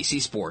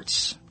 WABC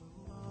Sports.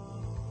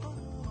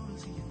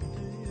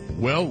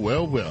 Well.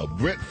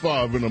 Brett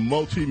Favre in a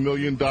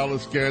multi-million-dollar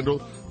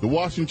scandal. The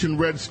Washington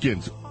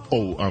Redskins.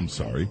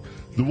 The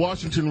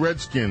Washington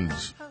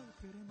Redskins.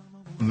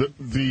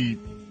 The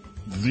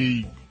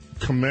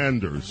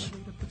Commanders.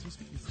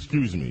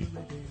 Excuse me.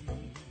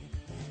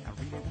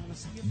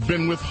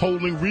 Been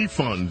withholding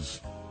refunds.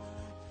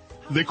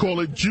 They call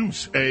it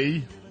juice,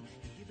 eh?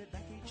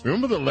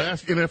 Remember the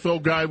last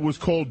NFL guy was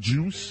called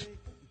Juice?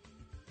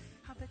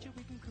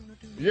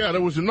 Yeah,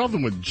 there was another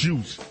one,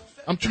 Juice.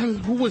 I'm trying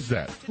to, who was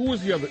that? Who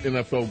was the other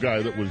NFL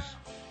guy that was,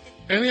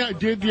 any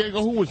idea,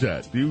 Diego, who was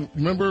that? Do you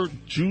remember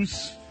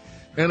Juice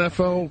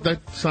NFL?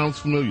 That sounds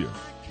familiar.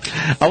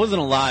 I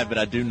wasn't alive, but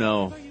I do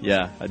know,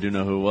 I do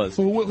know who it was.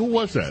 Who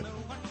was that?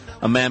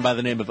 a man by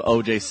the name of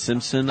O.J.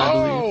 Simpson, I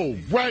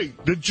believe. Oh,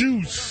 right, the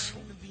juice.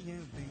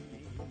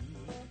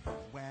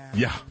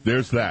 Yeah,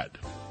 there's that.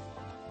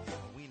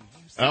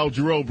 Al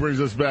Jarreau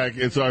brings us back.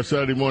 It's our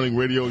Saturday morning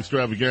radio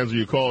extravaganza.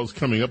 Your calls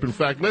coming up. In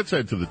fact, let's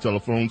head to the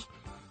telephones.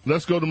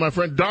 Let's go to my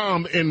friend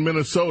Dom in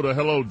Minnesota.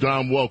 Hello,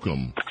 Dom.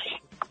 Welcome.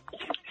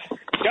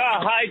 Yeah,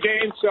 hi,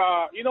 James.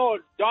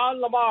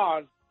 Don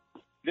Lemon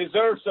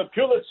deserves a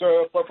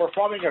Pulitzer for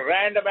performing a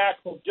random act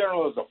of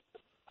journalism.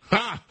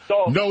 Ha!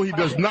 No, he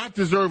does not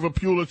deserve a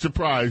Pulitzer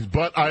Prize,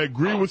 but I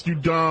agree with you,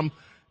 Dom.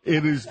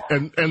 It is,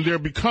 and they're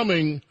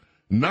becoming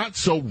not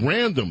so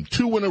random.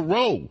 2 in a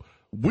row.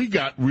 We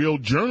got real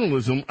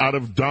journalism out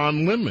of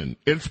Don Lemon.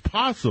 It's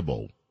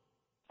possible.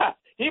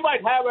 He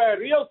might have a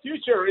real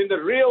future in the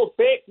real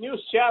fake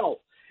news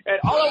channel. And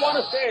all I want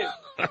to say is,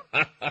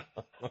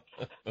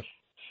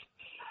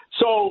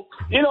 all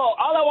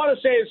I want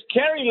to say is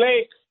Carrie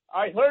Lake,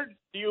 I heard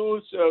you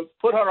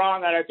put her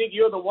on, and I think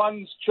you're the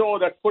one show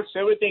that puts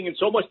everything in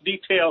so much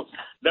detail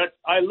that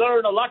I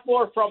learn a lot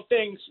more from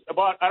things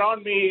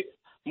around me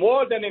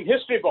more than in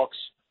history books.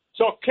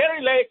 So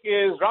Carrie Lake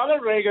is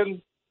Ronald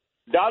Reagan,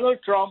 Donald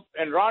Trump,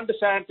 and Ron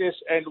DeSantis,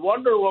 and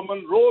Wonder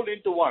Woman rolled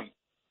into one.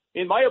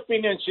 In my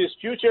opinion, she's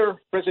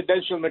future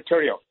presidential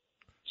material.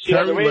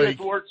 Carrie Lake,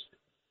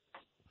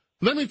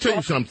 let me tell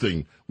you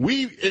something.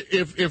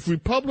 If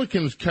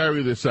Republicans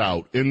carry this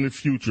out in the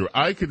future,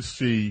 I could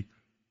see.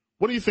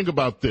 What do you think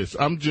about this?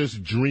 I'm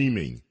just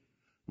dreaming.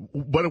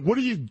 But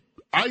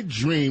I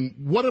dream,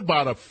 what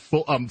about a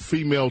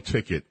female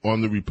ticket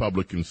on the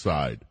Republican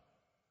side?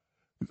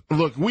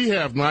 Look,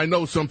 I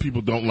know some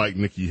people don't like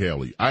Nikki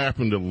Haley. I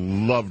happen to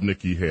love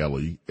Nikki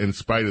Haley in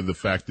spite of the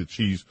fact that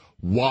she's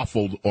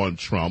waffled on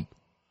Trump,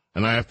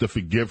 and I have to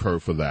forgive her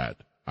for that.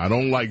 I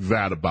don't like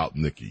that about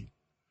Nikki.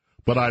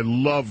 But I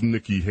love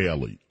Nikki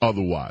Haley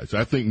otherwise.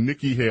 I think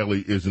Nikki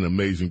Haley is an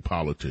amazing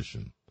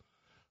politician.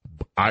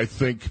 I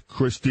think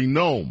Kristi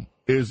Noem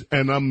is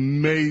an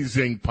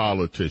amazing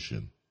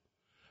politician.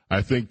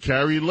 I think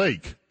Carrie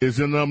Lake is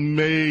an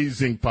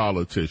amazing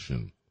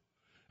politician.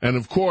 And,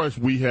 of course,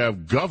 we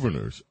have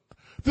governors.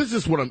 This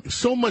is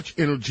so much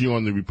energy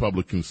on the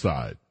Republican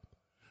side.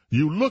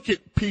 You look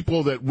at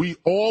people that we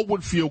all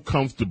would feel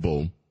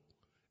comfortable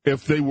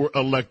if they were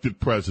elected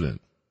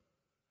president.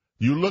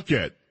 You look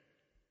at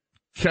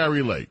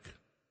Carrie Lake.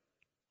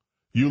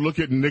 You look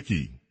at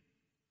Nikki.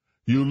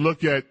 You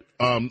look at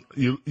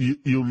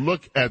you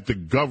look at the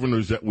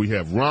governors that we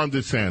have. Ron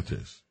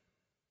DeSantis.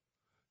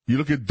 You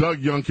look at Doug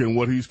Youngkin,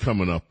 what he's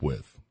coming up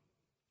with.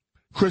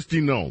 Kristi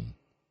Noem.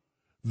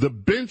 The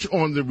bench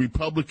on the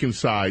Republican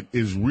side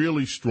is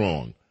really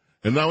strong.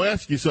 And now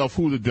ask yourself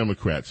who the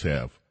Democrats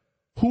have.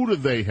 Who do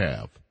they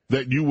have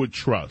that you would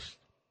trust?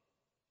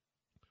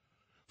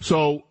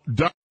 So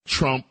Donald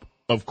Trump,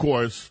 of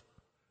course,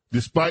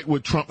 despite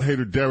what Trump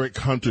hater Derek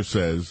Hunter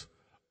says,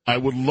 I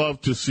would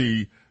love to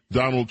see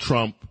Donald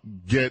Trump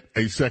get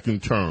a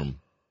second term.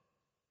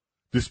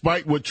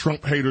 Despite what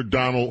Trump hater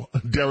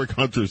Derek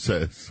Hunter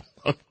says.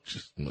 I'm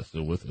just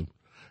messing with him.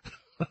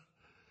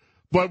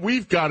 But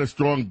we've got a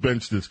strong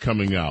bench that's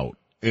coming out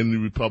in the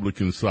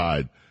Republican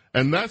side.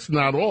 And that's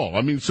not all.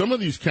 I mean, some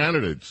of these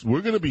candidates, we're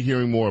going to be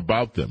hearing more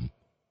about them.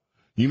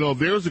 You know,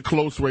 there's a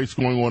close race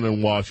going on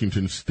in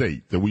Washington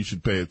State that we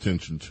should pay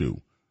attention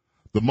to.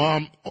 The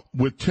mom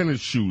with tennis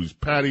shoes,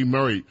 Patty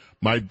Murray,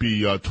 might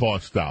be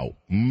tossed out.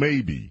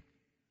 Maybe.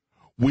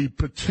 We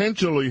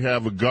potentially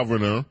have a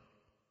governor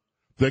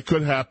that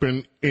could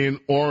happen in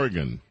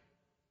Oregon.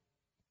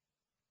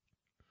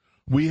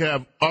 We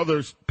have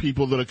other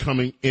people that are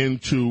coming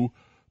into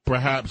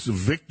perhaps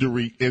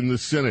victory in the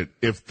Senate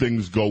if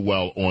things go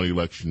well on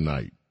election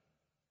night.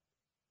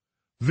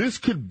 This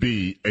could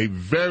be a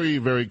very,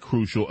 very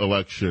crucial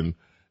election,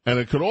 and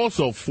it could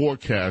also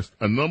forecast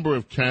a number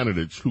of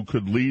candidates who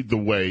could lead the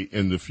way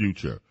in the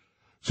future.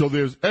 So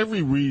there's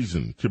every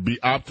reason to be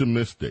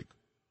optimistic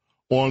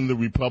on the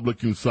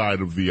Republican side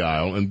of the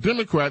aisle. And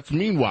Democrats,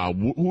 meanwhile,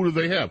 who do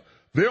they have?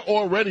 They're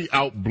already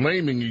out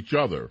blaming each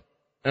other.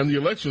 And the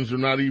elections are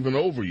not even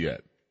over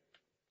yet.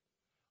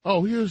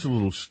 Oh, here's a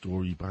little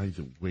story, by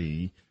the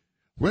way.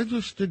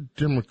 Registered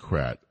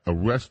Democrat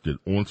arrested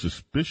on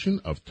suspicion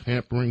of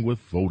tampering with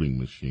voting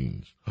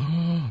machines.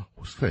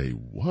 Say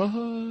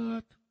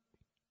what?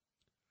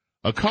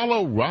 A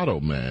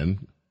Colorado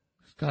man,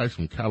 this guy's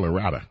from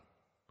Colorado,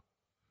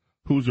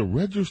 who's a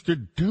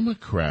registered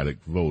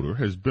Democratic voter,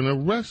 has been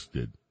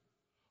arrested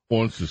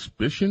on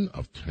suspicion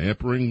of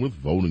tampering with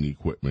voting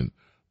equipment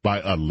by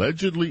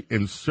allegedly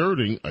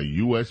inserting a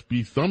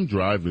USB thumb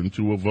drive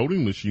into a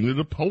voting machine at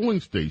a polling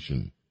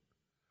station.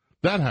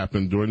 That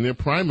happened during their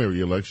primary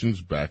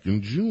elections back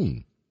in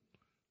June.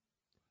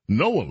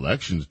 No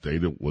elections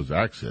data was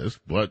accessed,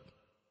 but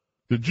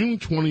the June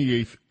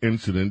 28th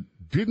incident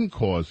didn't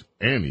cause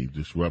any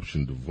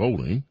disruption to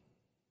voting,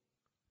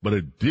 but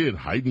it did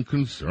heighten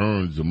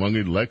concerns among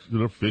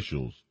elected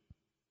officials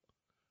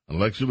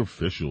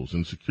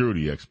and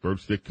security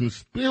experts that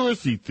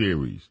conspiracy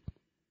theories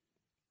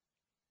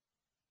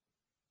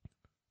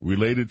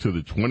related to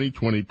the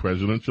 2020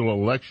 presidential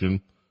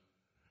election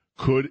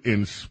could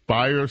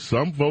inspire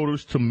some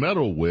voters to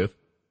meddle with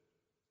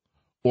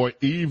or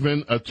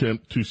even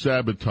attempt to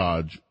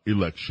sabotage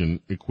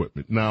election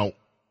equipment. Now,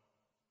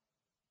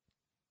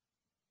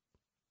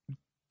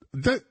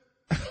 that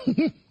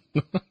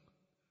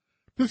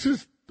this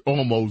is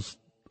almost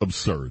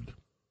absurd.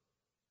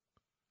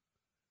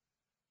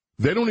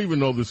 They don't even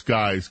know this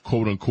guy's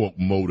quote-unquote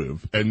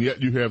motive, and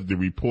yet you have the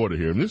reporter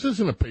here. And this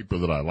isn't a paper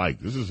that I like.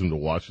 This is in the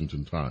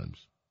Washington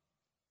Times.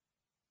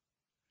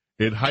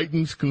 It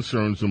heightens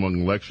concerns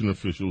among election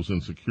officials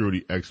and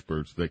security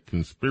experts that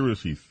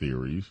conspiracy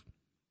theories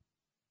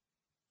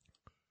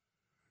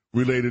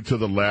related to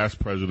the last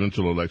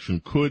presidential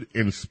election could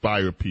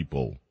inspire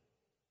people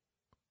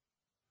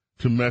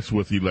to mess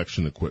with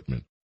election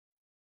equipment.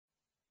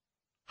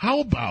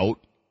 How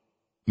about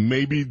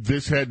maybe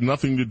this had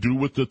nothing to do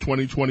with the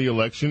 2020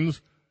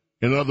 elections?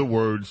 In other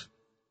words,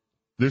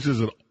 this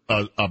is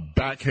a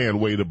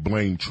backhand way to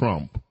blame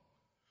Trump.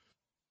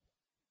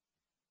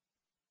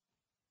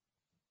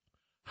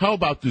 How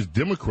about this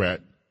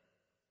Democrat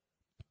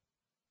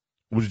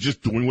was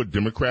just doing what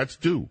Democrats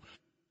do?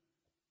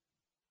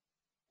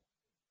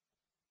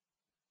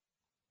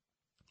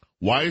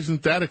 Why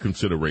isn't that a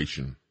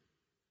consideration?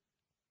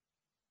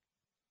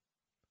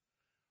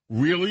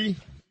 Really?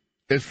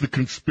 It's the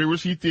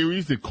conspiracy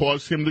theories that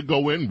caused him to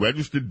go in,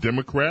 registered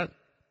Democrat?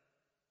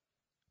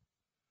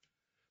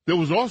 There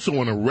was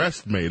also an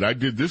arrest made. I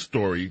did this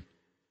story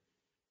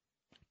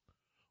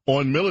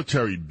on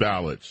military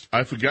ballots.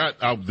 I forgot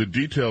the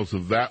details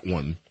of that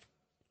one.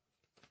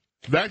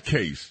 That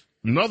case,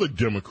 another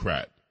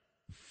Democrat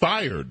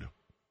fired.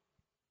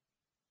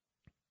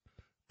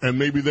 And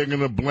maybe they're going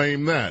to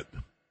blame that.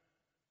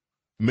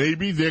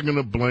 Maybe they're going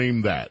to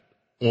blame that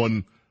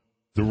on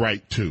the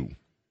right, too.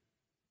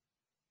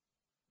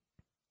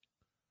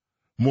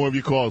 More of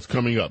your calls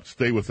coming up.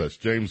 Stay with us.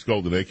 James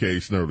Golden, a.k.a.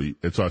 Snerdly.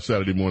 It's our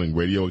Saturday morning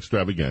radio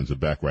extravaganza.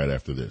 Back right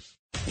after this.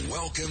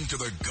 Welcome to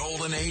the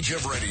golden age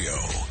of radio.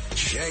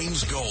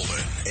 James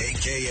Golden,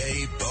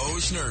 a.k.a. Bo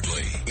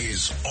Snerdly,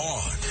 is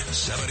on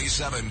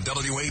 77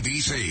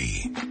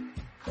 WABC.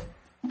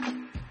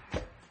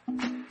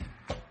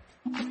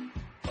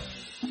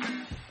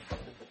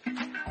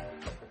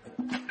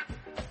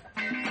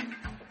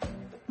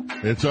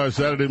 It's our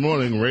Saturday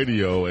morning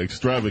radio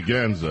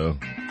extravaganza.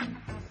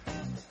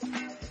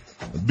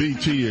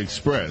 BT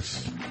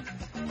Express,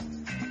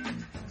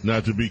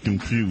 not to be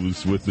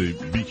confused with the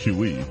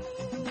BQE.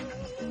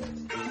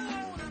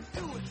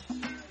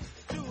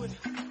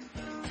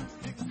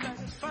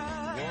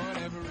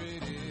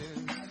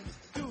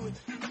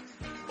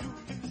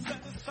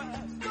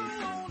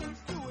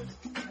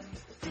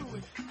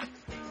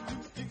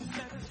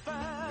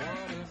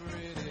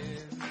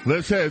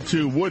 Let's head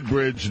to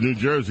Woodbridge, New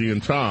Jersey,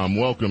 and Tom,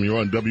 welcome. You're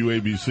on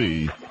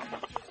WABC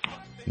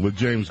with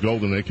James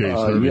Golden, a.k.a.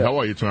 Snerdly. Yeah. How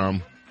are you,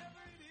 Tom?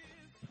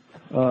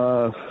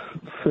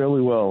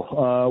 Fairly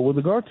well. With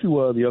regard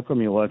to the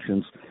upcoming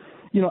elections,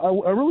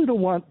 I really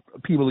don't want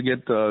people to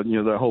get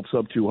their hopes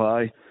up too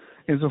high.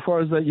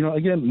 Insofar as that,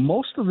 again,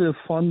 most of the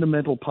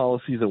fundamental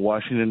policies that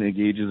Washington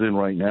engages in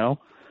right now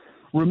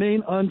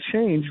remain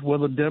unchanged,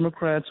 whether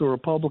Democrats or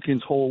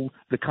Republicans hold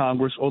the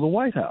Congress or the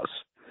White House.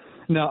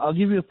 Now, I'll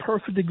give you a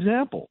perfect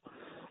example.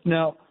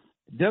 Now,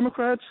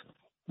 Democrats,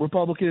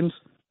 Republicans,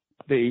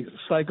 they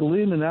cycle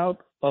in and out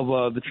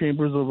of the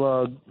chambers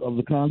of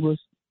the Congress,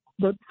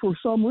 but for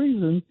some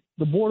reason,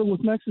 the border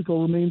with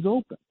Mexico remains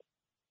open.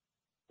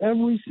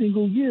 Every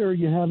single year,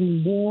 you're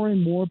having more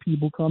and more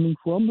people coming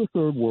from the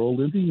third world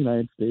into the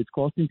United States,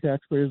 costing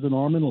taxpayers an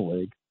arm and a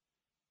leg.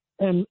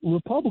 And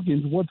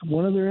Republicans, what's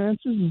one of their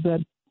answers is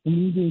that we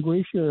need to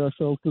ingratiate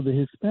ourselves to the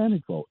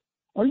Hispanic vote.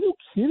 Are you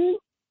kidding?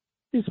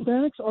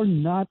 Hispanics are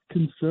not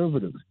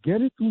conservatives.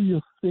 Get it through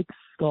your thick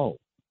skull.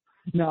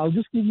 Now, I'll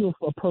just give you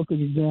a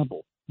perfect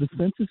example. The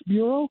Census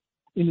Bureau,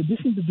 in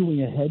addition to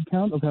doing a head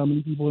count of how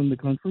many people are in the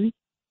country,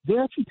 they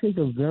actually take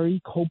a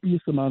very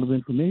copious amount of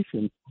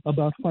information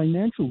about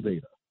financial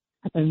data.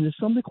 And there's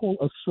something called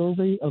a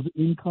Survey of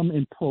Income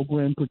and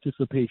Program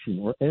Participation,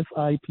 or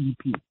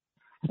SIPP.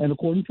 And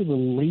according to the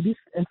latest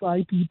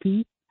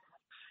SIPP,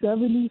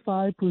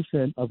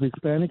 75% of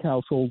Hispanic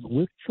households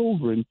with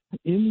children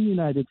in the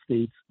United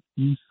States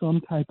use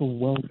some type of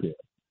welfare,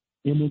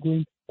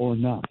 immigrant or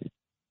not.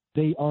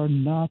 They are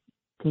not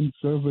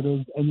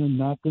conservatives, and they're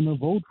not going to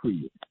vote for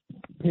you.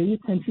 Pay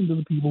attention to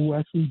the people who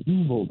actually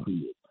do vote for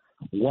you.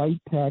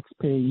 White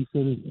tax-paying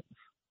citizens.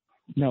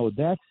 Now, with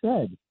that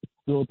said,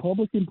 the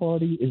Republican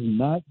Party is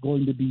not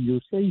going to be your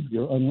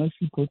savior unless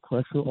you put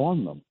pressure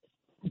on them.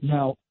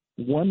 Now,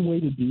 one way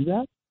to do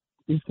that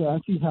is to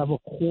actually have a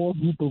core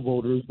group of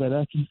voters that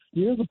actually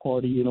steer the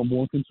party in a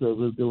more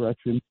conservative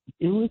direction,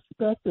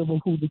 irrespective of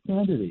who the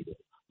candidate is.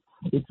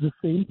 It's the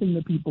same thing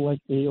that people like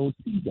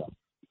AOC does.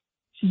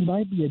 She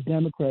might be a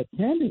Democrat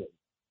candidate,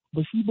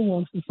 but she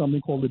belongs to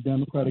something called the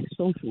Democratic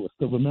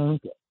Socialists of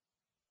America.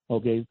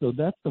 Okay, so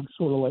that's the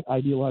sort of like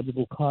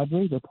ideological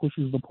cadre that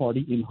pushes the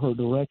party in her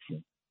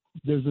direction.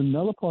 There's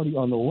another party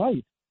on the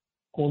right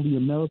called the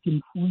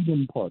American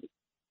Freedom Party.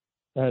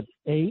 That's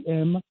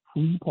AM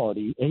Free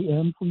Party,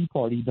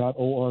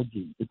 amfreeparty.org.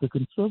 It's a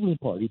conservative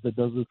party that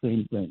does the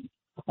same thing.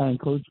 I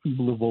encourage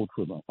people to vote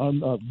for them.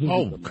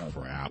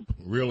 Crap.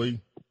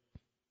 Really?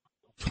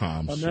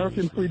 Tom, American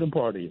seriously. Freedom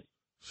Party.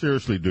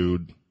 Seriously,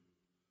 dude.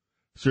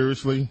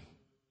 Seriously?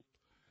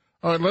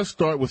 All right, let's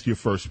start with your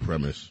first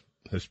premise.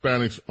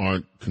 Hispanics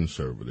aren't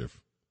conservative.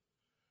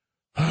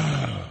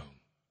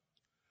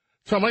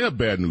 Tom, I got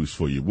bad news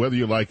for you. Whether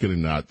you like it or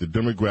not, the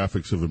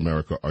demographics of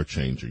America are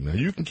changing. Now,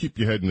 you can keep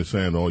your head in the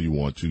sand all you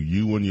want to.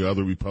 You and your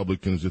other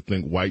Republicans that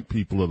think white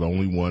people are the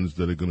only ones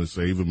that are going to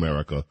save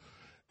America.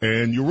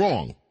 And you're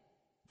wrong,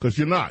 because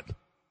you're not.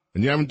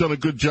 And you haven't done a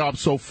good job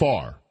so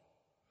far.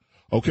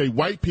 Okay,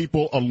 white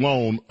people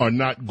alone are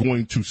not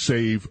going to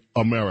save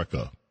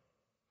America.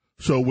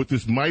 So with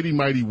this mighty,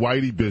 mighty,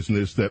 whitey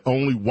business that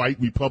only white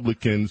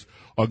Republicans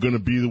are going to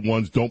be the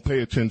ones, don't pay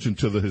attention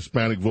to the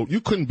Hispanic vote,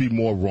 you couldn't be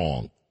more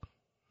wrong.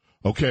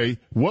 Okay,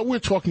 what we're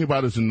talking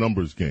about is a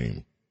numbers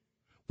game.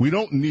 We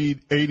don't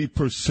need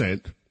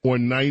 80% or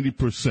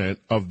 90%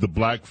 of the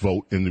black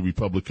vote in the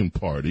Republican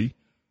Party.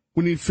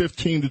 We need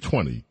 15 to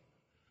 20.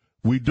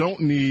 We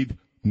don't need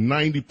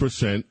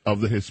 90%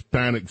 of the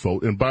Hispanic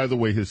vote. And by the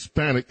way,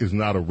 Hispanic is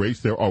not a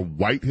race. There are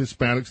white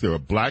Hispanics. There are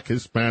black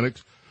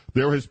Hispanics.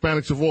 There are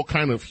Hispanics of all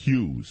kind of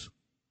hues.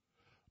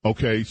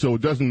 Okay, so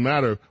it doesn't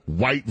matter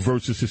white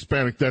versus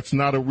Hispanic. That's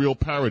not a real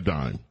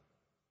paradigm.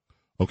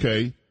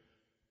 Okay?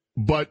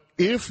 But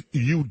if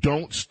you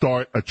don't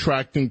start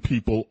attracting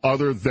people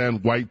other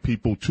than white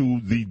people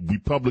to the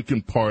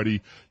Republican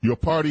Party, your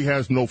party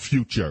has no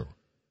future.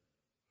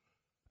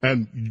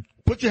 And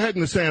put your head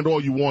in the sand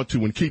all you want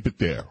to and keep it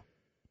there.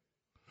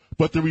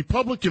 But the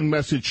Republican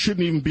message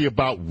shouldn't even be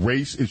about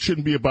race. It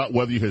shouldn't be about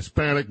whether you're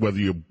Hispanic, whether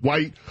you're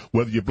white,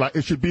 whether you're black.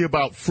 It should be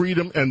about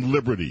freedom and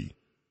liberty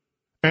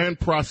and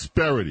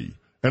prosperity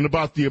and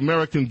about the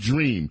American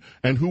dream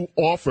and who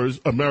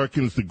offers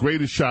Americans the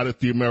greatest shot at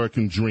the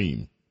American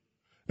dream.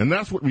 And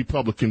that's what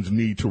Republicans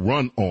need to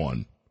run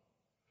on.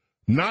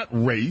 Not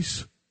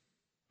race,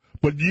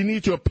 but you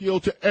need to appeal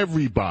to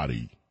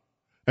everybody.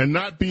 And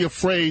not be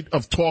afraid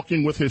of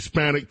talking with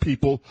Hispanic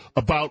people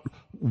about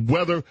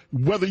whether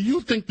you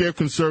think they're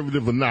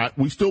conservative or not.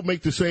 We still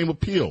make the same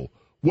appeal.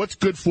 What's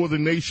good for the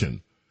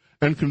nation?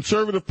 And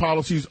conservative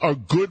policies are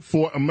good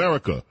for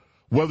America.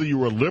 Whether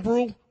you're a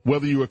liberal,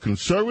 whether you're a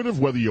conservative,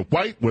 whether you're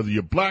white, whether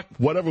you're black,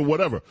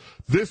 whatever.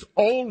 This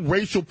old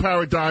racial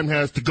paradigm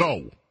has to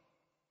go.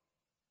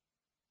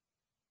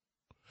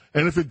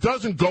 And if it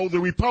doesn't go,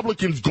 the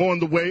Republicans go in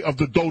the way of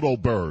the dodo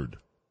bird.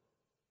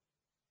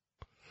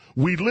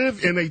 We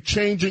live in a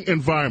changing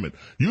environment.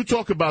 You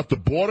talk about the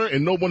border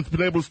and no one's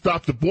been able to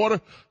stop the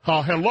border.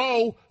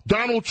 Hello,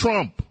 Donald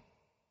Trump.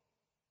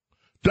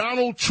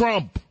 Donald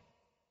Trump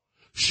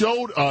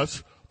showed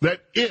us that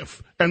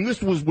if, and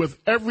this was with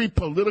every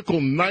political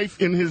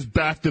knife in his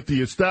back that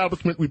the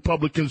establishment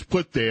Republicans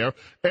put there,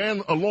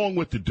 and along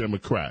with the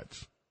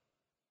Democrats,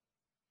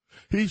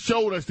 he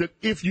showed us that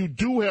if you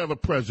do have a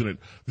president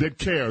that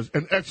cares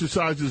and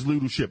exercises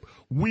leadership,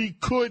 we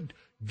could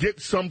get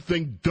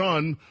something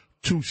done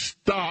to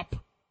stop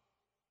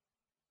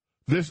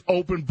this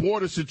open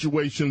border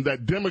situation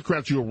that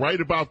Democrats, you're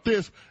right about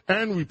this,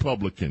 and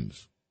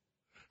Republicans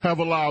have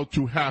allowed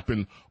to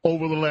happen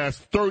over the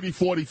last 30,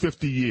 40,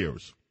 50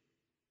 years.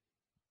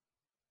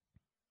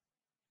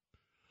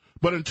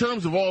 But in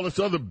terms of all this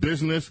other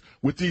business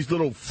with these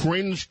little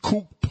fringe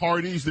kook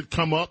parties that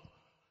come up,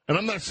 and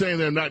I'm not saying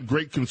they're not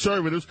great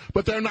conservatives,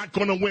 but they're not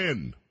going to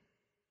win.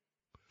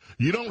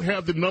 You don't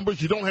have the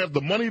numbers, you don't have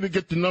the money to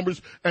get the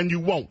numbers, and you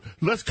won't.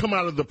 Let's come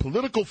out of the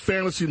political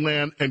fantasy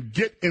land and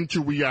get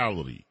into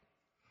reality.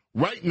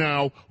 Right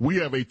now, we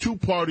have a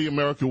two-party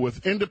America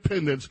with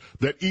independents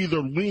that either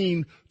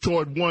lean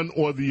toward one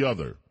or the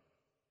other.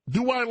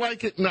 Do I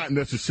like it? Not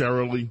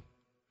necessarily.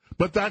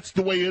 But that's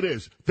the way it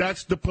is.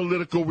 That's the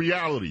political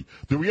reality.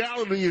 The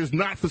reality is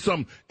not for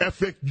some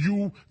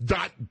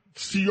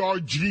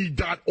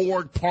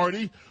FXU.CRG.org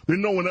party that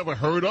no one ever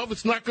heard of.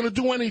 It's not going to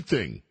do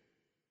anything.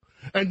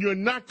 And you're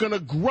not going to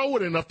grow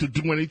it enough to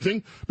do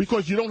anything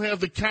because you don't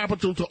have the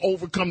capital to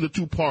overcome the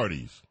two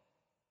parties.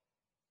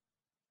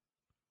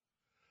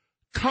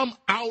 Come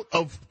out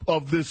of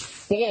this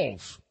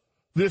false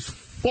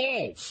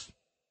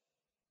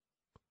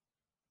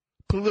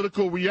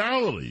political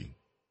reality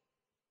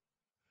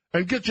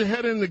and get your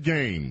head in the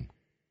game.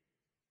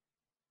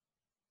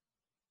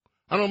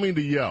 I don't mean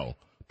to yell,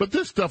 but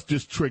this stuff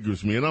just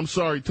triggers me. And I'm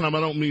sorry, Tom,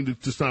 I don't mean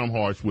to sound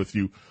harsh with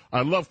you.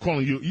 I love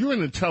calling you. You're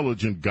an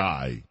intelligent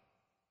guy.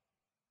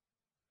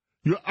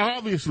 You're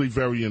obviously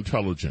very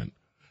intelligent.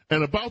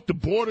 And about the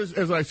borders,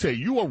 as I say,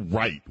 you are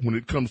right when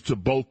it comes to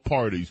both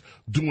parties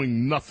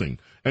doing nothing.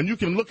 And you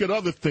can look at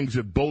other things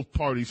that both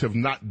parties have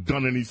not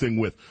done anything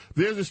with.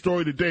 There's a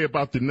story today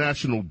about the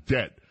national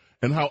debt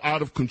and how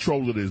out of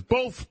control it is.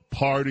 Both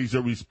parties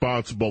are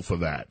responsible for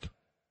that.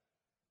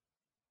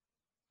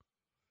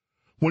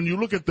 When you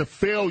look at the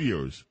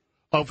failures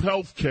of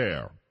health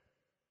care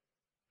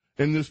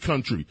in this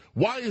country?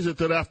 Why is it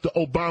that after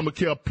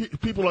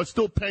Obamacare, people are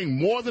still paying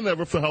more than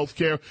ever for health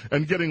care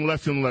and getting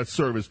less and less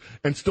service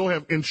and still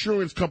have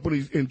insurance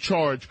companies in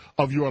charge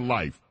of your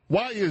life?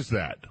 Why is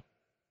that?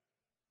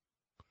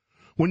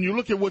 When you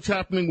look at what's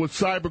happening with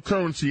cyber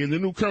currency and the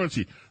new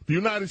currency, the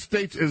United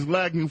States is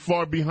lagging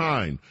far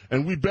behind,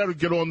 and we better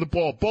get on the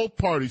ball. Both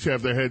parties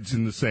have their heads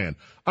in the sand.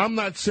 I'm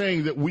not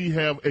saying that we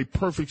have a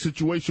perfect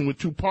situation with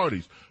two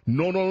parties.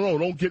 No,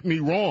 don't get me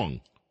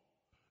wrong.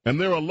 And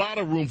there are a lot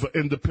of room for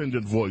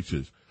independent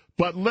voices.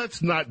 But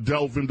let's not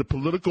delve into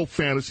political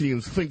fantasy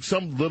and think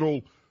some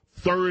little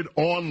third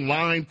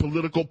online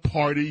political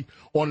party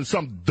on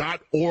some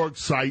 .org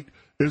site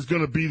is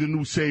going to be the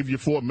new savior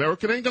for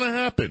America. It ain't going to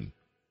happen.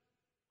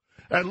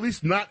 At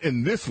least not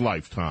in this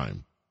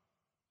lifetime.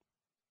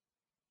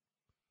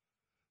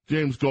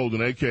 James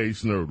Golden, a.k.a.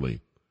 Snerdley.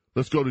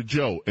 Let's go to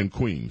Joe in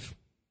Queens.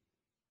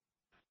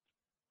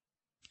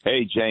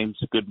 Hey, James.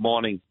 Good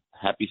morning.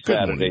 Happy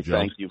Saturday. Good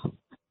morning, Thank you.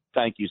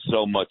 Thank you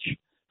so much.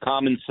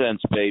 Common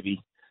sense,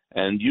 baby.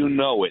 And you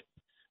know it.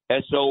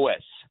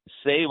 SOS.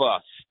 Save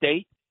our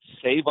state.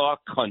 Save our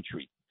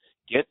country.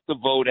 Get the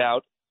vote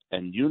out.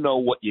 And you know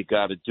what you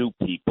got to do,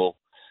 people.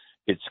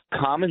 It's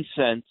common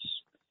sense.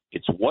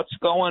 It's what's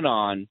going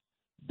on.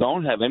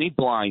 Don't have any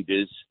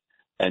blinders,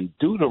 and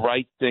do the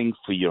right thing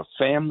for your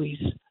families,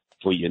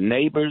 for your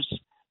neighbors,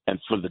 and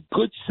for the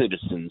good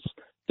citizens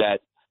that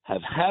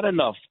have had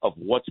enough of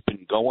what's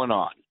been going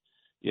on.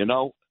 You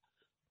know,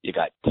 you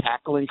got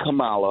tackling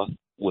Kamala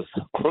with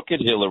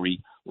crooked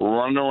Hillary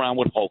running around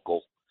with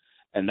Hochul,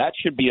 and that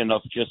should be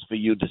enough just for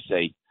you to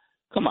say,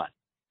 come on,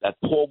 that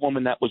poor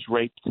woman that was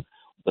raped,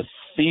 the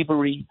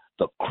thievery,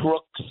 the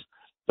crooks,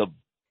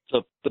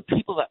 the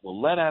people that were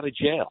let out of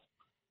jail,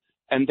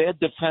 and they're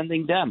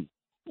defending them.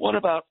 What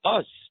about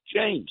us,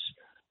 James?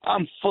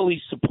 I'm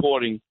fully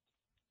supporting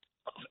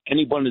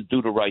anyone to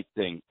do the right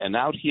thing. And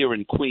out here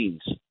in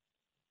Queens,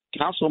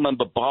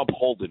 Councilmember Bob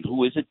Holden,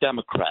 who is a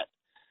Democrat,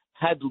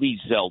 had Lee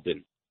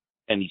Zeldin,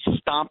 and he's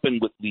stomping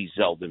with Lee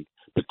Zeldin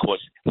because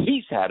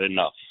he's had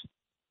enough.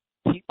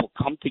 People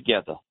come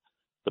together.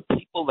 The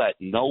people that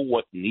know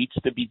what needs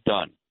to be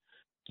done,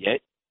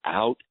 get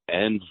out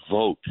and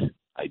vote.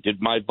 I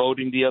did my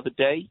voting the other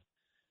day,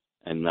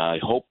 and I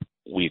hope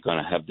we're going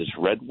to have this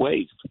red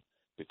wave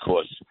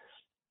because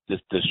this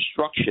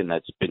destruction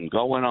that's been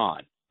going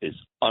on is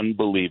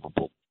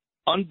unbelievable.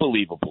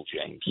 Unbelievable,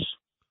 James.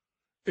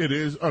 It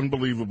is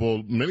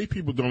unbelievable. Many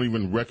people don't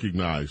even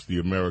recognize the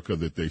America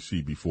that they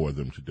see before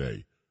them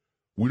today.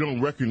 We don't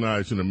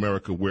recognize in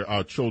America where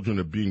our children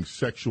are being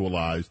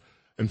sexualized,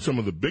 and some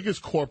of the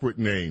biggest corporate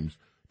names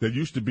that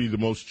used to be the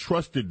most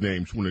trusted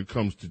names when it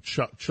comes to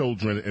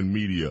children and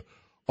media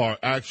are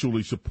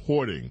actually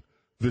supporting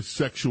this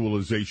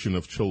sexualization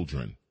of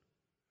children.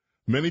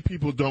 Many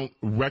people don't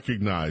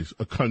recognize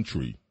a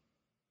country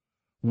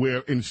where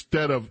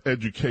instead of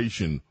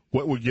education,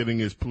 what we're getting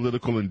is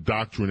political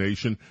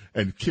indoctrination,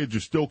 and kids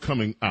are still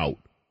coming out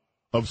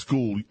of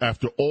school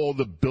after all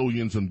the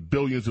billions and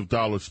billions of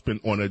dollars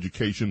spent on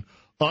education,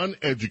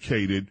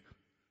 uneducated,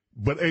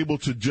 but able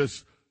to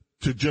just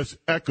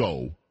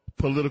echo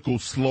political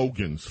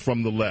slogans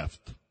from the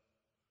left.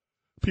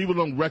 People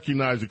don't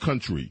recognize a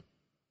country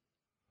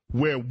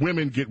where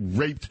women get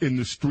raped in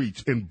the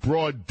streets in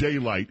broad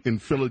daylight in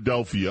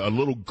Philadelphia, a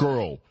little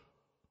girl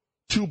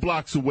 2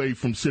 blocks away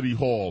from City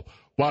Hall,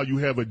 while you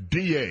have a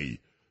DA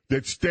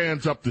that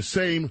stands up the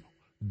same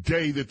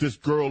day that this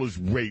girl is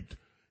raped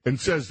and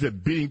says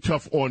that being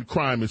tough on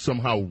crime is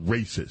somehow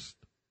racist.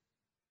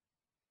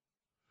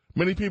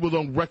 Many people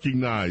don't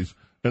recognize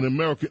in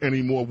America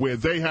anymore where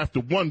they have to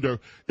wonder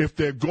if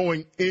they're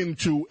going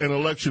into an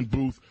election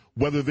booth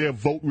whether their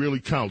vote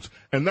really counts.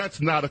 And that's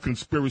not a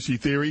conspiracy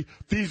theory.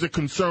 These are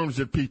concerns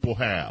that people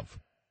have.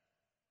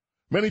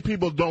 Many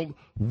people don't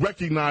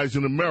recognize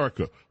in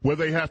America where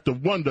they have to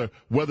wonder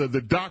whether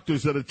the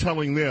doctors that are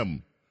telling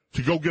them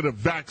to go get a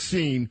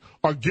vaccine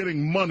are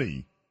getting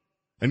money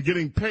and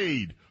getting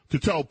paid to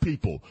tell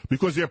people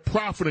because they're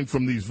profiting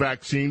from these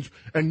vaccines,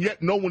 and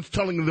yet no one's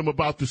telling them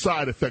about the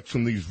side effects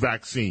from these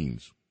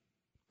vaccines.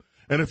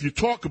 And if you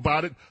talk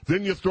about it,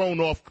 then you're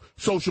thrown off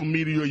social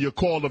media or you're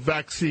called a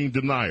vaccine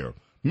denier.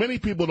 Many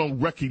people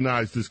don't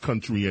recognize this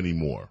country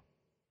anymore.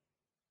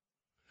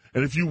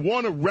 And if you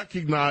want to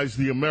recognize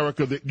the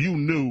America that you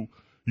knew,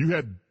 you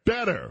had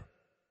better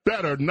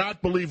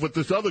not believe what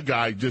this other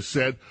guy just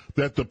said,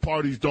 that the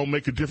parties don't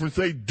make a difference.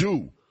 They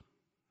do.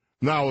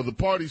 Now, are the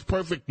parties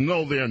perfect?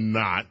 No, they're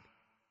not.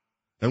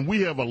 And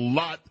we have a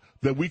lot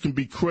that we can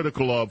be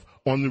critical of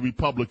on the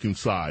Republican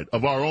side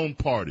of our own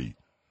party.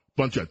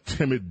 Bunch of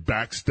timid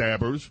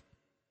backstabbers.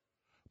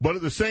 But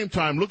at the same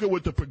time, look at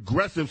what the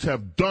progressives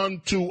have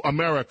done to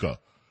America.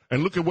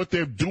 And look at what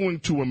they're doing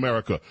to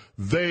America.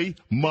 They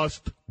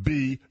must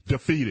be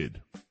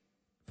defeated.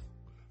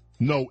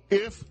 No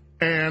ifs,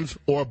 ands,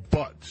 or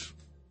buts.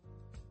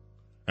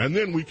 And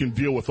then we can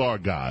deal with our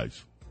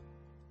guys.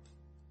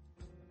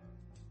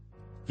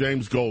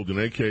 James Golden,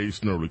 a.k.a.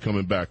 Snerdley,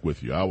 coming back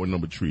with you. Hour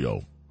number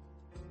trio.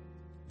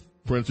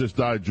 Princess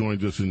Di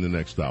joins us in the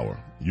next hour.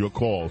 Your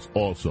calls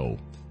also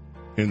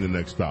in the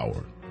next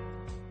hour.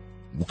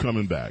 We're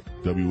coming back.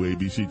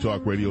 WABC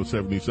Talk Radio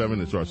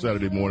 77. It's our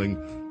Saturday morning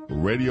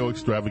radio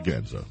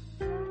extravaganza.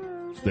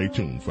 Stay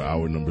tuned for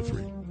hour number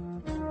 3.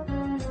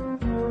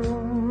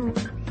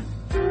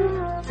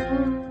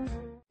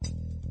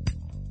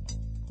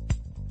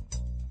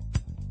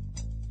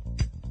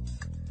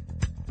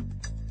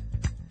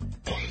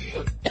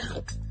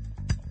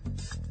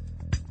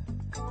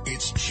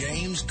 It's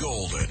James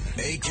Golden,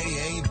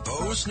 a.k.a.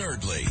 Bo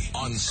Snerdley,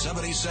 on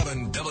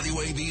 77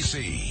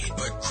 WABC,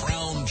 the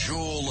crown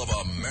jewel of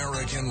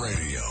American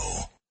radio.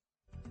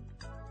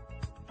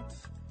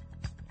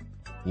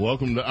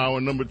 Welcome to hour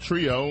number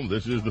trio.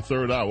 This is the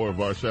third hour of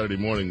our Saturday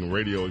morning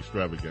radio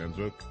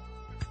extravaganza.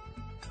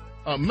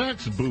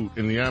 Max Boot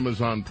in the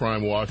Amazon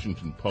Prime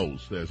Washington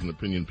Post has an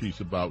opinion piece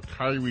about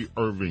Kyrie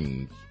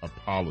Irving's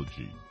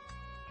apology.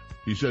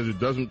 He says it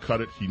doesn't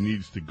cut it. He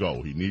needs to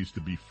go. He needs to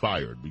be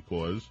fired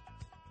because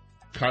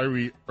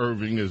Kyrie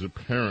Irving is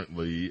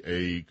apparently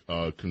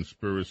a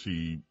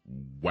conspiracy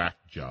whack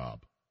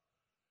job.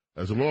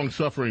 As a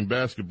long-suffering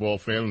basketball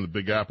fan in the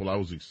Big Apple, I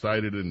was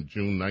excited in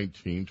June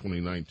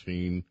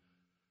 2019,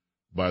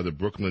 by the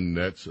Brooklyn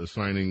Nets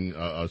signing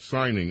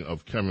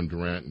of Kevin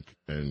Durant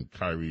and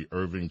Kyrie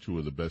Irving, two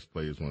of the best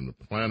players on the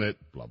planet,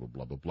 blah, blah,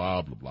 blah, blah,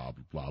 blah, blah, blah,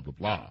 blah, blah,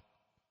 blah.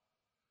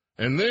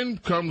 And then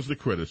comes the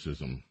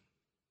criticism.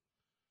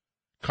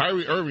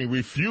 Kyrie Irving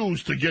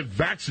refused to get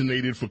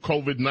vaccinated for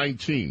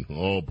COVID-19.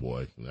 Oh,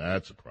 boy,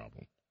 that's a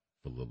problem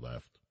for the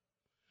left.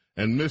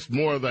 And missed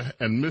more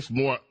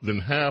than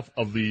half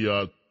of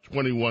the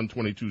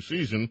 21-22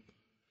 season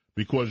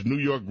because New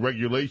York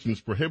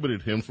regulations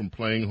prohibited him from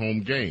playing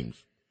home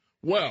games.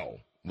 Well,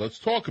 let's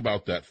talk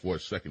about that for a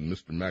second,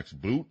 Mr. Max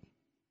Boot.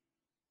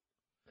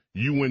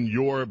 You and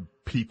your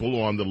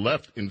people on the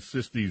left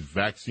insist these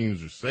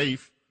vaccines are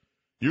safe.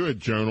 You're a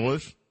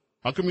journalist.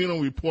 How come you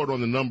don't report on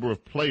the number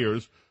of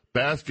players,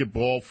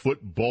 basketball,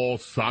 football,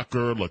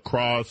 soccer,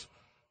 lacrosse,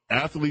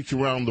 athletes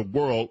around the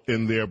world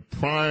in their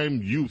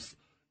prime youth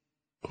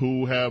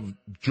who have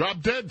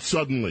dropped dead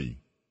suddenly?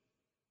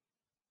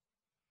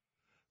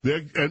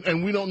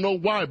 And we don't know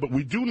why, but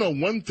we do know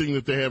one thing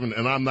that they haven't,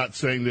 and I'm not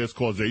saying there's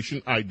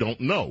causation. I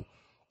don't know.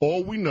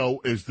 All we know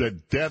is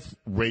that death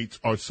rates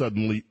are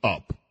suddenly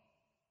up.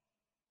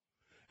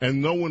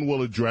 And no one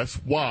will address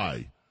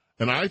why.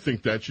 And I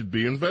think that should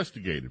be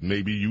investigated.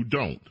 Maybe you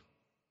don't.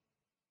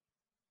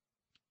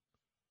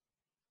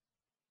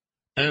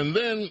 And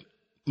then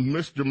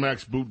Mr.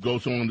 Max Boot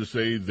goes on to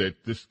say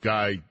that this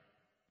guy,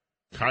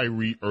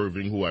 Kyrie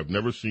Irving, who I've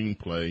never seen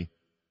play,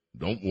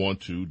 don't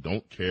want to,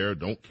 don't care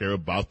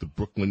about the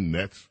Brooklyn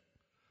Nets,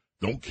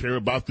 don't care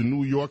about the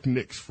New York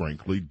Knicks,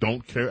 frankly,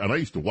 don't care, and I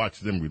used to watch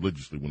them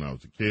religiously when I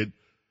was a kid,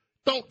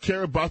 don't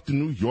care about the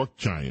New York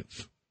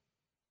Giants.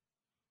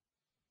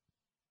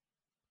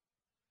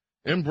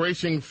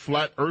 Embracing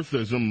flat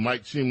earthism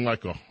might seem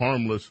like a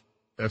harmless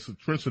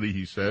eccentricity,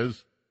 he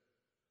says,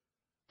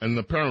 and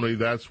apparently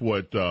that's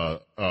what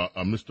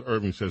Mr.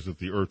 Irving says, that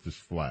the earth is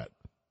flat.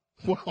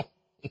 Well,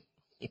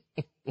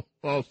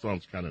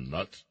 sounds kind of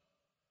nuts.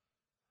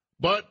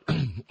 But,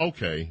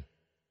 okay,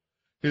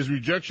 his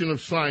rejection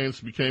of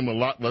science became a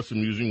lot less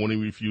amusing when he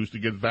refused to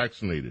get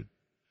vaccinated.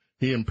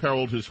 He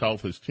imperiled his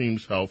health, his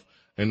team's health,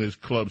 and his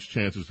club's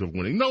chances of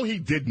winning. No, he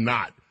did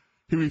not.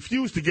 He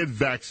refused to get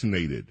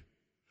vaccinated.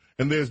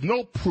 And there's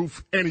no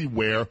proof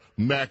anywhere,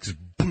 Max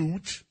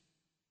Boot,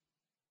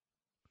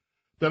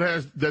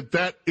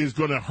 that is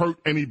going to hurt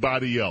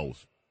anybody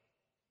else.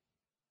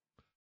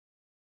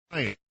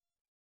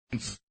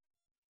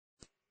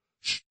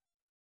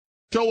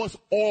 Show us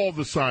all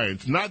the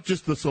science, not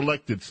just the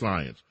selected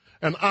science.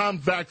 And I'm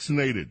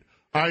vaccinated.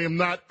 I am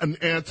not an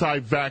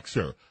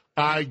anti-vaxxer.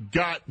 I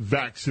got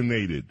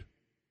vaccinated.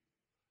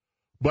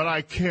 But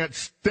I can't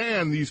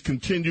stand these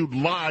continued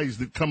lies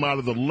that come out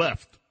of the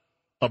left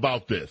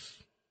about this.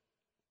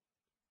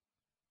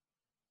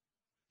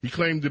 He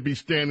claimed to be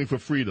standing for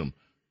freedom.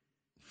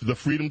 For the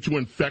freedom to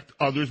infect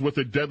others with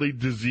a deadly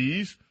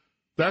disease?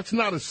 That's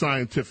not a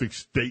scientific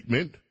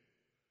statement.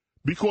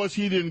 Because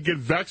he didn't get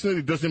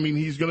vaccinated doesn't mean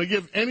he's going to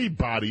give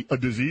anybody a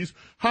disease.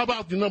 How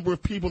about the number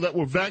of people that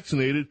were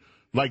vaccinated,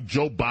 like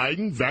Joe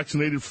Biden,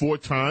 vaccinated 4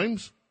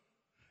 times,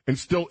 and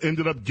still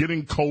ended up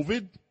getting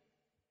COVID?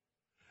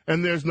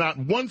 And there's not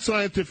one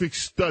scientific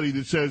study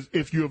that says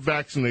if you're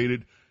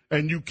vaccinated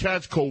and you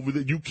catch COVID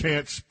that you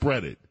can't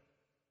spread it.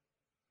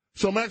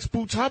 So, Max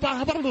Boots, how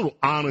about a little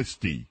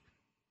honesty?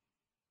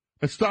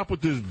 And stop with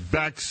this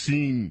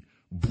vaccine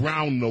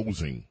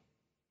brown-nosing.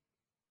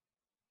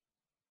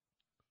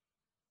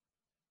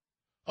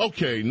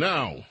 Okay,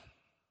 now,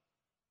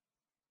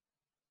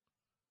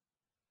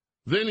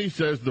 then he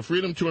says the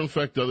freedom to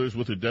infect others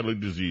with a deadly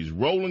disease.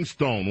 Rolling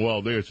Stone,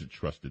 well, there's a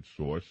trusted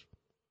source,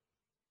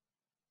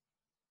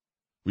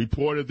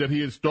 reported that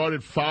he had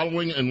started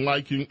following and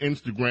liking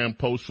Instagram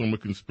posts from a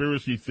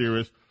conspiracy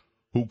theorist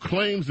who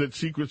claims that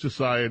secret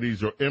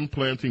societies are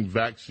implanting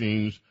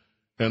vaccines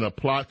in a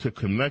plot to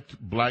connect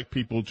black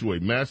people to a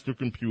master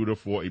computer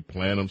for a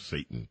plan of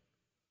Satan.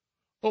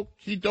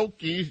 Okie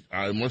dokie.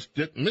 I must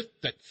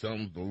admit that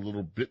sounds a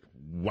little bit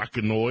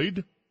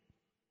wackanoid.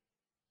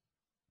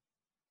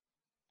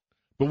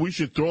 But we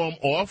should throw him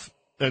off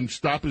and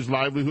stop his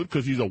livelihood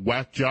because he's a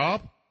whack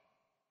job?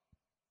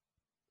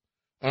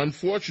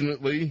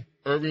 Unfortunately,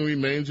 Irving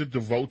remains a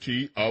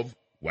devotee of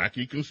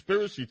wacky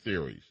conspiracy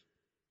theories.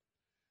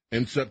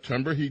 In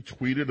September, he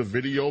tweeted a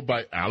video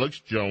by Alex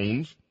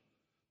Jones,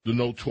 the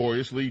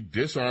notoriously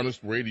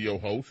dishonest radio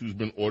host who's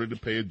been ordered to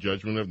pay a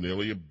judgment of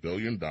nearly $1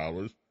 billion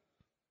to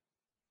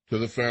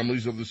the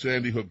families of the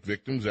Sandy Hook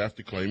victims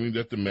after claiming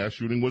that the mass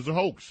shooting was a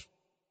hoax.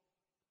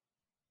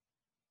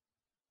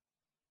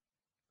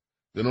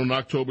 Then on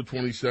October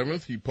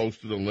 27th, he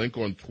posted a link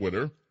on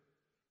Twitter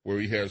where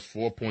he has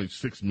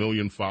 4.6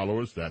 million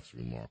followers. That's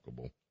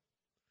remarkable.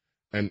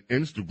 And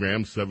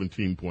Instagram,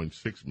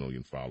 17.6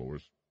 million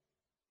followers.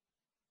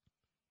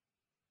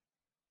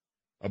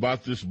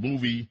 About this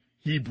movie,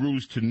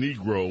 Hebrews to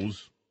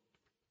Negroes,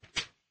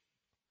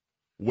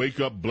 Wake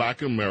Up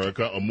Black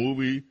America, a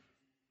movie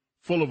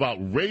full of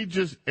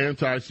outrageous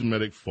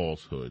anti-Semitic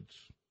falsehoods.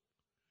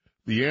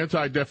 The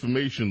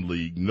Anti-Defamation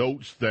League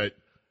notes that,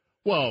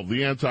 well,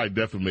 the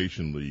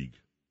Anti-Defamation League,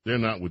 they're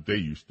not what they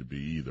used to be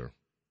either.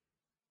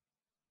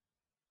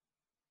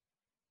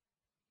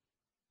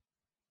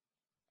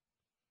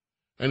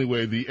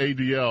 Anyway, the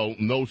ADL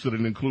notes that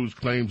it includes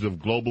claims of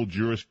global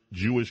Jewish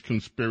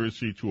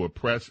conspiracy to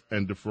oppress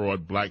and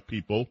defraud black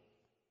people.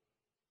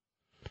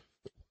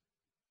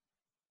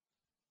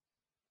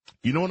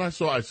 You know what I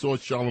saw? I saw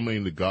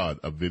Charlemagne the God,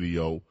 a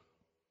video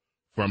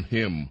from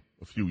him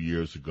a few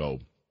years ago.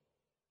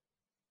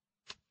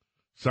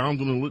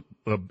 Sounding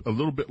a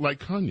little bit like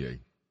Kanye.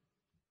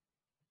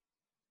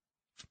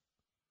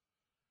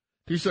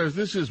 He says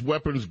this is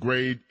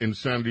weapons-grade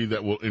insanity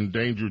that will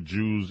endanger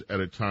Jews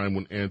at a time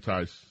when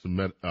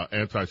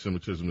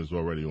anti-Semitism is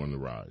already on the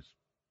rise.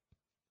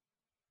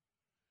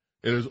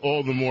 It is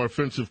all the more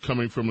offensive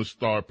coming from a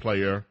star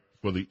player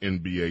for the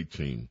NBA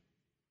team.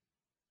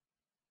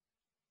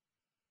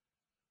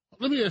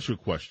 Let me ask you a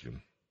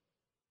question.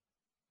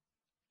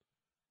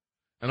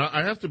 And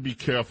I have to be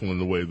careful in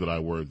the way that I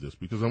word this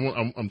because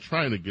I'm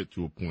trying to get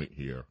to a point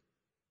here.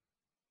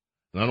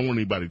 And I don't want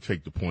anybody to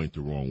take the point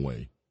the wrong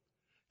way.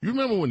 You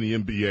remember when the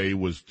NBA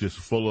was just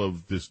full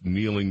of this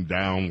kneeling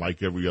down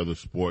like every other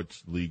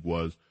sports league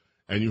was,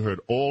 and you heard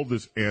all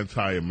this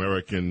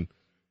anti-American,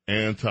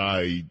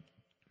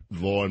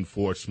 anti-law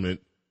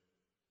enforcement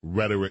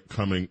rhetoric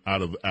coming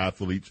out of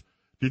athletes?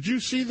 Did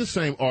you see the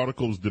same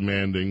articles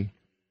demanding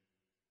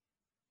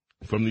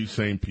from these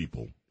same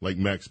people, like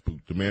Max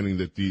Boot, demanding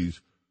that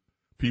these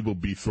people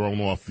be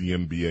thrown off the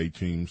NBA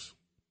teams,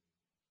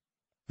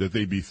 that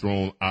they be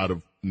thrown out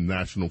of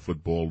National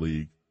Football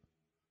League?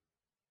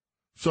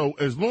 So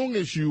as long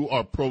as you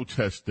are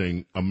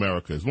protesting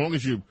America, as long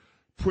as you're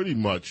pretty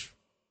much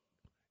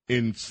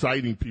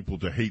inciting people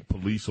to hate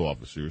police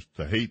officers,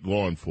 to hate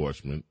law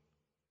enforcement,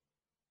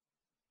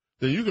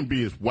 then you can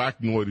be as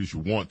whack-noid as you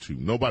want to.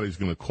 Nobody's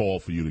going to call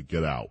for you to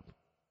get out.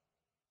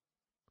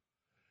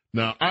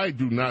 Now, I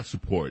do not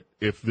support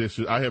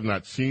I have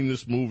not seen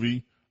this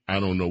movie. I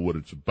don't know what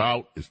it's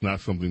about. It's not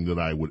something that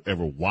I would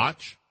ever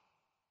watch.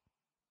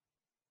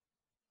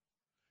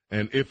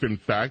 And if, in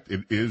fact,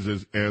 it is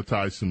as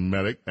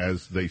anti-Semitic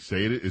as they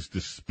say it is,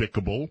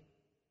 despicable.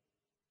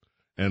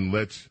 And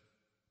let's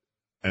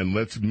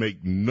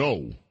make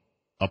no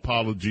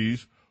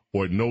apologies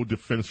or no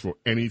defense for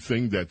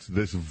anything that's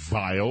this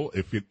vile.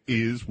 If it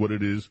is what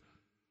it is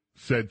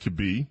said to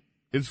be,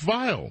 it's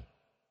vile.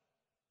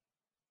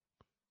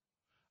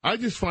 I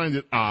just find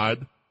it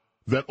odd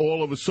that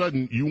all of a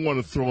sudden you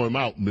want to throw him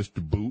out,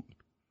 Mr. Boot,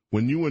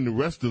 when you and the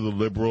rest of the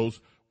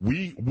liberals,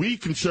 we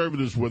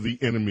conservatives were the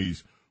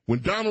enemies. When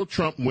Donald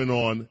Trump went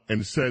on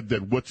and said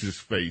that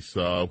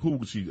who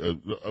was he?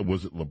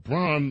 Was it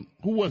LeBron?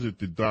 Who was it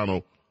that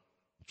Donald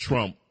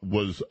Trump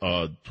was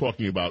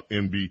talking about?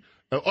 Colin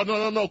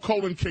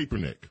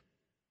Kaepernick.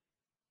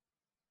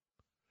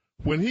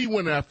 When he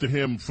went after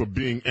him for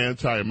being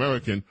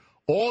anti-American,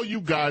 all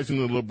you guys in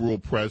the liberal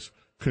press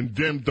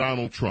condemned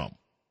Donald Trump.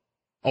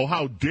 Oh,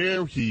 how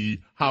dare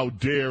he? How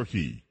dare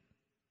he?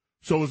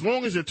 So as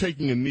long as they're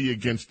taking a knee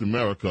against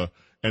America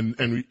and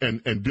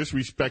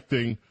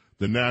disrespecting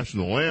the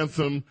national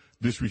anthem,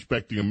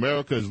 disrespecting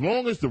America, as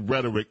long as the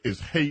rhetoric is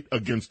hate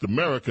against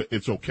America,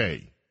 it's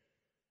okay.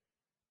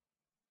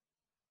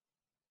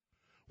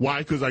 Why?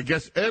 Because I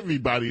guess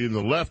everybody in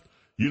the left,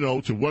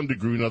 to one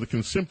degree or another,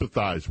 can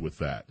sympathize with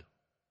that.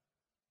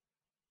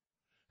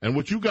 And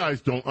what you guys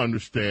don't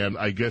understand,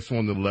 I guess,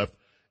 on the left,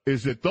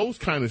 is that those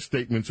kind of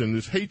statements and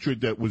this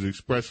hatred that was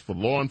expressed for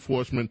law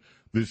enforcement,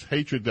 this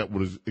hatred that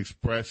was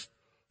expressed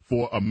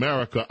for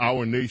America,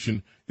 our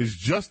nation, is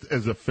just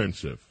as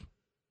offensive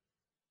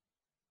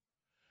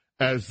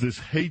as this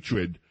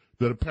hatred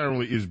that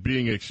apparently is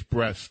being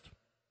expressed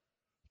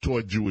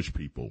toward Jewish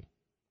people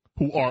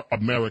who are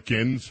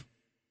Americans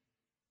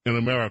in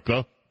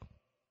America.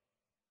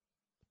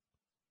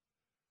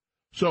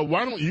 So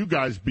why don't you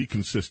guys be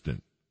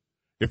consistent?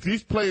 If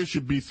these players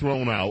should be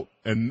thrown out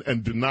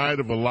and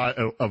denied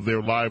of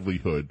their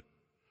livelihood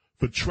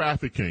for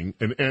trafficking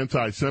and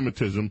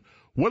anti-Semitism,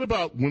 what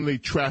about when they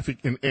traffic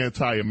in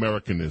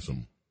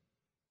anti-Americanism?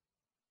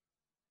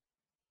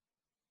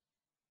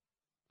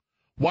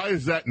 Why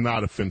is that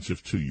not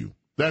offensive to you?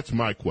 That's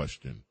my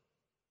question.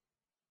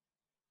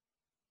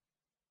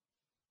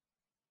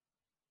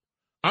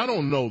 I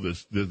don't know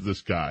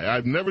this guy.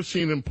 I've never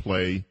seen him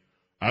play.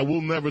 I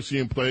will never see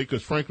him play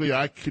because, frankly,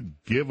 I could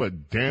give a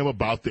damn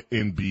about the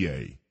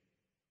NBA.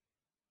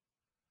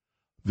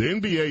 The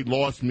NBA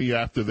lost me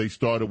after they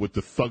started with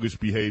the thuggish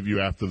behavior,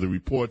 after the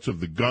reports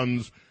of the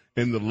guns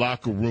in the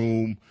locker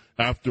room,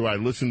 after I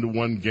listened to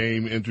one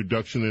game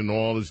introduction and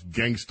all this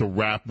gangster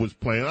rap was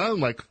playing. I was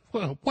like,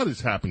 well, what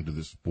has happened to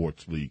this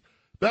sports league?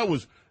 That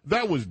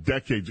was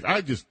decades.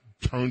 I just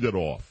turned it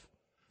off.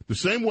 The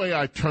same way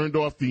I turned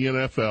off the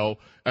NFL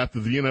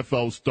after the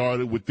NFL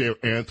started with their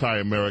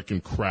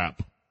anti-American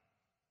crap.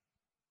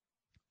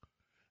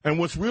 And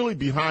what's really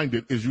behind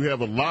it is you have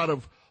a lot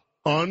of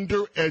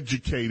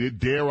undereducated,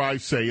 dare I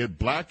say it,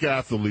 black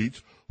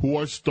athletes who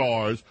are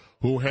stars,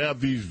 who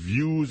have these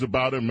views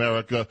about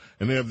America,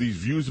 and they have these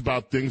views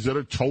about things that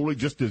are totally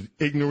just as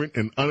ignorant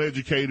and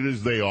uneducated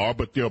as they are,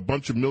 but they're a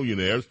bunch of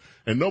millionaires,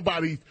 and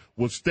nobody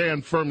will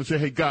stand firm and say,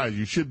 hey, guys,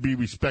 you should be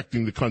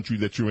respecting the country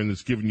that you're in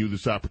that's giving you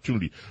this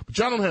opportunity. But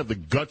y'all don't have the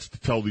guts to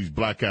tell these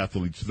black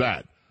athletes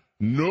that.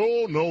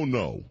 No, no,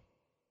 no.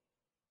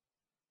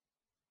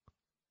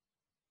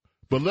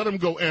 But let them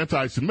go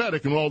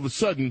anti-Semitic, and all of a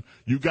sudden,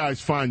 you guys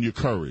find your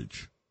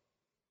courage.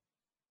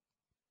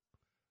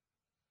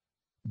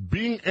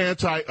 Being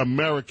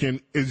anti-American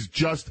is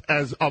just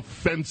as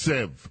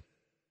offensive.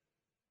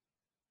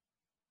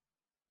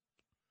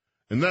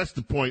 And that's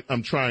the point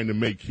I'm trying to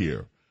make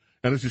here.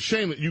 And it's a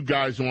shame that you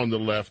guys on the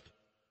left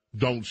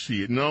don't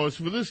see it. No, it's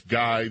for this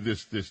guy,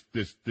 this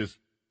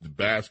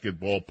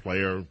basketball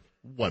player,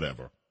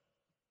 whatever.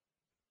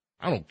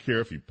 I don't care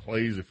if he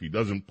plays, if he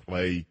doesn't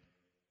play.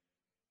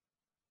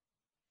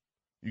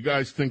 You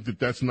guys think that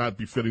that's not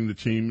befitting the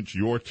team. It's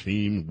your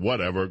team,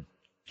 whatever.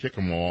 Kick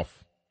him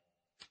off.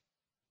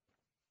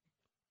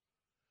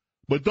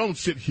 But don't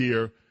sit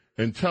here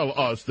and tell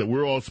us that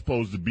we're all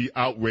supposed to be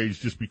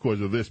outraged just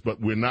because of this, but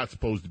we're not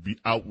supposed to be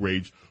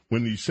outraged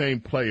when these same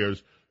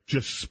players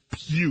just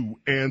spew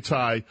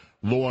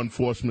anti-law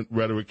enforcement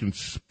rhetoric and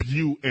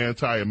spew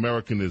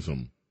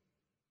anti-Americanism.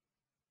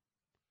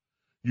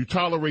 You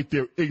tolerate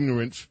their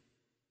ignorance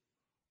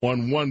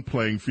on one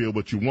playing field,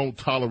 but you won't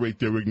tolerate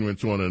their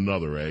ignorance on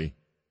another, eh? It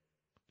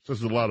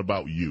says a lot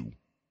about you.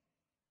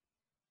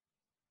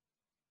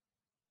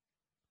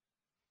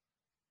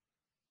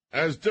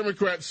 As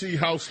Democrats see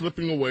House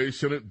slipping away,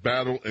 Senate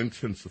battle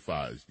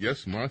intensifies.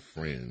 Yes, my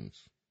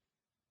friends.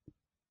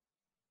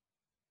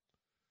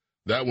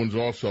 That one's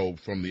also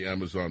from the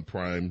Amazon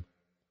Prime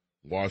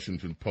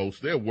Washington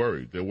Post. They're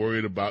worried. They're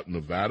worried about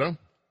Nevada.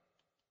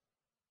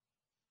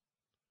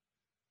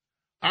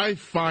 I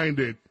find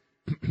it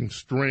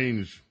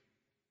strange,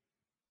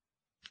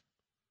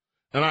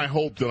 and I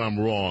hope that I'm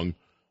wrong.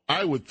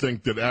 I would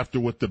think that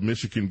after what the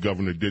Michigan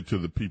governor did to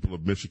the people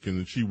of Michigan,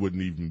 that she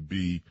wouldn't even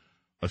be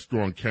a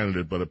strong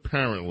candidate, but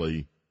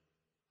apparently,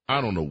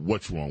 I don't know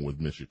what's wrong with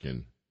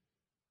Michigan.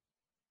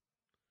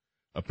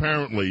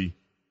 Apparently,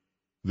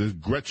 there's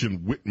Gretchen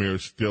Whitmer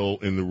still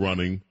in the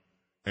running,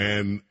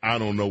 and I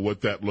don't know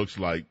what that looks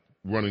like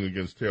running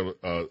against Taylor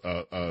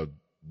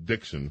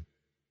Dixon.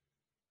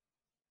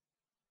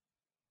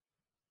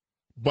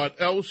 But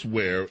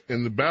elsewhere,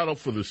 in the battle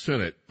for the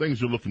Senate,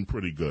 things are looking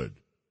pretty good.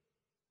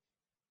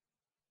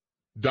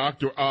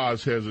 Dr.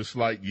 Oz has a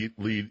slight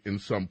lead in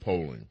some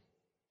polling.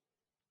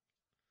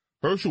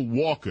 Herschel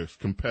Walker's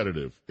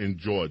competitive in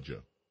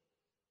Georgia.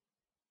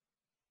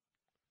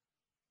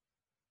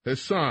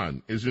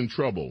 Hassan is in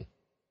trouble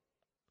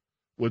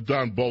with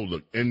Don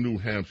Bolduc in New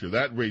Hampshire.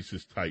 That race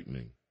is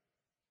tightening.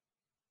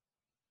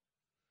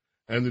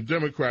 And the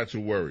Democrats are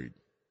worried.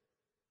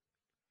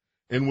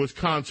 In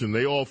Wisconsin,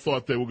 they all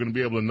thought they were going to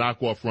be able to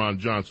knock off Ron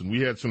Johnson.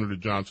 We had Senator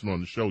Johnson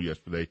on the show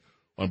yesterday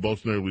on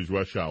Boston Early's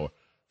Rush Hour.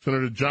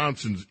 Senator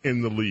Johnson's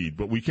in the lead,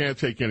 but we can't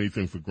take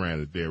anything for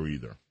granted there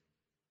either.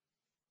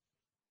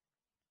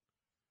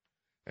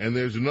 And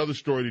there's another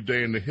story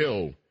today in the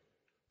Hill.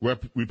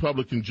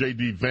 Republican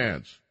J.D.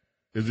 Vance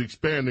is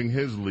expanding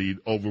his lead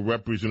over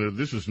Representative,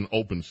 this is an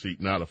open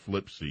seat, not a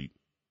flip seat,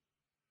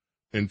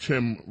 and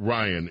Tim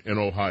Ryan in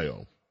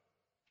Ohio.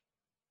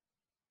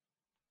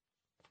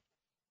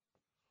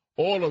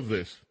 All of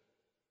this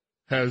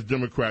has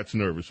Democrats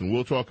nervous, and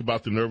we'll talk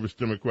about the nervous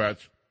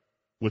Democrats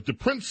with the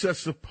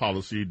princess of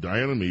policy,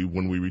 Diana Mee,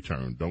 when we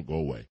return. Don't go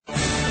away.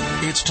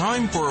 It's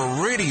time for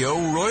Radio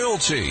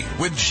Royalty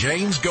with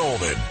James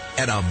Golden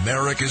and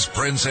America's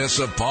Princess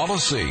of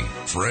Policy,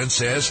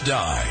 Princess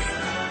Di.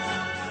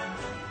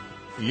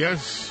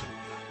 Yes,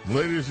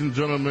 ladies and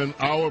gentlemen,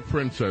 our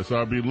princess,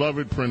 our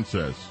beloved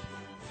princess.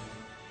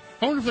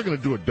 I wonder if they're going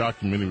to do a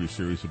documentary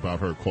series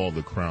about her called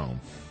The Crown.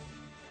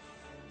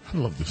 I'd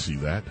love to see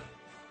that.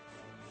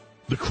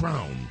 The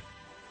Crown.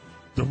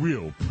 The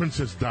real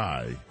Princess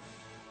Di.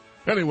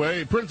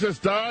 Anyway, Princess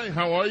Di,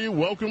 how are you?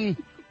 Welcome.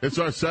 It's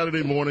our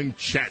Saturday morning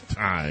chat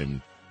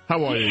time.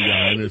 How are you, Your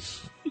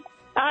Highness?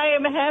 I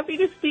am happy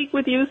to speak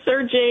with you,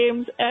 Sir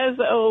James, as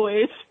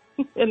always.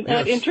 And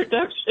that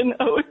introduction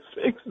always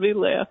makes me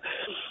laugh.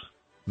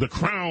 The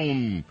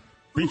Crown,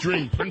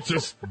 featuring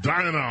Princess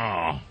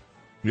Diana.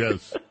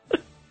 Yes.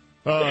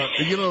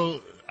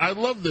 I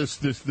love this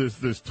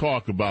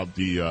talk about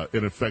the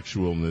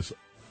ineffectualness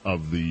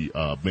of the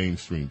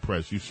mainstream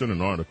press. You sent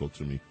an article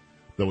to me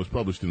that was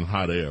published in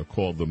Hot Air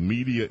called "The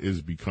Media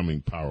is Becoming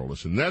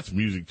Powerless," and that's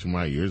music to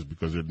my ears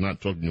because they're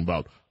not talking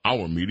about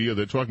our media;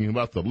 they're talking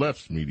about the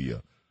left's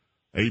media.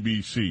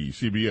 ABC,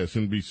 CBS,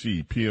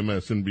 NBC,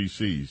 PMS,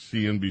 NBC,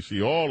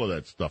 CNBC, all of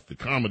that stuff, the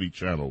comedy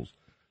channels,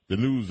 the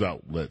news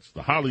outlets,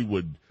 the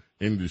Hollywood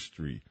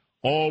industry,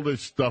 all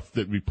this stuff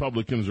that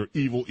Republicans are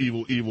evil,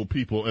 evil, evil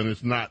people, and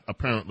it's not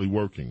apparently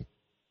working.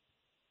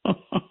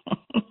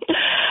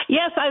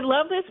 Yes, I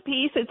love this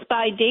piece. It's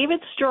by David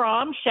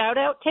Strom. Shout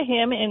out to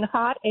him in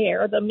Hot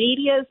Air. The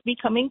media is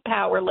becoming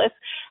powerless.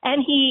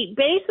 And he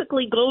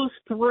basically goes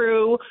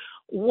through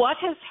what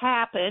has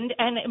happened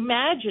and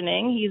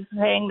imagining, he's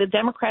saying the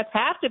Democrats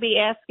have to be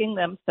asking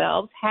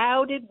themselves,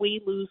 how did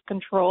we lose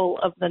control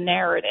of the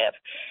narrative?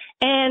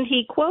 And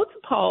he quotes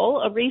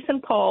a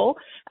recent poll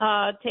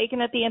taken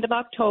at the end of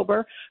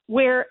October,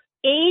 where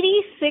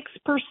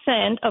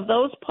 86% of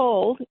those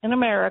polled in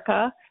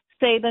America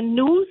say the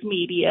news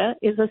media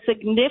is a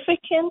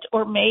significant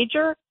or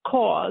major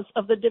cause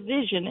of the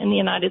division in the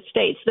United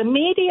States. The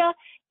media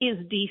is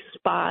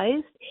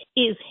despised,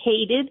 is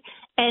hated,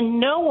 and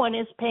no one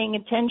is paying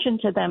attention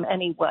to them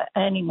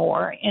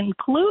anymore,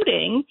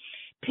 including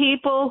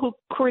people who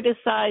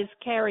criticize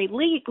Kari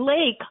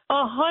Lake.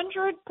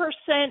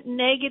 100%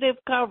 negative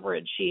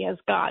coverage she has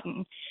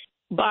gotten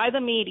by the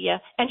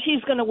media, and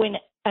she's going to win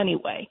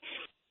anyway.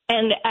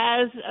 And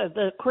as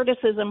the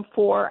criticism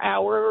for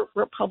our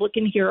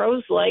Republican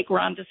heroes like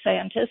Ron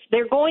DeSantis,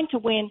 they're going to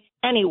win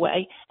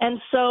anyway. And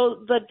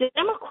so the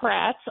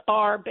Democrats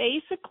are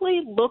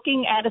basically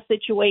looking at a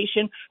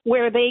situation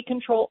where they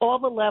control all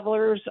the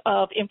levels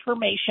of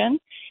information,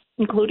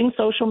 including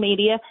social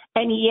media,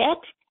 and yet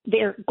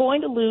they're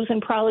going to lose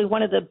in probably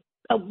one of the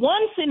a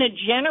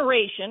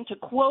once-in-a-generation, to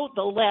quote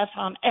the left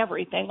on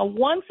everything, a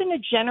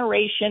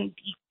once-in-a-generation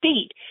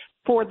defeat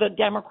for the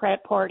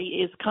Democrat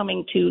Party is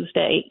coming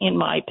Tuesday, in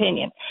my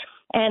opinion.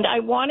 And I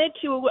wanted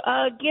to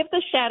give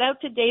the shout-out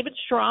to David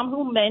Strom,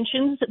 who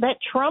mentions that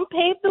Trump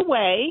paved the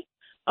way.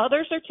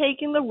 Others are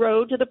taking the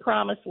road to the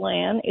promised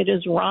land. It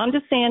is Ron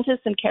DeSantis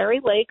and Kari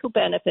Lake who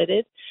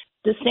benefited.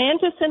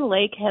 DeSantis and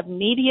Lake have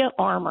media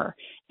armor.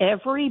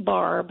 Every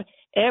barb,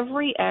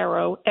 every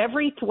arrow,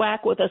 every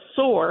thwack with a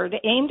sword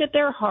aimed at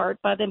their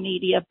heart by the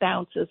media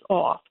bounces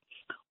off.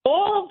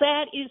 All of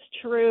that is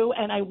true,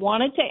 and I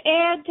wanted to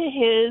add to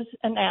his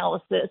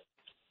analysis,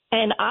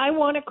 and I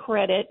want to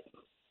credit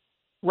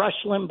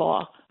Rush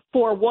Limbaugh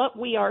for what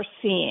we are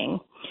seeing.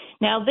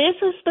 Now, this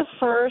is the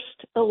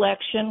first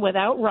election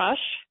without Rush,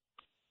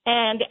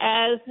 and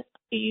as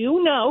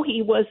you know,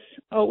 he was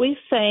always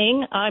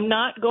saying, I'm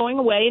not going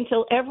away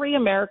until every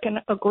American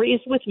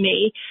agrees with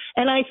me.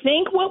 And I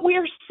think what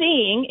we're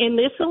seeing in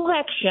this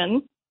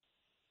election,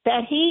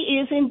 that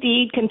he is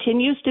indeed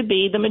continues to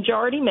be the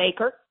majority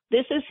maker.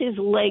 This is his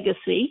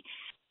legacy.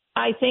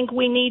 I think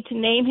we need to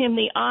name him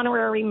the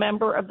honorary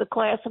member of the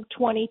class of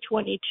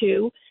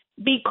 2022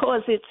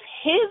 because it's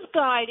his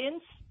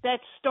guidance that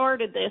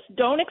started this.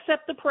 Don't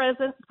accept the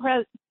premise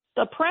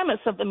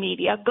of the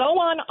media. Go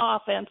on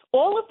offense.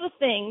 All of the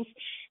things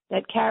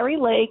that Kari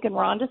Lake and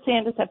Ron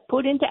DeSantis have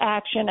put into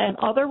action and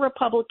other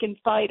Republican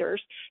fighters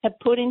have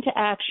put into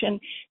action.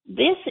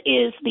 This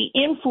is the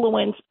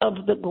influence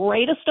of the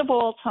greatest of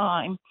all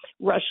time,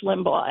 Rush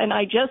Limbaugh. And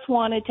I just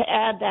wanted to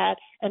add that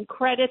and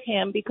credit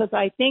him because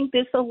I think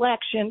this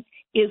election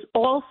is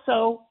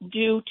also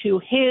due to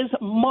his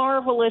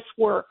marvelous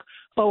work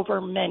over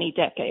many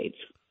decades.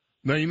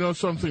 Now, you know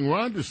something?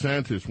 Ron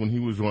DeSantis, when he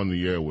was on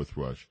the air with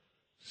Rush,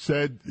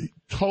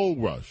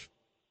 told Rush,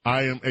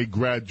 I am a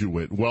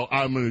graduate. Well,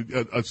 I'm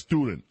a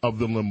student of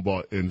the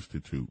Limbaugh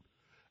Institute.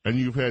 And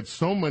you've had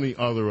so many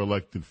other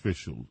elected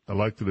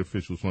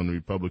officials on the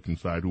Republican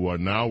side who are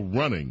now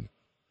running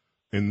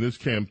in this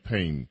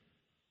campaign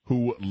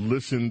who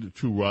listened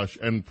to Rush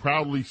and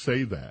proudly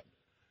say that.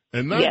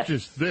 And not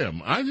just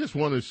them. I just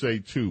want to say,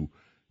 too,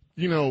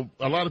 you know,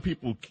 a lot of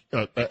people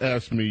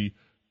ask me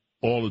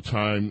all the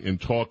time in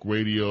talk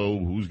radio,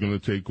 who's going to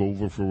take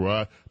over for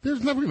Rush.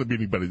 There's never going to be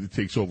anybody that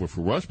takes over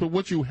for Rush, but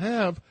what you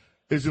have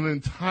is an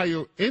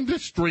entire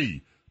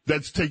industry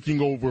that's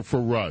taking over for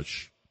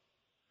Rush.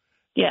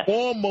 Yes.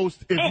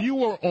 Almost, if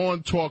you are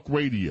on talk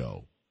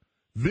radio,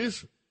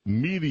 this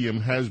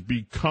medium has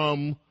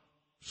become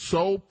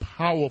so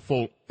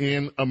powerful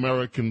in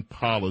American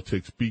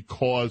politics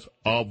because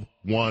of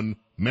one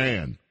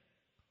man,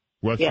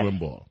 Rush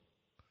Limbaugh.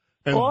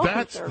 And all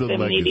that's the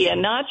legacy. Media,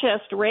 not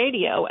just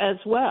radio as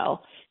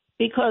well,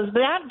 because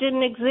that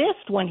didn't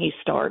exist when he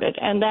started.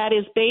 And that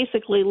is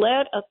basically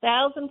let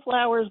 1,000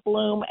 flowers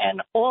bloom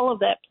and all of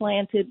that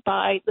planted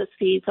by the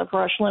seeds of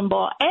Rush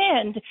Limbaugh.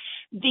 And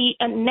the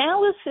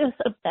analysis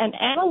of, and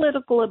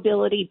analytical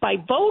ability by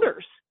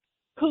voters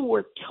who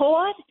were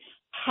taught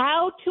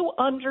how to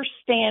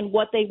understand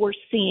what they were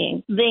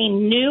seeing. They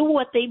knew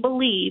what they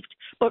believed,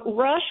 but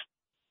Rush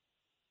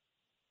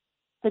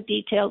the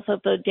details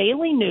of the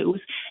daily news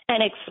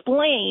and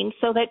explained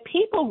so that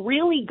people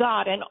really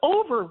got an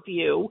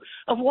overview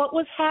of what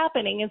was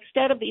happening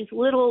instead of these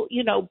little,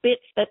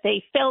 bits that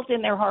they felt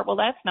in their heart. Well,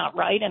 that's not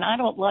right, and I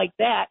don't like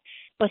that.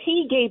 But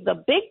he gave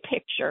the big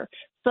picture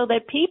so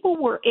that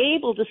people were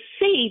able to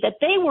see that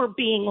they were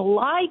being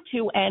lied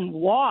to and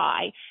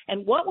why,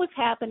 and what was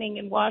happening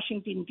in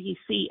Washington,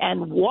 D.C.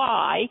 and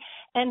why.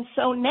 And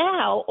so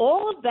now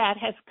all of that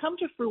has come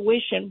to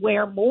fruition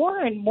where more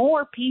and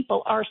more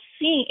people are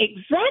seeing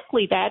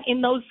exactly that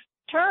in those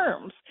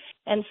terms.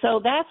 And so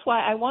that's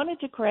why I wanted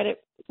to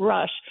credit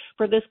Rush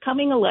for this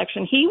coming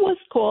election. He was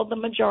called the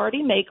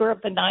majority maker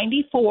of the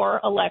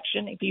 94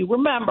 election, if you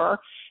remember,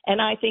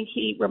 and I think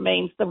he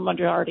remains the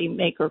majority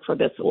maker for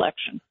this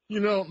election.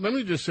 Let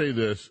me just say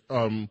this.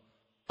 I'm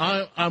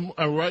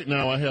right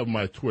now I have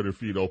my Twitter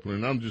feed open,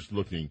 and I'm just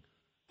looking,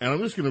 and I'm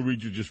just going to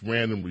read you just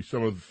randomly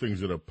some of the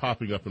things that are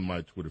popping up in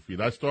my Twitter feed.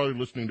 I started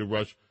listening to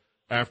Rush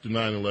after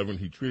 9/11.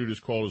 He treated his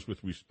callers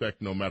with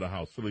respect no matter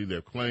how silly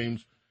their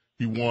claims.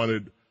 He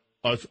wanted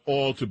us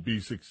all to be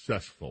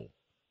successful.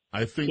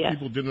 I think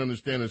people didn't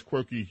understand his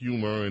quirky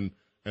humor, and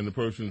the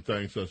person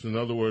thanks us. In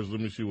other words, let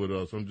me see what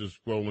else. I'm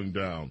just scrolling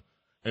down.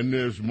 And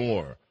there's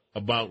more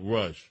about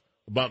Rush,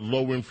 about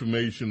low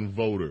information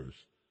voters,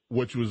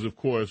 which was, of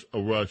course, a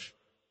Rush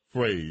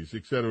phrase,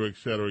 et cetera, et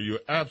cetera.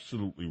 You're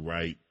absolutely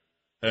right.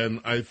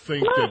 And I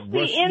think that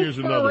Rush, here's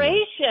another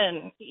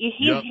one.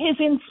 His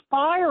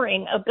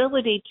inspiring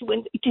ability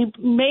to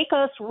make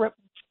us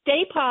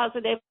stay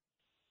positive.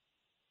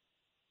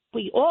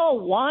 We all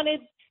wanted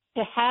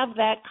to have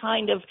that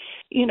kind of,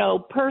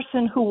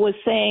 person who was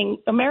saying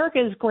America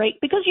is great,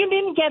 because you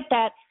didn't get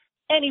that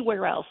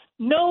anywhere else.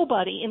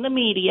 Nobody in the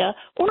media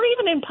or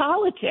even in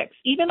politics,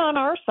 even on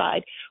our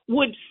side,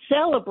 would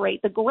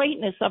celebrate the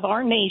greatness of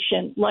our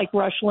nation like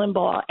Rush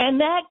Limbaugh. And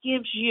that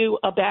gives you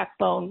a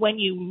backbone. When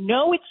you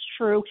know it's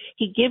true,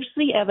 he gives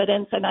the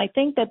evidence, and I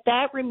think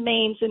that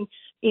remains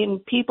in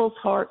people's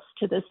hearts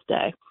to this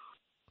day.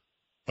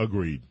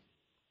 Agreed.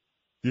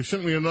 You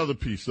sent me another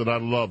piece that I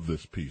love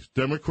this piece.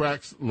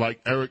 Democrats like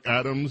Eric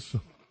Adams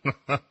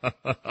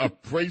are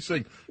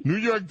bracing. New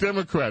York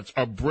Democrats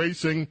are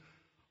bracing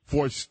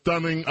for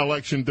stunning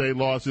Election Day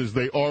losses.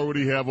 They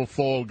already have a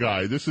fall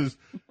guy. This is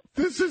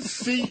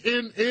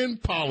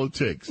CNN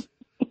politics.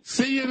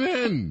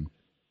 CNN,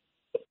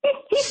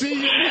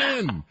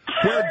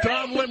 where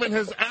Don Lemon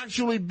has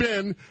actually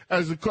been,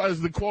 as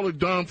the caller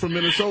Don from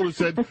Minnesota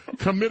said,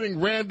 committing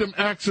random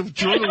acts of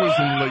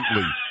journalism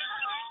lately.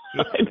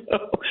 I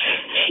know.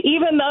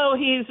 Even though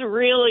he's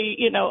really,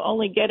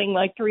 only getting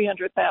like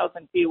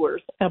 300,000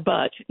 viewers,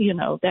 but,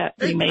 that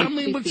remains to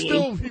be seen. But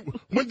still,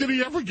 when did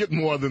he ever get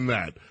more than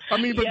that?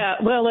 Yeah,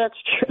 well, that's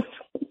true.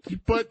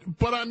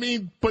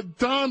 But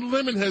Don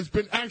Lemon has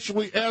been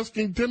actually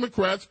asking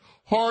Democrats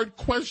hard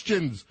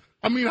questions.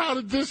 How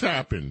did this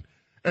happen?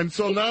 And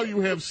so now you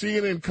have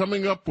CNN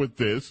coming up with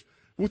this.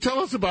 Well, tell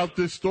us about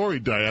this story,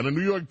 Diana.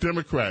 New York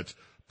Democrats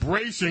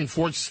bracing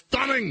for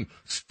stunning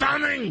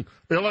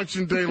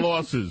Election Day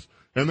losses.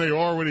 And they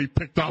already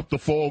picked out the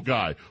fall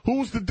guy.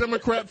 Who's the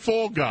Democrat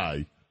fall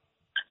guy?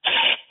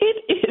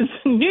 It is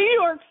New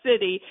York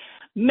City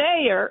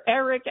Mayor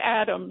Eric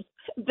Adams.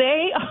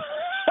 They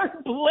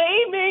are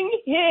blaming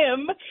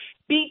him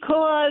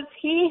because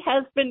he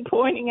has been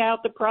pointing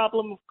out the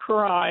problem of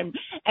crime,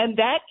 and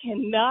that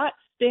cannot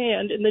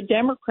stand in the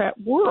Democrat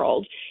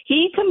world.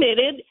 He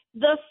committed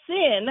the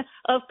sin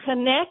of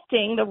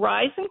connecting the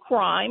rise in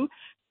crime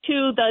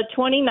to the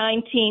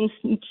 2019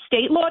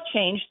 state law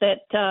change that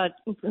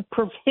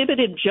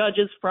prohibited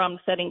judges from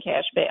setting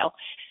cash bail.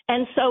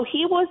 And so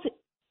he was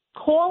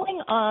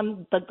calling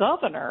on the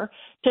governor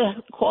to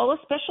call a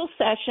special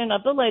session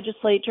of the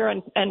legislature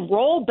and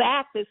roll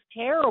back this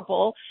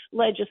terrible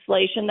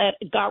legislation that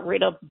got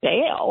rid of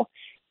bail.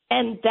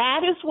 And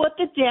that is what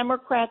the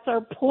Democrats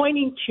are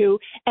pointing to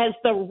as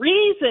the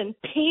reason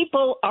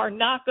people are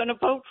not going to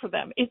vote for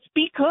them. It's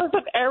because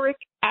of Eric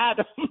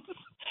Adams.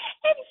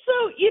 And so,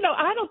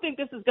 I don't think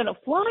this is going to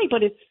fly,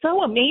 but it's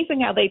so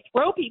amazing how they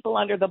throw people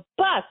under the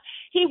bus.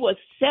 He was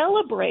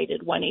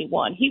celebrated when he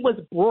won. He was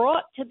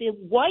brought to the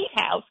White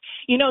House.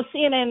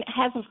 CNN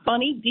has a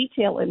funny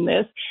detail in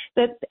this,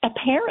 that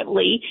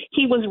apparently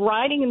he was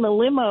riding in the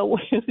limo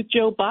with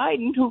Joe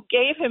Biden, who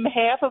gave him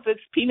half of his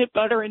peanut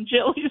butter and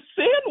jelly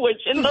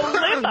sandwich in the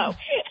limo.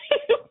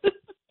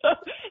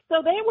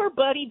 So they were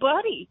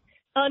buddy-buddy.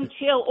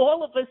 Until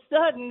all of a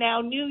sudden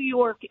now New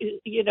York,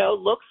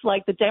 looks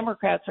like the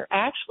Democrats are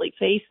actually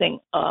facing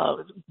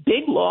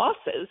big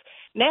losses.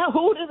 Now,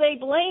 who do they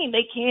blame?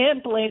 They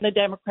can't blame the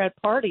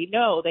Democrat Party.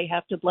 No, they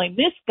have to blame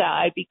this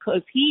guy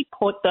because he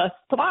put the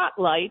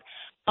spotlight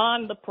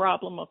on the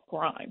problem of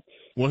crime.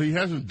 Well, he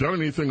hasn't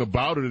done anything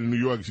about it in New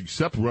York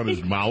except run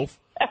his mouth.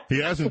 He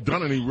hasn't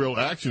done any real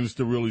actions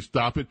to really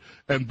stop it.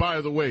 And by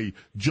the way,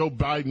 Joe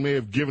Biden may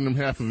have given him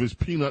half of his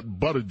peanut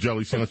butter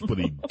jelly sandwich, but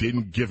he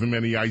didn't give him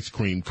any ice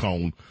cream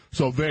cone.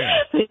 So there.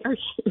 There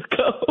you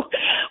go.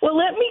 Well,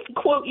 let me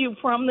quote you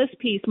from this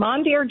piece.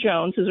 Mondaire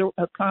Jones is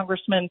a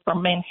congressman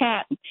from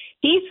Manhattan.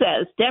 He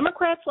says,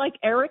 Democrats like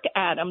Eric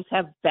Adams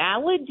have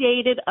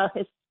validated a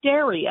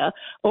hysteria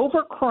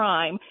over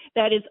crime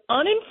that is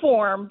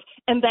uninformed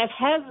and that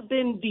has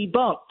been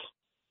debunked.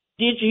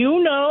 Did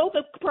you know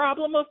the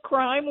problem of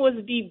crime was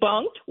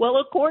debunked? Well,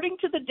 according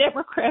to the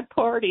Democrat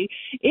Party,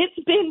 it's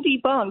been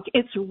debunked.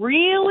 It's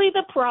really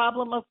the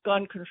problem of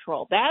gun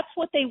control. That's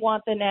what they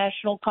want the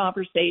national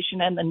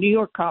conversation and the New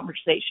York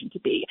conversation to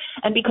be.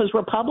 And because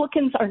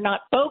Republicans are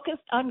not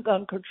focused on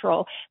gun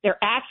control,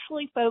 they're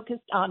actually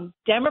focused on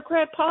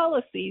Democrat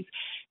policies.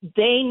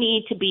 They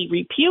need to be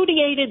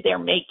repudiated. They're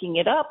making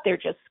it up. They're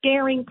just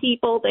scaring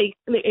people.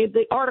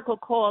 The article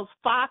calls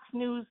Fox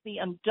News the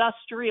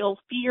industrial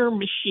fear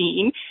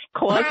machine,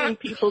 causing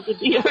people to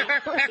be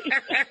afraid of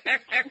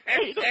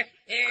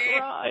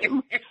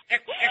crime.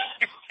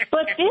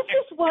 But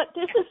here's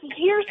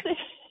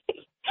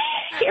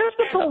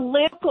the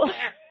political.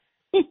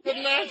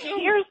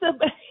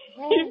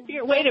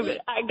 Wait a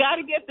minute. I got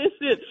to get this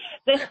in.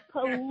 The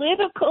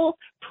political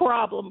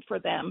problem for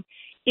them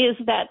is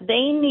that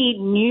they need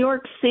New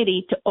York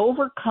City to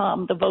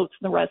overcome the votes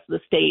in the rest of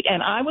the state.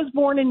 And I was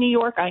born in New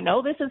York. I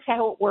know this is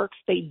how it works.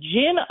 They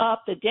gin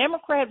up the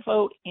Democrat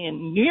vote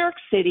in New York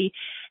City,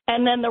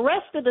 and then the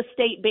rest of the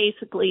state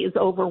basically is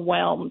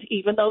overwhelmed,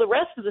 even though the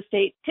rest of the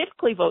state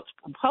typically votes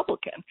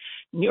Republican.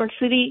 New York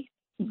City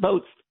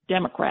votes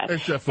Democrat.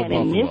 Except for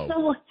and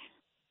Buffalo.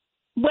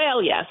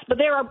 Well, yes, but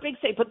there are big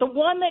states. But the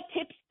one that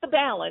tips the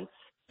balance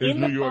in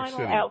the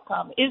final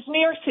outcome is New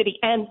York City.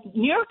 And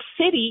New York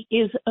City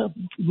is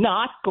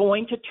not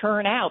going to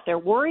turn out. They're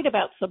worried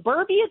about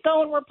suburbia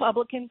going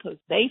Republican because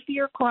they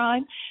fear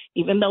crime,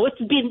 even though it's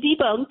been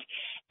debunked,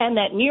 and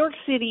that New York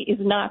City is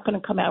not going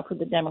to come out for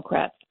the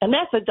Democrats. And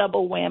that's a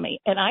double whammy.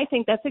 And I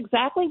think that's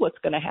exactly what's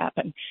going to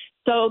happen.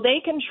 So they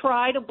can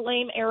try to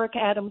blame Eric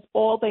Adams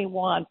all they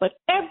want, but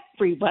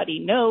everybody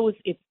knows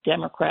it's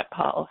Democrat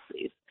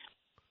policies.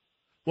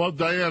 Well,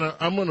 Diana,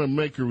 I'm going to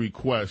make a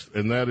request,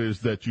 and that is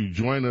that you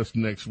join us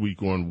next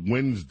week on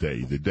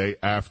Wednesday, the day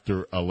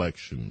after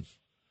elections,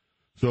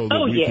 so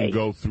that we can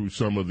go through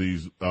some of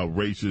these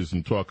races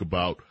and talk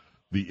about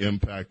the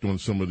impact on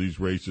some of these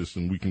races,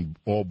 and we can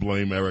all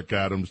blame Eric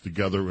Adams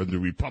together and the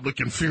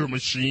Republican fear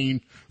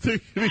machine.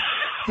 I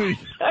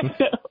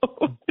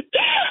know.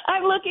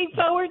 I'm looking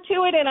forward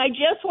to it, and I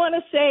just want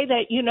to say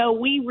that,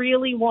 we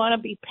really want to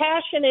be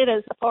passionate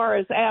as far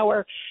as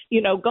our,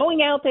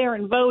 going out there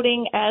and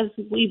voting as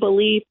we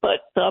believe, but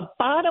the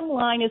bottom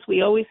line is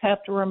we always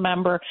have to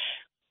remember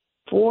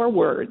 4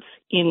 words: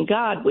 in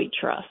God we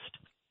trust.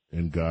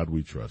 In God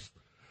we trust.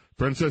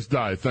 Princess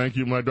Di, thank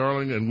you, my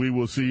darling, and we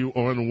will see you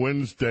on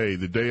Wednesday,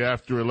 the day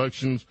after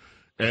elections,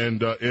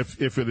 and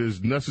if it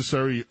is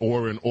necessary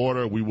or in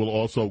order, we will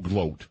also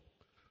gloat.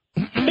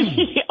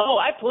 Oh,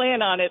 I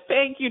plan on it.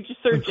 Thank you,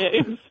 Sir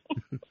James.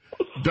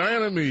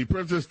 Diana Me,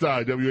 Princess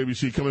Di,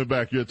 WABC, coming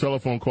back. Your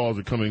telephone calls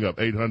are coming up.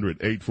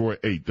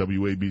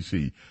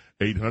 800-848-WABC.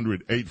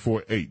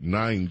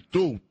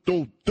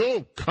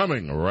 800-848-9222.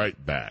 Coming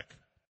right back.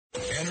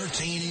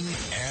 Entertaining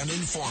and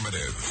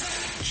informative.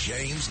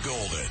 James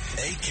Golden,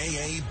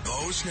 a.k.a.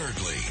 Bo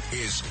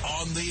Snerdley, is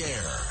on the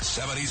air.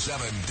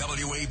 77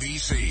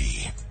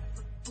 WABC.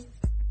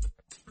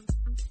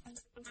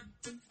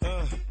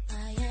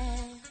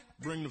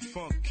 Bring the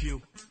funk, Q.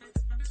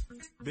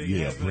 Big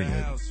bring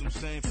it. house, I'm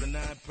saying for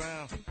 9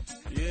 pounds.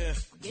 Yeah,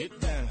 get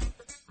down.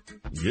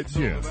 Get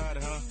down. About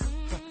it, huh?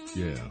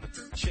 Yeah.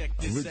 Check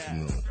this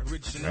Original. out.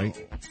 Original. Right?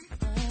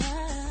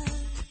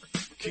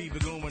 Keep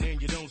it going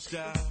and you don't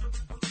stop.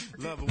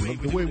 Love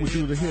the way we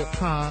do the hip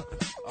hop.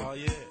 Oh,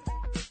 yeah.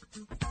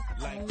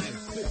 Like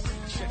this.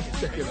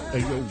 Check it out. Hey,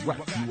 yo,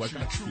 rock you, I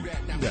got you.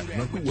 Yeah,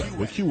 now who at?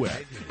 Where you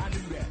at? I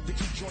knew that. Did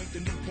you join the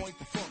new point,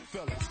 the funk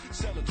fellas?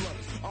 Cellar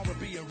dwellers,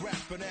 R&B and rap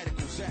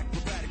fanaticals,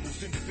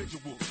 acrobaticals,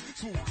 individuals,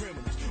 smooth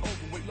criminals,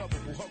 overweight,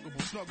 lovable,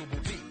 huggable,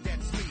 snuggable, deep,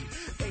 that's me.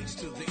 H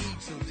to the E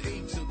to the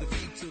E to the V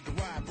to the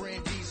Y,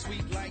 brandy,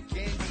 sweet like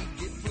candy,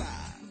 get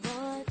fly.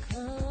 Boy,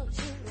 close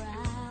your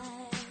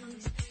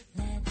eyes,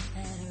 let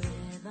that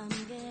rhythm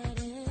get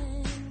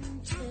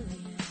into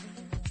you.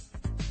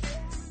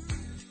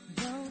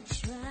 Don't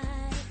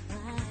try to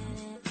fight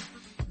it,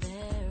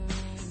 there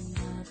ain't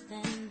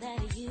nothing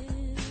that you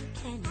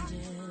can do.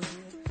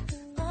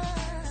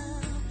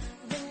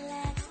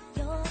 Relax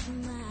your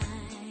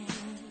mind.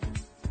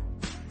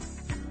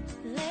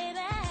 Lay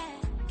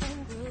back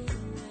and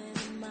groove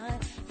with mine.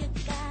 You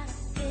gotta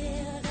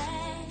feel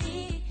that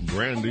heat.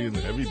 Brandy and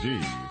Heavy D.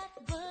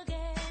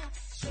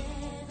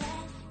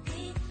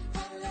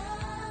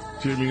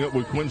 Teaming up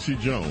with Quincy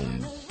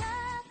Jones.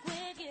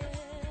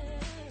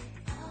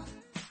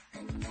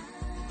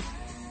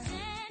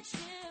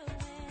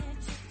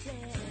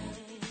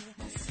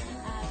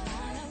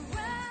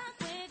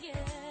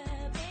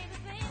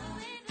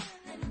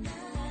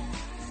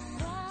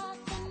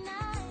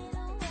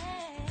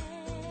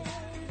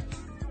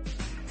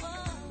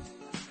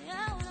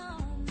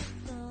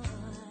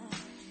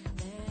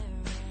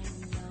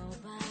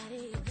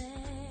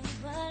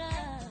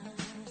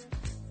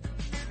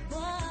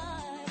 Whoa.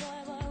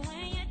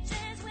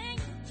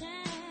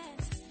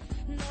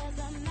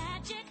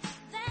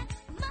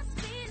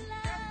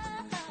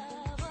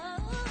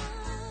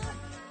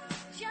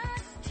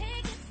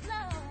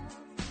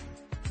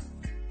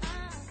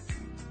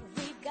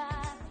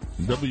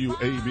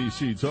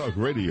 WABC Talk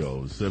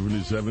Radio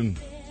 77.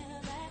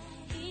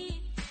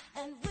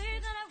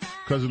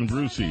 Cousin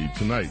Brucey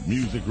tonight,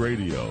 Music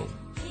Radio.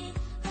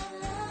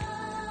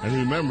 And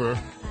remember,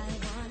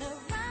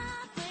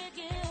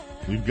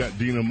 we've got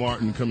Dina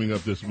Martin coming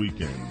up this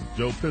weekend.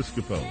 Joe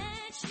Piscopo.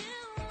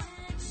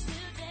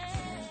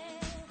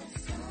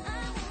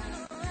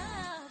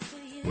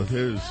 With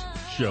his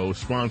show,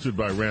 sponsored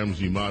by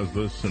Ramsey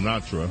Mazda,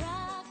 Sinatra.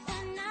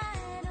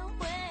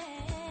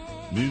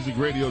 Music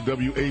Radio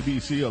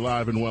WABC,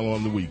 alive and well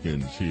on the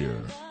weekends here.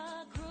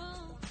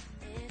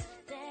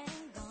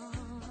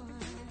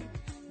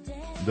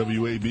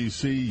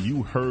 WABC,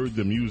 you heard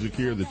the music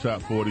here, the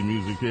top 40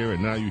 music here,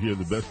 and now you hear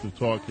the best of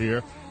talk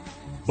here,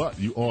 but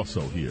you also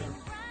hear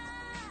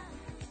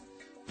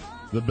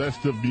the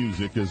best of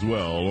music as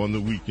well on the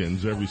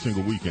weekends, every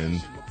single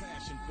weekend.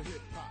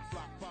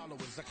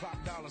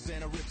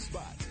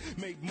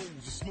 Make moves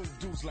with smooth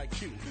dudes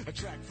like you.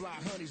 Attract fly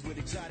honeys with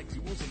exotic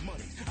jewels and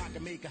money. I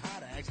can make a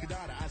hotter, ask it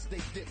out. I stay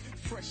dipped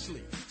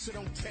freshly, so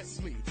don't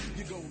test me.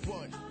 You go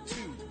 1, 2,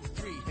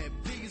 3, have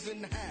these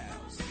in the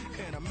house,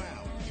 and I'm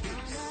out.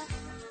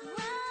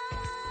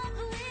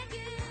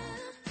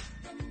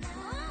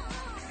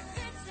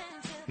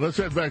 Let's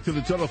head back to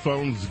the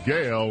telephones.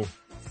 Gail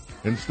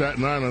in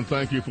Staten Island,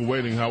 thank you for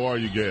waiting. How are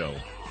you, Gail?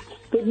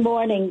 Good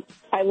morning.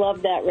 I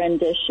love that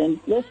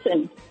rendition.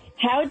 Listen.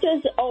 How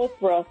does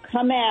Oprah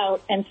come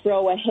out and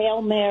throw a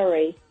Hail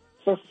Mary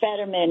for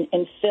Fetterman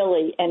in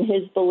Philly and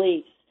his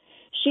beliefs?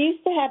 She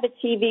used to have a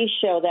TV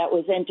show that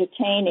was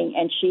entertaining,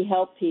 and she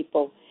helped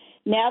people.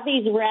 Now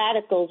these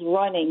radicals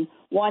running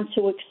want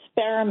to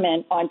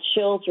experiment on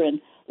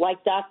children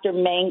like Dr.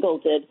 Mangle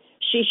did.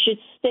 She should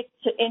stick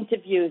to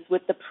interviews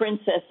with the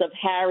princess of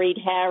Harried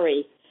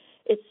Harry.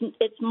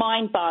 It's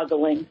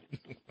mind-boggling.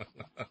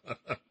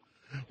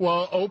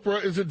 Well,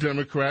 Oprah is a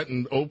Democrat,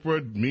 and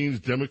Oprah means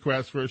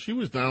Democrats first. She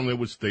was down there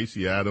with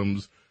Stacey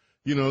Adams.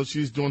 You know,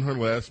 she's doing her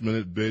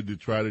last-minute bid to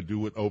try to do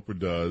what Oprah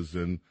does.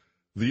 And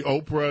the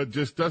Oprah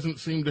just doesn't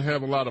seem to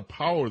have a lot of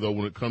power, though,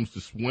 when it comes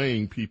to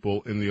swaying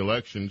people in the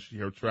election.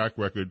 Her track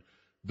record,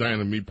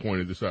 Diana Mead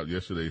pointed this out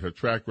yesterday, her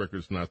track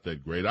record's not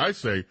that great. I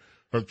say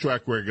her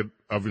track record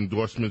of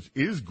endorsements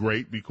is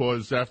great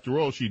because, after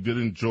all, she did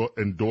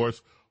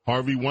endorse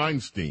Harvey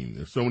Weinstein.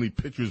 There's so many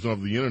pictures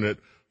of the Internet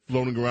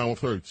floating around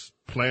with her,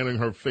 planting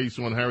her face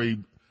on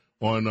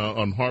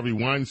Harvey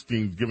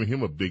Weinstein, giving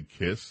him a big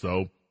kiss.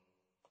 So,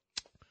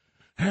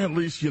 at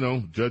least, you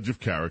know, judge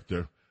of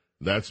character.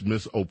 That's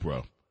Miss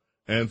Oprah.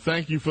 And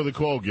thank you for the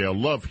call, Gail.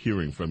 Love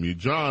hearing from you.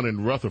 John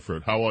in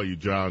Rutherford. How are you,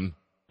 John?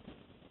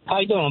 How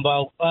you doing,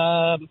 Bo?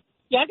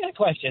 Yeah, I got a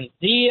question.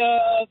 The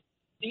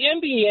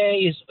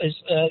NBA is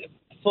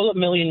full of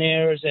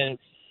millionaires, and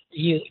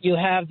you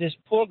have this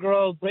poor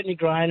girl, Brittany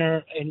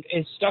Griner, and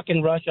is stuck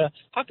in Russia.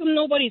 How come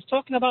nobody's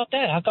talking about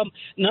that? How come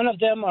none of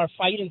them are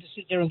fighting to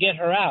sit there and get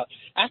her out?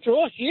 After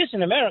all, she is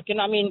an American.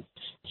 I mean,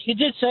 she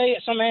did say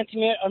some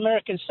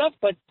anti-American stuff,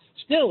 but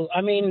still, I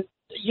mean,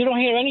 you don't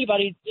hear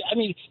anybody. I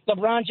mean,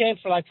 LeBron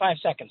James for like 5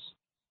 seconds.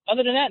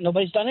 Other than that,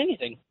 nobody's done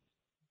anything.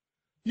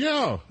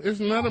 Yeah,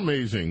 isn't that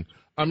amazing?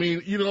 I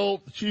mean, you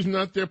know, she's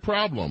not their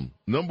problem.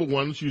 Number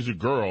one, she's a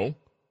girl,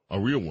 a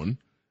real one.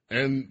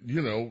 And,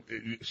 you know,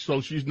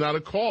 so she's not a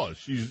cause.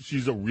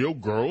 She's a real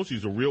girl.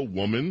 She's a real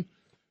woman.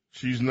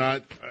 She's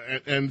not.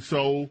 And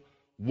so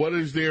what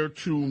is there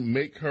to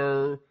make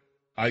her,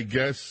 I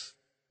guess,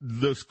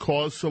 this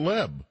cause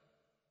celeb?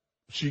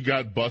 She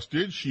got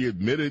busted. She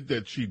admitted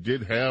that she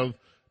did have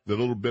the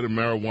little bit of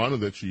marijuana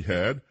that she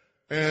had.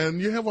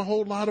 And you have a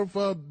whole lot of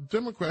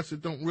Democrats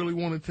that don't really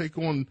want to take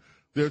on.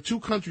 There are 2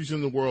 countries in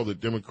the world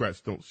that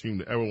Democrats don't seem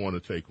to ever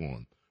want to take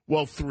on.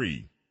 Well,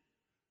 3.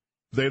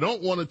 They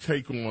don't want to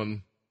take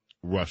on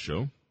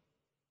Russia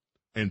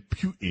and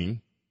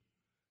Putin.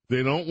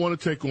 They don't want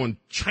to take on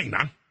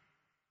China.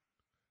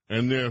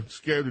 And they're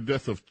scared to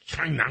death of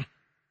China.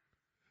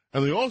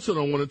 And they also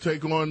don't want to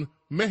take on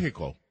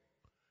Mexico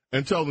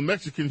and tell the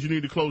Mexicans you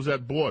need to close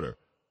that border.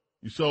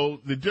 So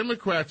the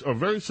Democrats are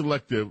very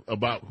selective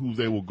about who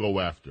they will go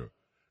after.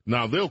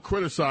 Now, they'll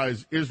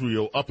criticize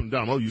Israel up and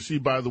down. Oh, you see,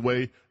 by the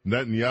way,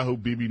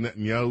 Bibi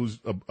Netanyahu's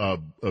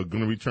going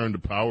to return to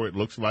power, it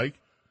looks like,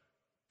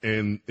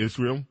 in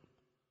Israel.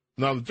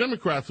 Now, the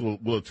Democrats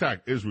will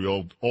attack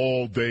Israel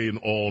all day and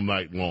all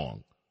night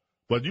long.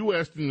 But you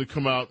ask them to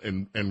come out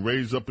and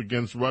raise up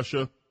against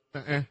Russia,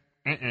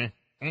 they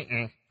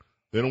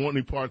don't want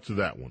any parts of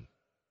that one.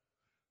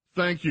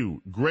 Thank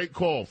you. Great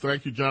call.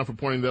 Thank you, John, for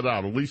pointing that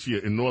out.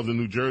 Alicia in northern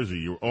New Jersey,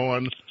 you're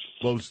on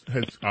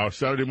our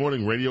Saturday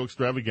morning radio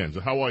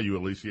extravaganza. How are you,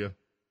 Alicia?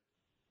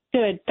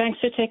 Good. Thanks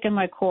for taking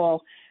my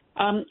call.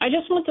 I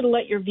just wanted to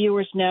let your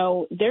viewers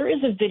know there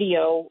is a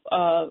video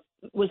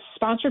was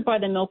sponsored by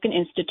the Milken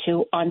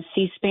Institute on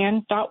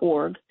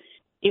cspan.org.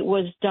 It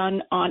was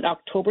done on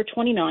October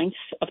 29th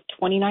of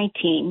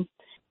 2019.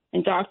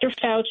 And Dr.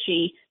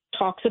 Fauci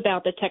talks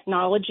about the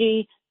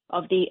technology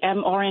of the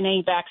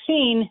mRNA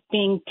vaccine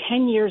being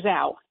 10 years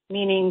out,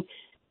 meaning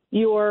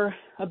your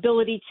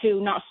ability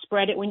to not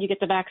spread it when you get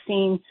the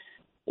vaccine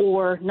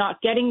or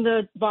not getting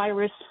the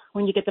virus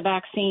when you get the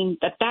vaccine,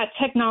 that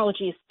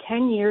technology is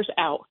 10 years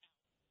out.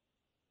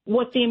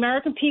 What the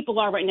American people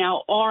are right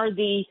now are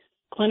the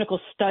clinical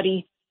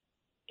study.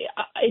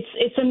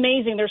 It's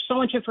amazing. There's so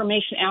much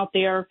information out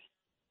there,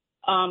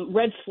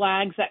 red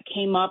flags that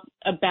came up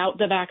about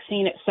the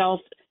vaccine itself.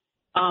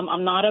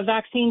 I'm not a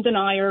vaccine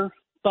denier,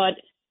 but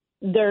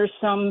this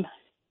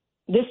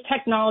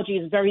technology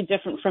is very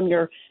different from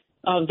your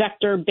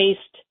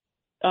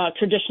vector-based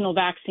traditional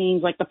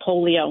vaccines like the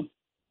polio.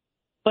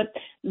 But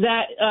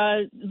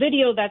that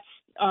video that's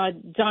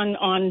done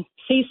on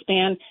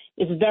C-SPAN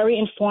is very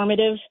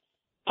informative.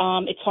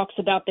 It talks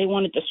about they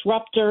want a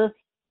disruptor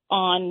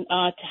on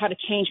how to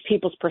change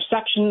people's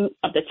perception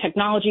of the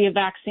technology of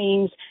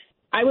vaccines.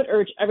 I would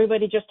urge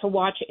everybody just to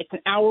watch it. It's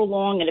an hour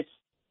long, and it's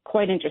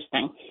quite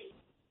interesting.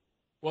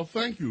 Well,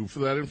 thank you for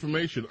that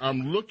information.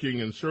 I'm looking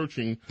and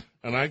searching,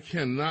 and I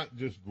cannot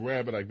just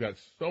grab it. I've got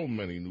so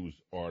many news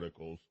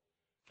articles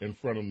in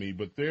front of me,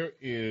 but there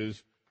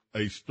is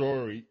a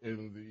story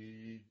in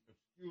the,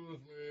 excuse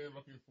me,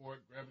 looking for it,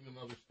 grabbing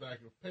another stack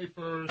of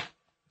papers.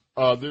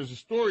 There's a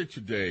story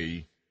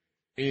today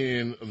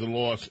in the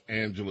Los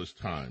Angeles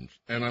Times,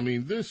 and I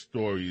mean, this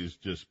story is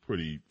just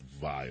pretty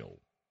vile.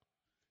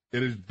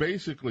 It is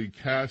basically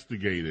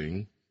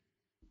castigating.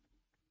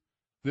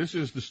 This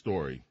is the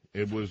story.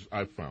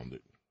 I found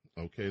it.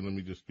 Okay, let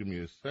me just give me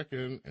a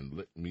second and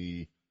let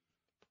me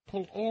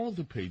pull all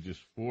the pages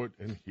for it,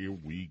 and here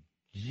we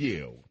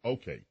go.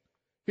 Okay,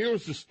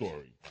 here's the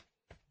story.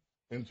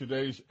 In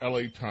today's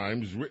LA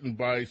Times, written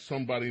by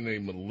somebody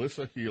named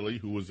Melissa Healy,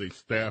 who was a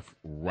staff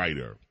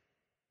writer.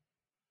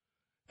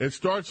 It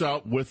starts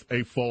out with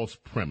a false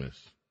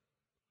premise.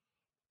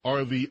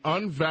 Are the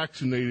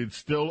unvaccinated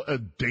still a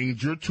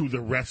danger to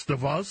the rest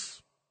of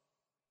us?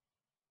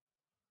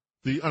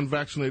 The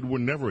unvaccinated were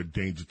never a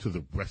danger to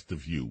the rest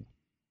of you.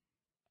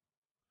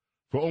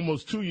 For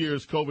almost 2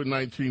 years,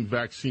 COVID-19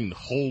 vaccine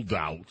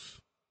holdouts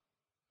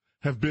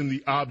have been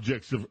the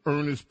objects of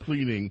earnest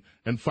pleading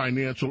and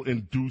financial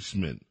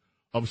inducement,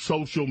 of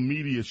social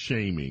media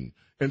shaming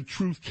and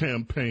truth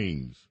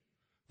campaigns.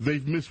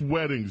 They've missed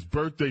weddings,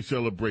 birthday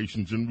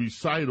celebrations, and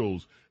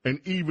recitals, and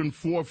even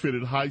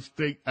forfeited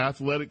high-stake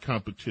athletic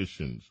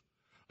competitions.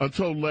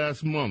 Until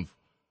last month,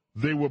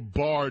 they were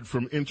barred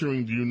from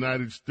entering the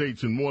United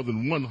States and more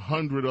than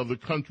 100 other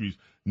countries.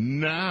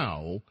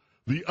 Now,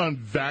 the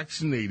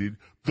unvaccinated,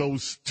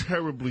 those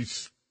terribly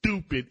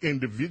stupid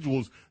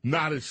individuals,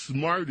 not as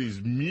smart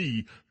as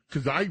me,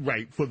 because I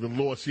write for the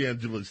Los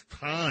Angeles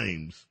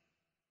Times.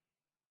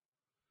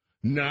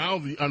 Now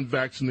the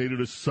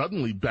unvaccinated are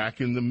suddenly back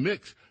in the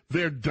mix.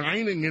 They're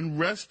dining in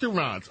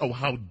restaurants. Oh,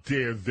 how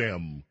dare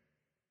them.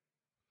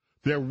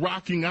 They're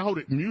rocking out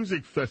at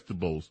music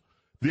festivals.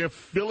 They're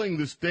filling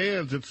the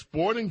stands at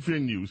sporting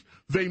venues.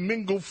 They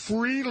mingle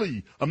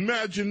freely.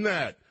 Imagine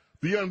that.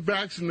 The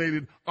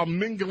unvaccinated are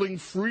mingling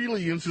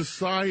freely in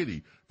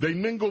society. They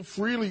mingle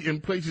freely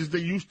in places they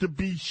used to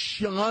be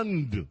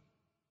shunned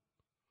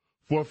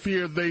for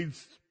fear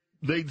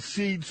they'd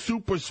seed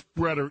super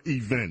spreader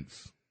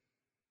events.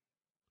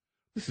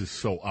 This is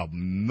so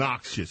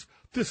obnoxious.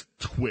 This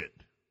twit.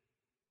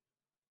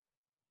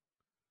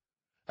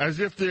 As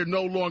if they're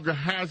no longer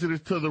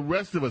hazardous to the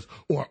rest of us.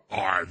 Or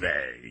are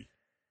they?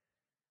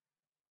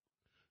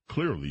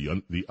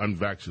 Clearly, the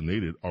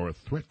unvaccinated are a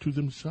threat to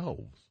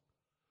themselves,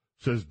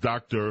 says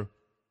Dr.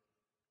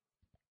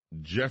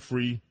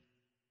 Jeffrey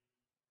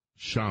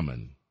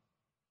Shaman,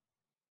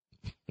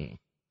 an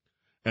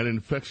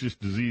infectious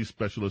disease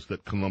specialist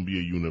at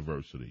Columbia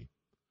University.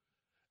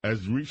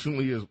 As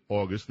recently as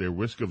August, their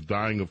risk of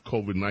dying of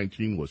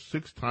COVID-19 was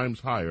 6 times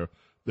higher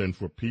than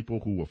for people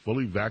who were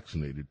fully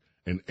vaccinated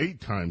and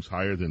 8 times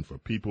higher than for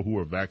people who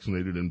were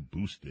vaccinated and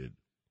boosted.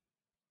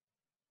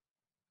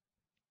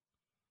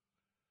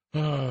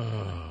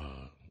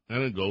 And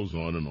it goes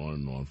on and on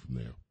and on from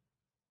there.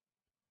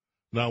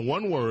 Now,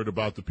 one word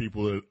about the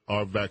people that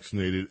are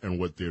vaccinated and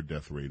what their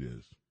death rate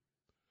is.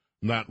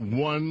 Not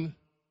one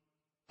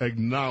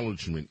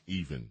acknowledgement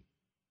even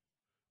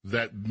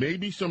that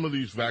maybe some of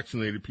these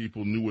vaccinated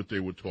people knew what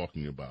they were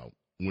talking about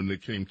when they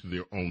came to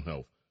their own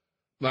health.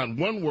 Not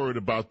one word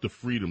about the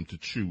freedom to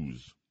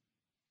choose.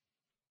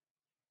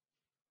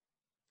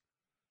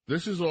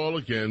 This is all,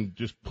 again,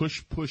 just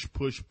push, push,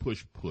 push,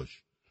 push, push.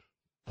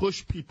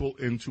 Push people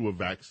into a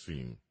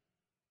vaccine.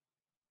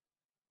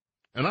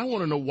 And I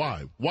want to know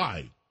why.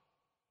 Why?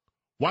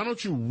 Why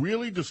don't you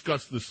really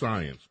discuss the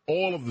science,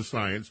 all of the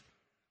science,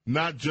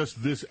 not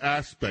just this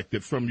aspect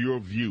that from your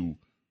view,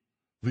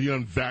 the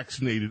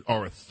unvaccinated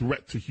are a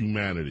threat to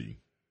humanity?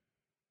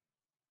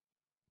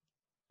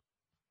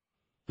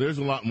 There's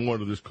a lot more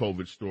to this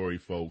COVID story,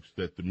 folks,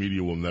 that the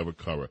media will never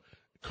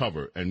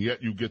cover. And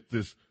yet you get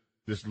this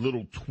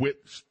little twit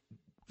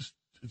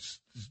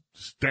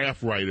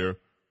staff writer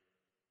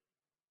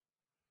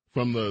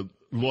from the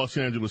Los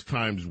Angeles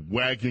Times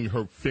wagging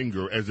her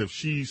finger as if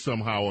she's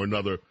somehow or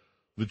another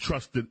the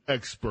trusted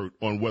expert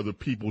on whether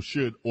people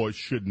should or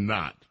should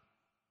not,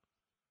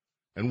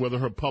 and whether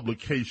her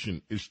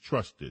publication is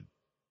trusted.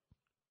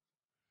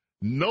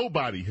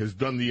 Nobody has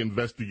done the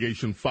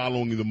investigation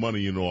following the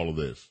money in all of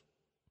this.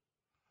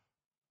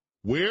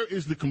 Where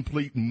is the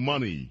complete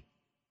money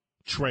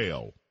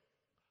trail?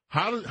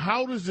 How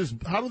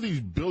do these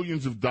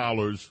billions of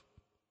dollars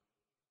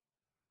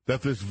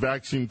that this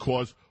vaccine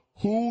costs,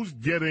 who's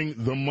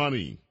getting the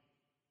money?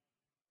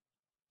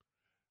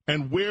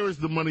 And where is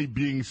the money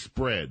being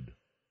spread?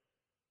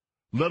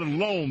 Let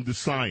alone the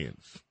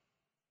science.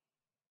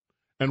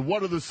 And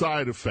what are the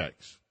side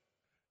effects?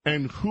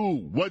 And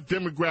what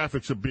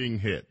demographics are being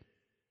hit?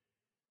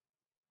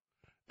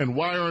 And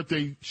why aren't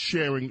they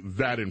sharing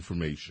that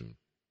information?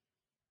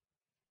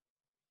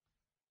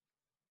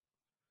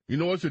 You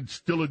know what's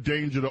still a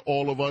danger to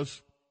all of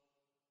us?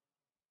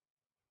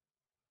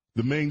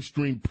 The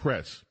mainstream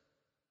press.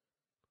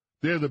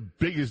 They're the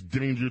biggest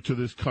danger to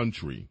this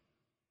country.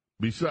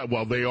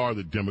 Well, they are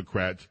the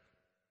Democrats,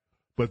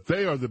 but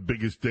they are the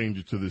biggest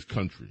danger to this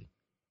country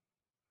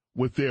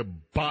with their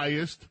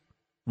biased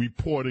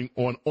reporting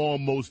on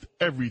almost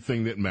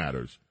everything that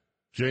matters.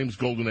 James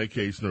Golden,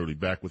 a.k.a. Snerdly,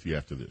 back with you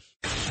after this.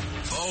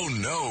 Bo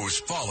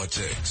knows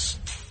politics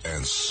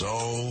and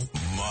so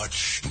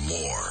much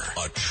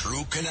more. A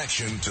true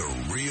connection to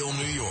real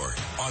New York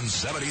on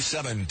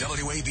 77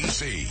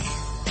 WABC.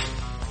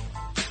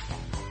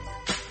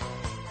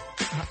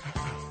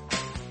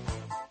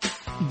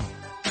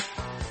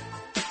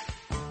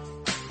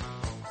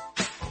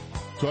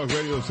 Talk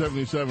Radio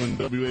 77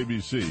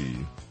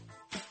 WABC.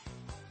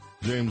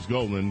 James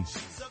Golden.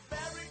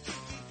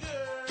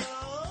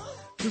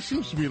 This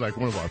seems to be like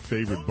one of our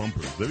favorite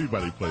bumpers.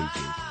 Everybody plays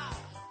this.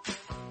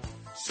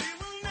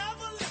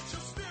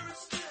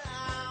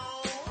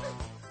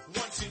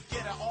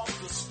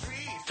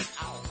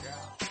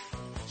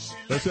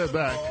 Let's head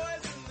back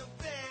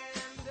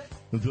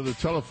into the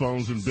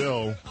telephones and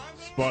Bill,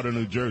 Sparta,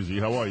 New Jersey.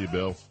 How are you,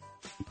 Bill?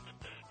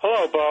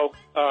 Hello,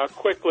 Bo.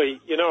 Quickly,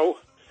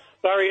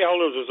 Larry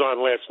Elders was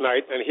on last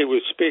night, and he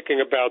was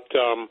speaking about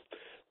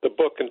the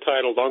book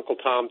entitled Uncle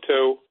Tom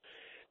 2,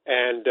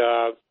 and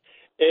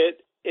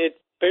it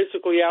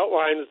basically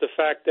outlines the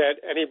fact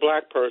that any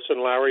black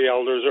person, Larry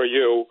Elders or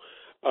you,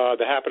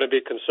 that happen to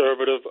be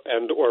conservative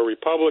and or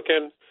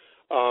Republican,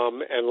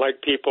 and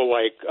like people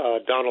like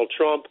Donald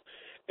Trump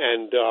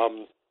and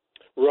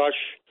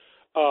Rush,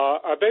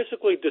 are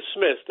basically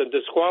dismissed and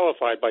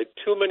disqualified by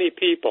too many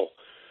people.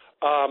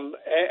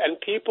 And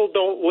people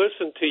don't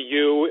listen to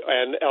you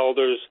and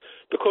Elders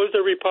because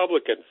they're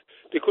Republicans,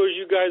 because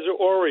you guys are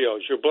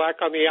Oreos. You're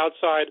black on the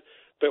outside,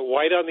 but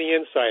white on the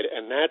inside,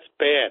 and that's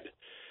bad.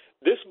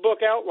 This book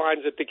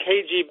outlines that the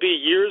KGB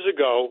years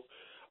ago,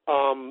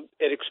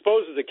 it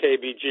exposes the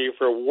KGB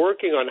for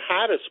working on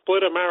how to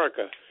split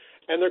America.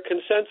 And their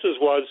consensus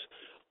was,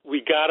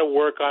 we got to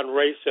work on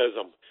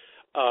racism,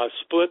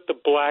 split the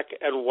black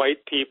and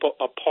white people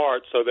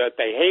apart so that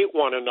they hate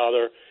one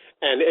another.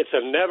 And it's a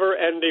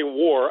never-ending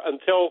war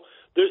until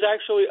there's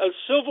actually a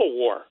civil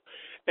war.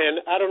 And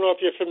I don't know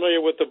if you're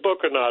familiar with the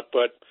book or not,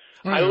 but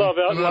I love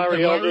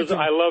Larry Elders.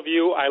 I love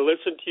you. I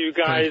listen to you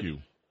guys. Thank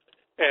you.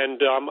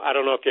 And I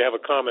don't know if you have a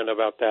comment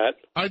about that.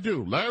 I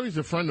do. Larry's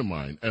a friend of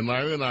mine, and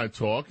Larry and I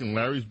talk, and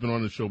Larry's been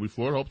on the show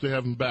before. I hope to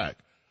have him back.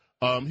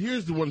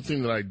 Here's the one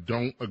thing that I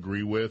don't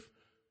agree with.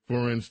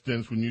 For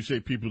instance, when you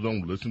say people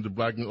don't listen to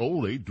black men,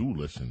 they do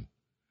listen.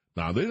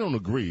 Now, they don't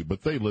agree,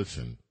 but they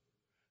listen.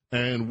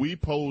 And we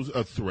pose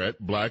a threat,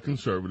 black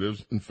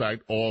conservatives, in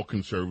fact, all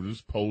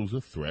conservatives pose a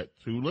threat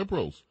to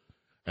liberals.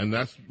 And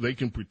they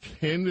can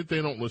pretend that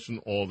they don't listen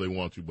all they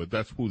want to, but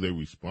that's who they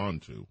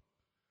respond to.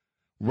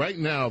 Right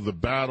now, the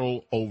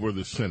battle over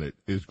the Senate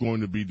is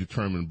going to be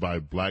determined by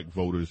black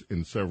voters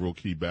in several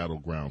key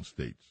battleground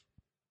states.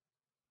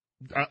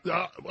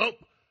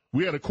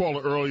 We had a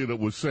caller earlier that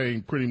was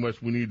saying pretty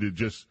much we need to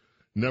just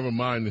never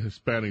mind the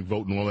Hispanic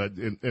vote and all that.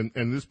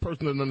 And this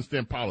person doesn't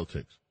understand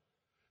politics.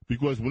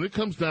 Because when it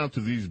comes down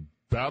to these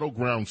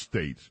battleground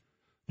states,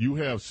 you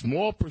have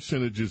small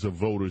percentages of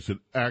voters that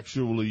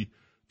actually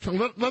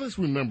let us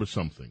remember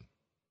something.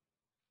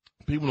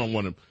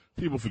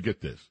 People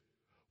forget this.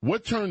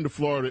 What turned the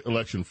Florida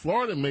election?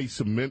 Florida may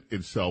cement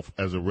itself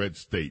as a red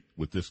state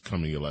with this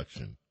coming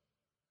election.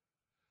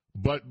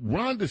 But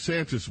Ron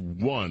DeSantis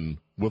won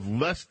with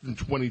less than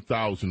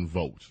 20,000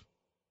 votes.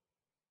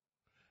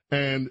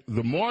 And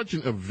the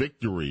margin of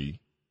victory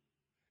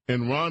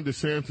in Ron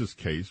DeSantis'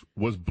 case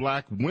was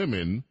black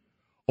women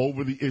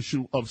over the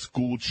issue of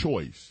school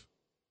choice.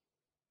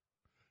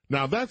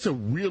 Now, that's a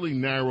really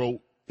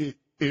narrow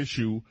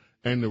issue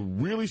and a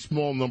really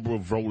small number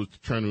of voters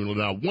to turn around.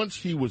 Now, once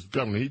he was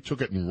governor, he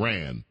took it and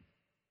ran.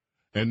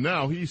 And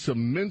now he's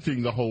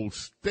cementing the whole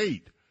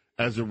state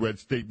as a red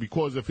state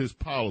because of his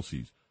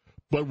policies.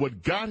 But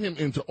what got him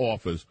into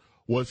office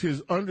was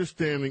his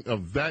understanding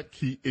of that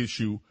key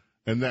issue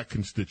and that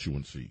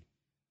constituency.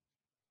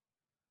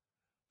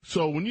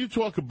 So when you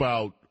talk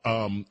about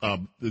and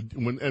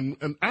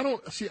I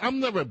don't see, I'm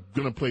never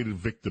going to play the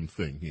victim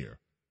thing here.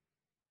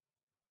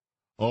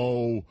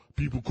 Oh,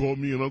 people call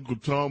me an Uncle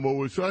Tom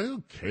always.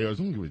 Who cares?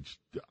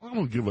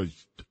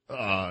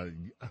 I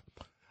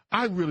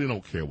really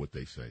don't care what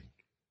they say.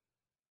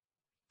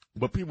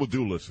 But people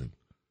do listen.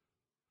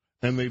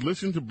 and they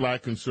listen to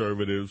black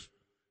conservatives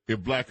if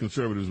black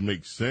conservatives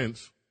make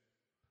sense.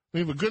 I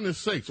mean, for goodness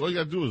sakes, all you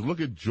got to do is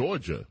look at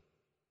Georgia.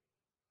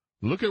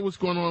 Look at what's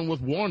going on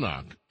with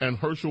Warnock and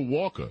Herschel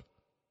Walker.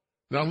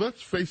 Now,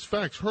 let's face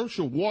facts.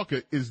 Herschel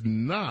Walker is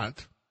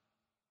not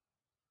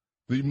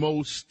the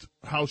most,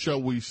 how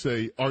shall we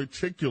say,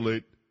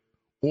 articulate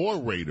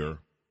orator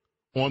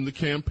on the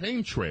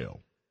campaign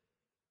trail.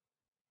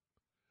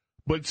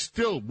 But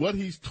still, what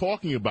he's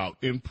talking about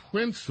in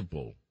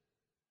principle,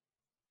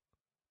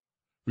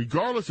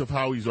 regardless of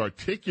how he's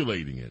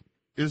articulating it,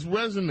 is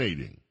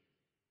resonating.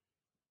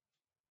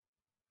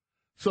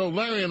 So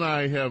Larry and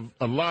I have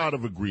a lot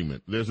of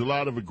agreement. There's a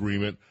lot of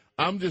agreement.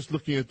 I'm just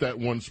looking at that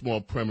one small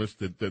premise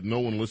that no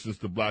one listens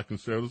to black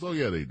conservatives. Oh,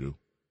 yeah, they do.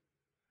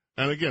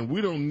 And again,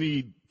 we don't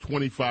need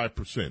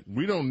 25%.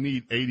 We don't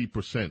need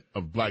 80%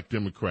 of black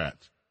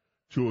Democrats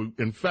to,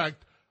 in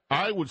fact,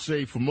 I would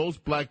say for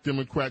most black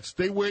Democrats,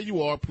 stay where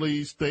you are,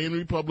 please. Stay in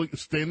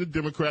the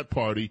Democrat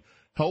Party.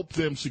 Help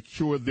them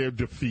secure their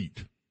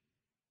defeat.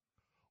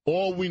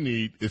 All we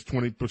need is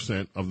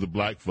 20% of the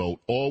black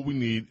vote. All we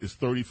need is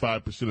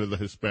 35% of the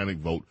Hispanic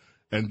vote.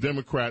 And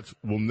Democrats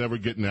will never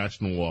get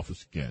national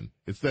office again.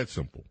 It's that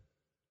simple.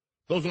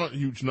 Those aren't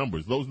huge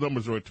numbers. Those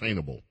numbers are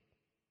attainable.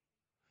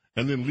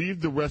 And then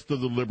leave the rest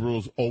of the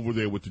liberals over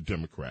there with the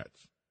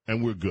Democrats.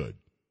 And we're good.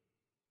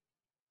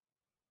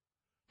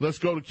 Let's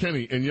go to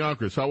Kenny in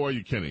Yonkers. How are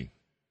you, Kenny?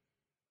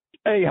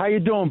 Hey, how you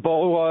doing,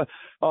 Bo?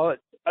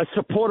 A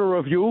supporter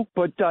of you,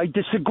 but I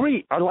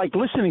disagree. I like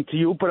listening to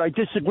you, but I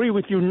disagree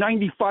with you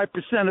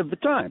 95% of the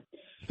time.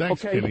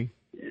 Thanks, okay? Kenny.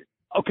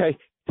 Okay.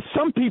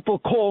 Some people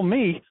call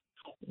me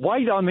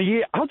white on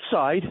the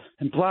outside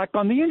and black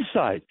on the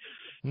inside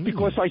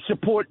because I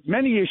support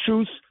many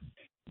issues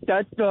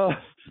that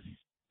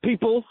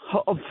people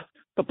of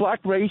the black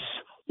race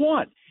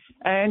want.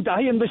 And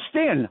I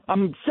understand.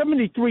 I'm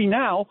 73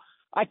 now.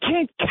 I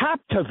can't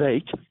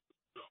captivate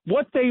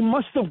what they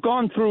must have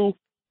gone through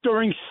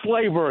during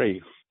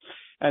slavery.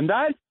 And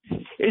that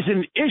is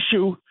an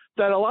issue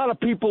that a lot of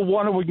people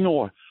want to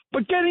ignore.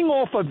 But getting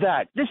off of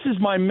that, this is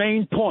my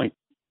main point.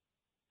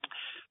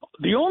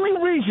 The only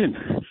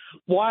reason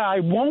why I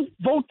won't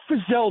vote for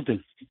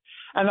Zeldin,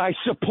 and I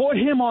support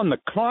him on the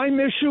crime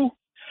issue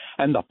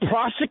and the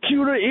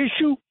prosecutor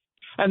issue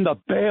and the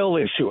bail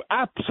issue,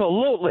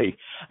 absolutely.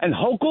 And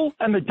Hochul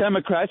and the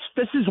Democrats,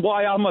 this is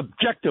why I'm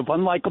objective,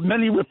 unlike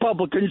many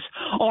Republicans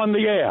on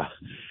the air.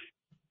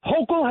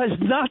 Hochul has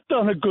not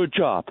done a good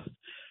job.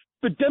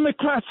 The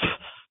Democrats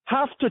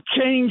have to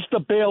change the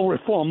bail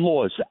reform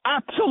laws,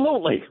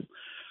 absolutely.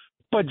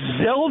 But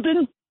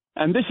Zeldin,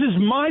 and this is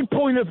my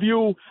point of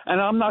view, and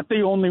I'm not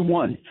the only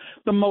one,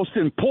 the most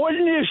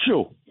important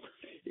issue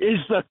is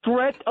the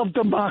threat of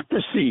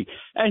democracy,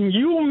 and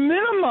you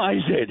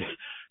minimize it.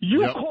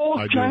 You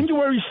call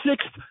January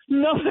 6th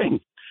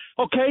nothing.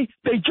 Okay?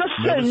 They just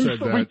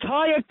sentenced the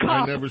retired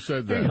cop. I never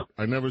said that.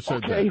 I never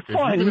said that. Okay,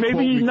 fine.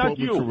 Maybe not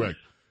you. Correct.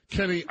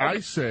 Kenny,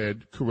 I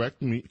said,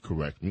 correct me,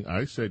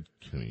 I said,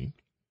 Kenny,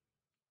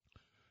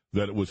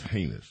 that it was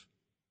heinous.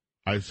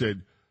 I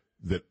said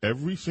that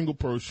every single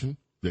person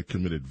that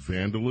committed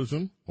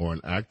vandalism or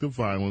an act of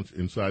violence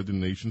inside the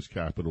nation's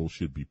capital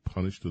should be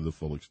punished to the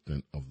full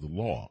extent of the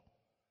law.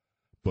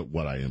 But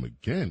what I am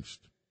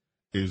against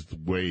is the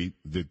way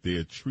that they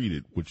are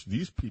treated, which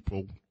these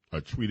people are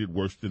treated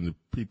worse than the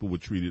people were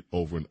treated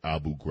over in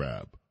Abu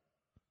Ghraib.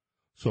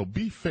 So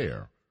be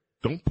fair.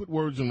 Don't put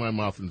words in my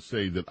mouth and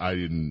say that I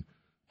didn't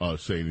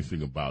say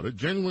anything about it.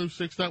 January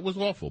 6th, that was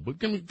awful. But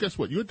guess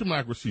what? Your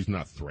democracy is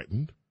not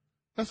threatened.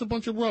 That's a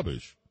bunch of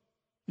rubbish.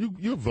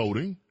 You're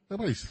voting.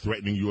 Nobody's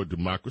threatening your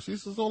democracy.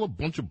 This is all a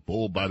bunch of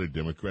bull by the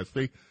Democrats.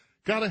 They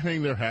got to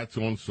hang their hats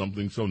on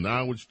something. So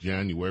now it's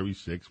January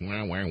 6th.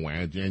 Wah, wah,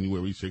 wah.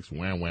 January 6th.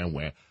 Wah, wah,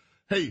 wah.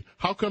 Hey,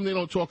 how come they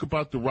don't talk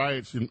about the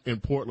riots in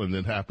Portland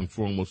that happened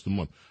for almost a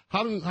month?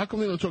 How come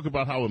they don't talk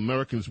about how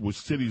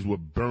cities were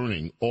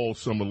burning all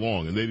summer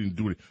long and they didn't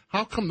do it?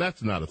 How come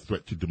that's not a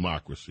threat to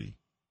democracy?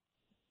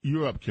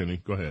 You're up, Kenny.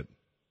 Go ahead.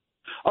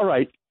 All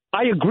right.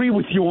 I agree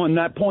with you on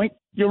that point.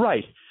 You're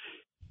right.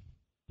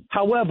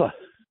 However,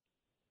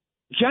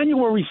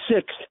 January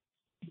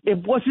 6th,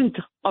 it wasn't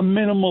a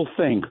minimal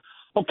thing,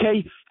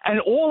 okay? And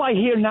all I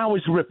hear now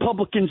is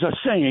Republicans are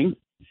saying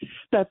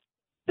that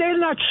they're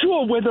not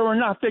sure whether or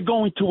not they're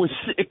going to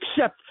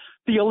accept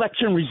the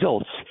election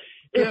results.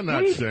 They're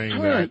not saying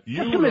that.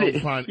 You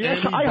don't find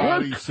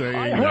anybody saying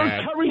that. I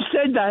heard Kerry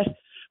said that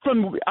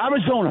from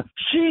Arizona.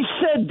 She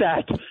said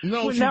that.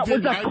 No, when she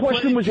didn't. That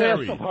question was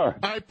asked of her.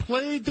 I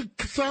played the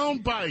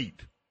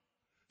soundbite.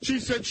 She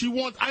said she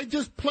wants. I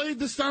just played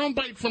the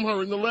soundbite from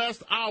her in the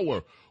last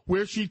hour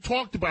where she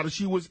talked about it.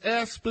 She was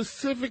asked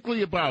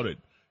specifically about it,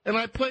 and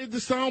I played the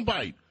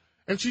soundbite.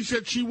 And she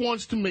said she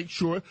wants to make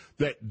sure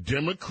that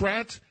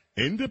Democrats,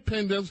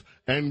 independents,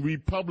 and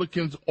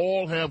Republicans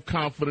all have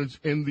confidence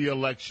in the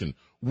election.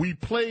 We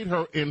played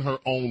her in her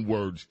own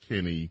words,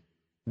 Kenny.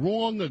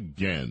 Wrong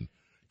again.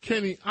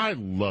 Kenny, I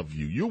love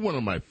you. You're one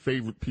of my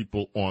favorite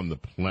people on the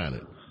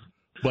planet.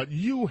 But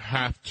you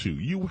have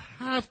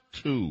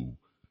to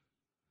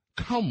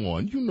Come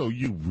on, you know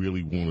you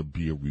really want to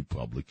be a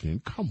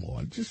Republican. Come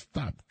on, just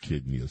stop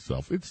kidding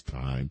yourself. It's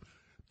time.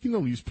 You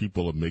know these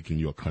people are making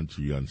your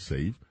country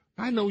unsafe.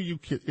 I know you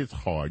kid. It's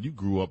hard. You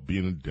grew up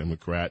being a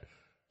Democrat.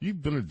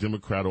 You've been a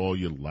Democrat all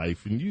your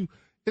life, and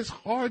it's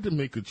hard to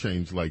make a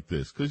change like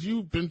this because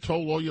you've been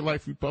told all your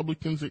life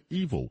Republicans are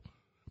evil.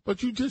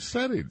 But you just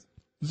said it.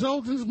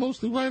 Zeldin's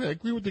mostly right. I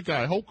agree with the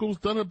guy. Hochul's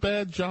done a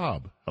bad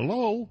job.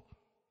 Hello?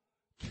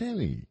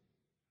 Kenny,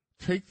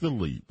 take the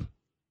leap.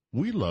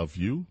 We love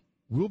you.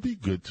 We'll be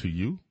good to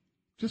you.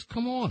 Just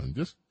come on.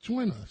 Just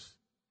join us.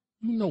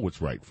 You know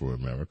what's right for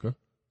America.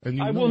 And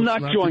you I know will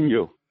it's not join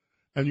you.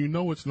 And you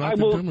know it's not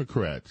the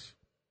Democrats.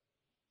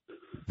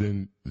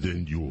 Then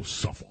you will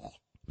suffer.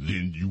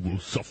 Then you will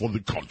suffer the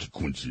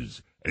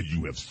consequences, and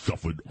you have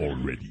suffered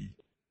already.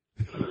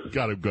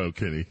 Gotta go,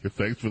 Kenny.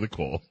 Thanks for the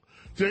call.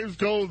 James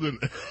Golden,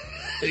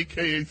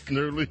 a.k.a.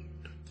 Snurley.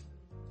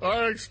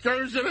 Our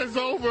excursion is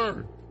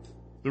over.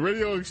 The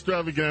radio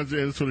extravaganza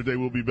ends for today.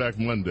 We'll be back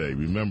Monday.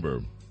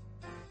 Remember,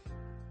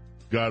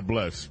 God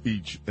bless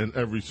each and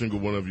every single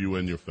one of you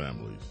and your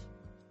families.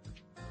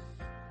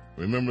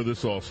 Remember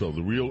this also.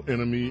 The real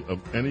enemy of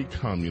any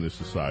communist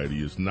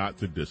society is not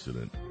the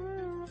dissident.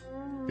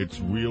 Its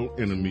real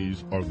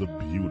enemies are the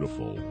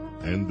beautiful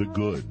and the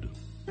good,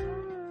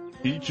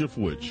 each of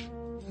which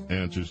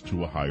answers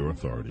to a higher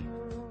authority.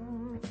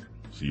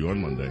 See you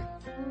on Monday.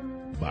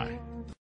 Bye.